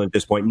of Oakland at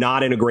this point,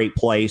 not in a great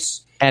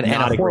place, and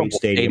not a great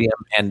stadium.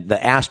 And the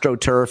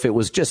AstroTurf, it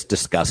was just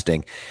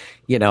disgusting.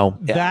 You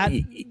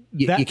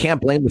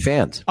can't blame the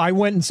fans. I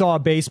went and saw a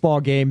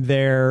baseball game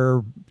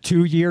there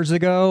 2 years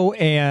ago,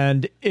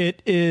 and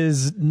it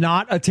is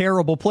not a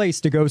terrible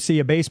place to go see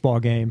a baseball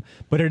game,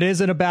 but it is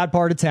in a bad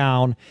part of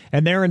town,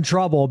 and they're in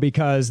trouble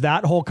because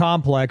that whole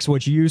complex,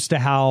 which used to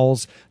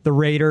house the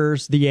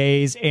Raiders, the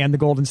A's, and the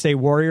Golden State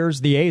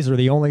Warriors, the A's are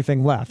the only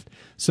thing left.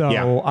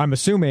 So I'm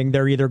assuming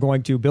they're either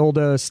going to build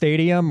a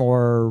stadium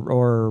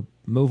or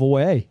move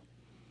away.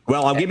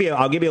 Well, I'll give you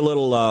a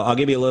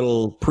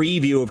little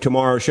preview of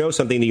tomorrow's show,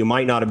 something that you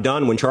might not have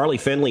done. When Charlie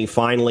Finley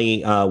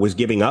finally was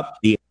giving up,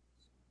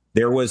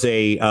 there was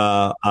a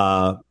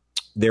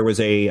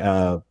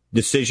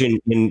decision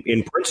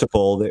in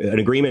principle, an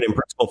agreement in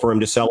principle for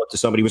him to sell it to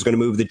somebody who was going to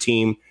move the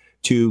team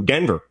to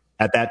Denver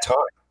at that time,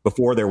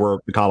 before there were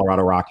the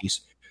Colorado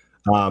Rockies.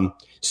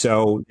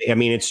 So, I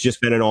mean, it's just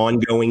been an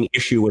ongoing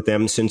issue with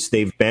them since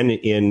they've been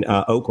in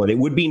Oakland. It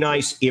would be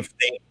nice if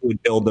they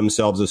would build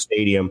themselves a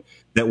stadium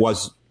that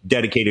was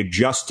dedicated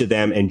just to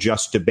them and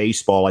just to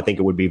baseball. I think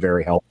it would be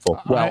very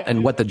helpful. Well,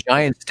 and what the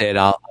Giants did,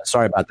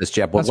 sorry about this,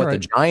 Jeff, but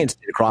the Giants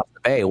did across the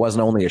bay, it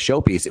wasn't only a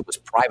showpiece, it was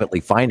privately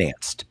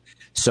financed.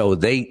 So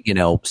they,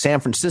 San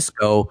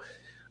Francisco,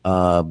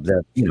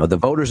 the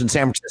voters in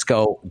San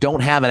Francisco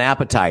don't have an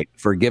appetite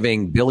for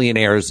giving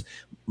billionaires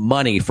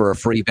money for a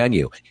free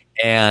venue.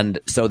 And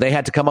so they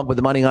had to come up with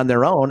the money on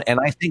their own. And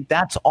I think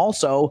that's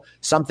also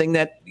something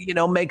that,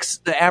 makes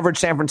the average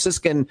San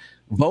Franciscan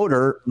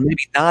voter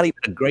maybe not even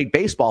a great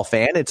baseball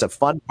fan. It's a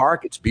fun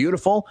park. It's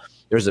beautiful.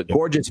 There's a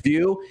gorgeous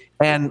view.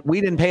 And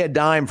we didn't pay a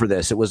dime for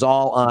this. It was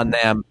all on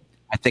them.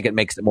 I think it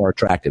makes it more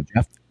attractive,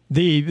 Jeff.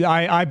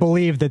 I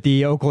believe that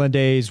the Oakland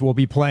A's will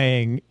be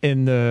playing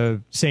in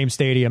the same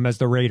stadium as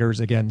the Raiders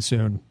again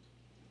soon.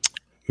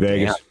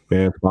 Vegas.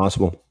 Yeah, it's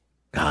possible.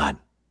 God.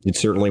 It's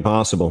certainly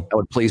possible. That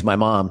would please my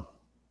mom.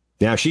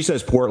 Yeah, she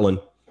says Portland.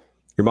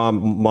 Your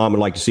mom would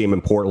like to see him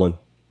in Portland.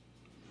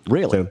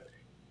 Really? So,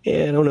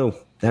 I don't know.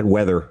 That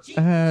weather.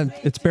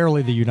 It's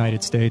barely the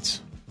United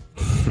States.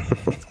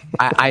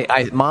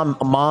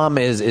 Mom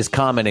is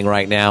commenting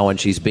right now, and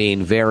she's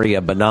being very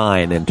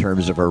benign in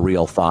terms of her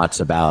real thoughts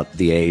about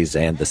the A's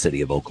and the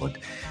city of Oakland.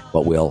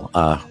 But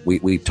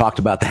we talked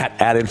about that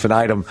ad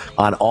infinitum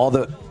on all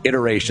the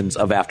iterations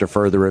of After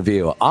Further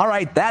Review. All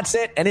right, that's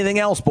it. Anything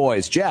else,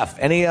 boys? Jeff,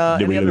 any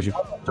other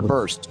to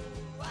burst?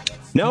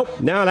 No,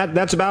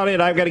 that's about it.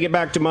 I've got to get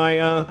back to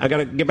my. I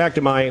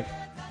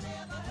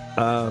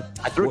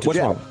threw it to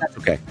Jeff. That's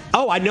okay.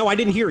 Oh, I know. I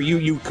didn't hear you.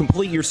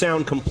 Your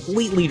sound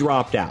completely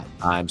dropped out.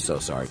 I'm so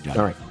sorry, John.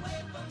 All right.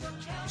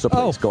 So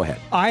please go ahead.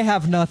 I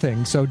have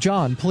nothing. So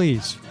John,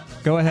 please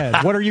go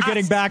ahead. What are you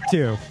getting back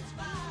to?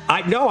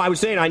 I was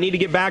saying I need to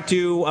get back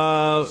to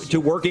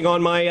working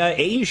on my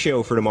A's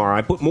show for tomorrow.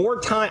 I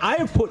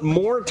have put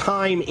more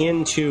time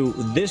into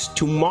this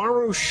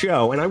tomorrow's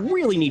show, and I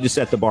really need to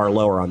set the bar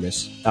lower on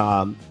this.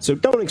 So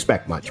don't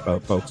expect much,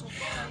 folks.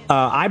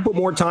 I put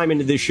more time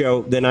into this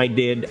show than I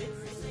did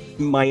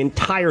my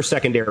entire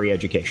secondary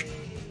education.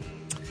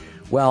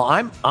 Well,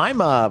 I'm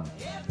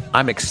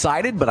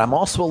excited, but I'm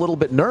also a little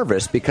bit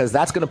nervous because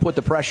that's going to put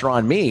the pressure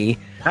on me.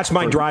 That's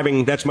my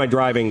driving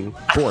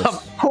force.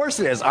 Of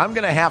course it is. I'm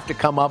going to have to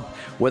come up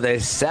with a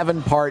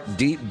 7-part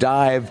deep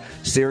dive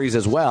series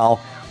as well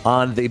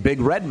on the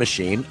Big Red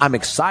Machine. I'm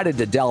excited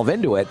to delve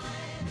into it,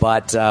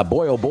 but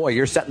boy, oh boy,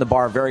 you're setting the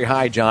bar very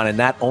high, John, and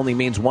that only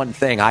means one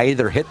thing. I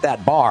either hit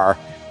that bar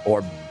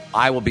or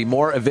I will be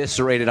more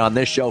eviscerated on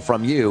this show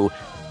from you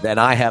than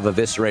I have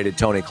eviscerated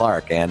Tony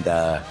Clark, and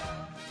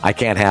I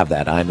can't have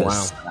that. I'm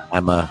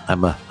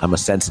a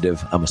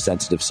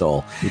sensitive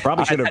soul. You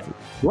probably should have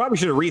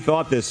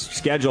rethought this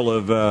schedule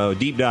of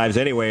deep dives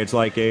anyway. It's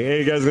like, hey,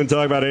 you guys going to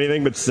talk about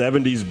anything but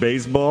 70s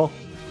baseball?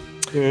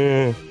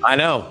 I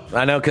know,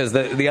 because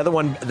the other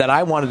one that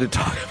I wanted to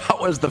talk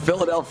about was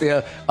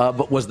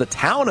the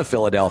town of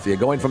Philadelphia,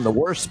 going from the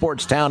worst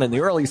sports town in the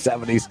early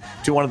 70s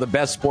to one of the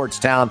best sports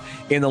town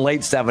in the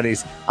late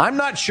 70s. I'm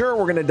not sure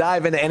we're going to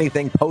dive into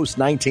anything post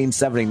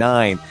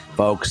 1979,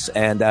 folks,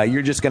 and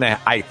you're just going to,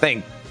 I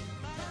think,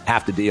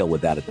 have to deal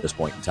with that at this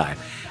point in time.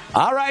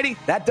 All righty,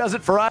 that does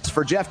it for us.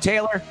 For Jeff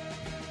Taylor,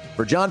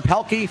 for John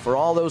Pelkey, for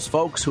all those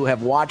folks who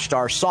have watched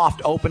our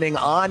soft opening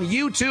on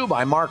YouTube,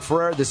 I'm Mark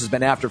Ferrer. This has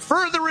been After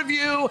Further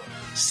Review.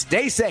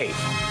 Stay safe.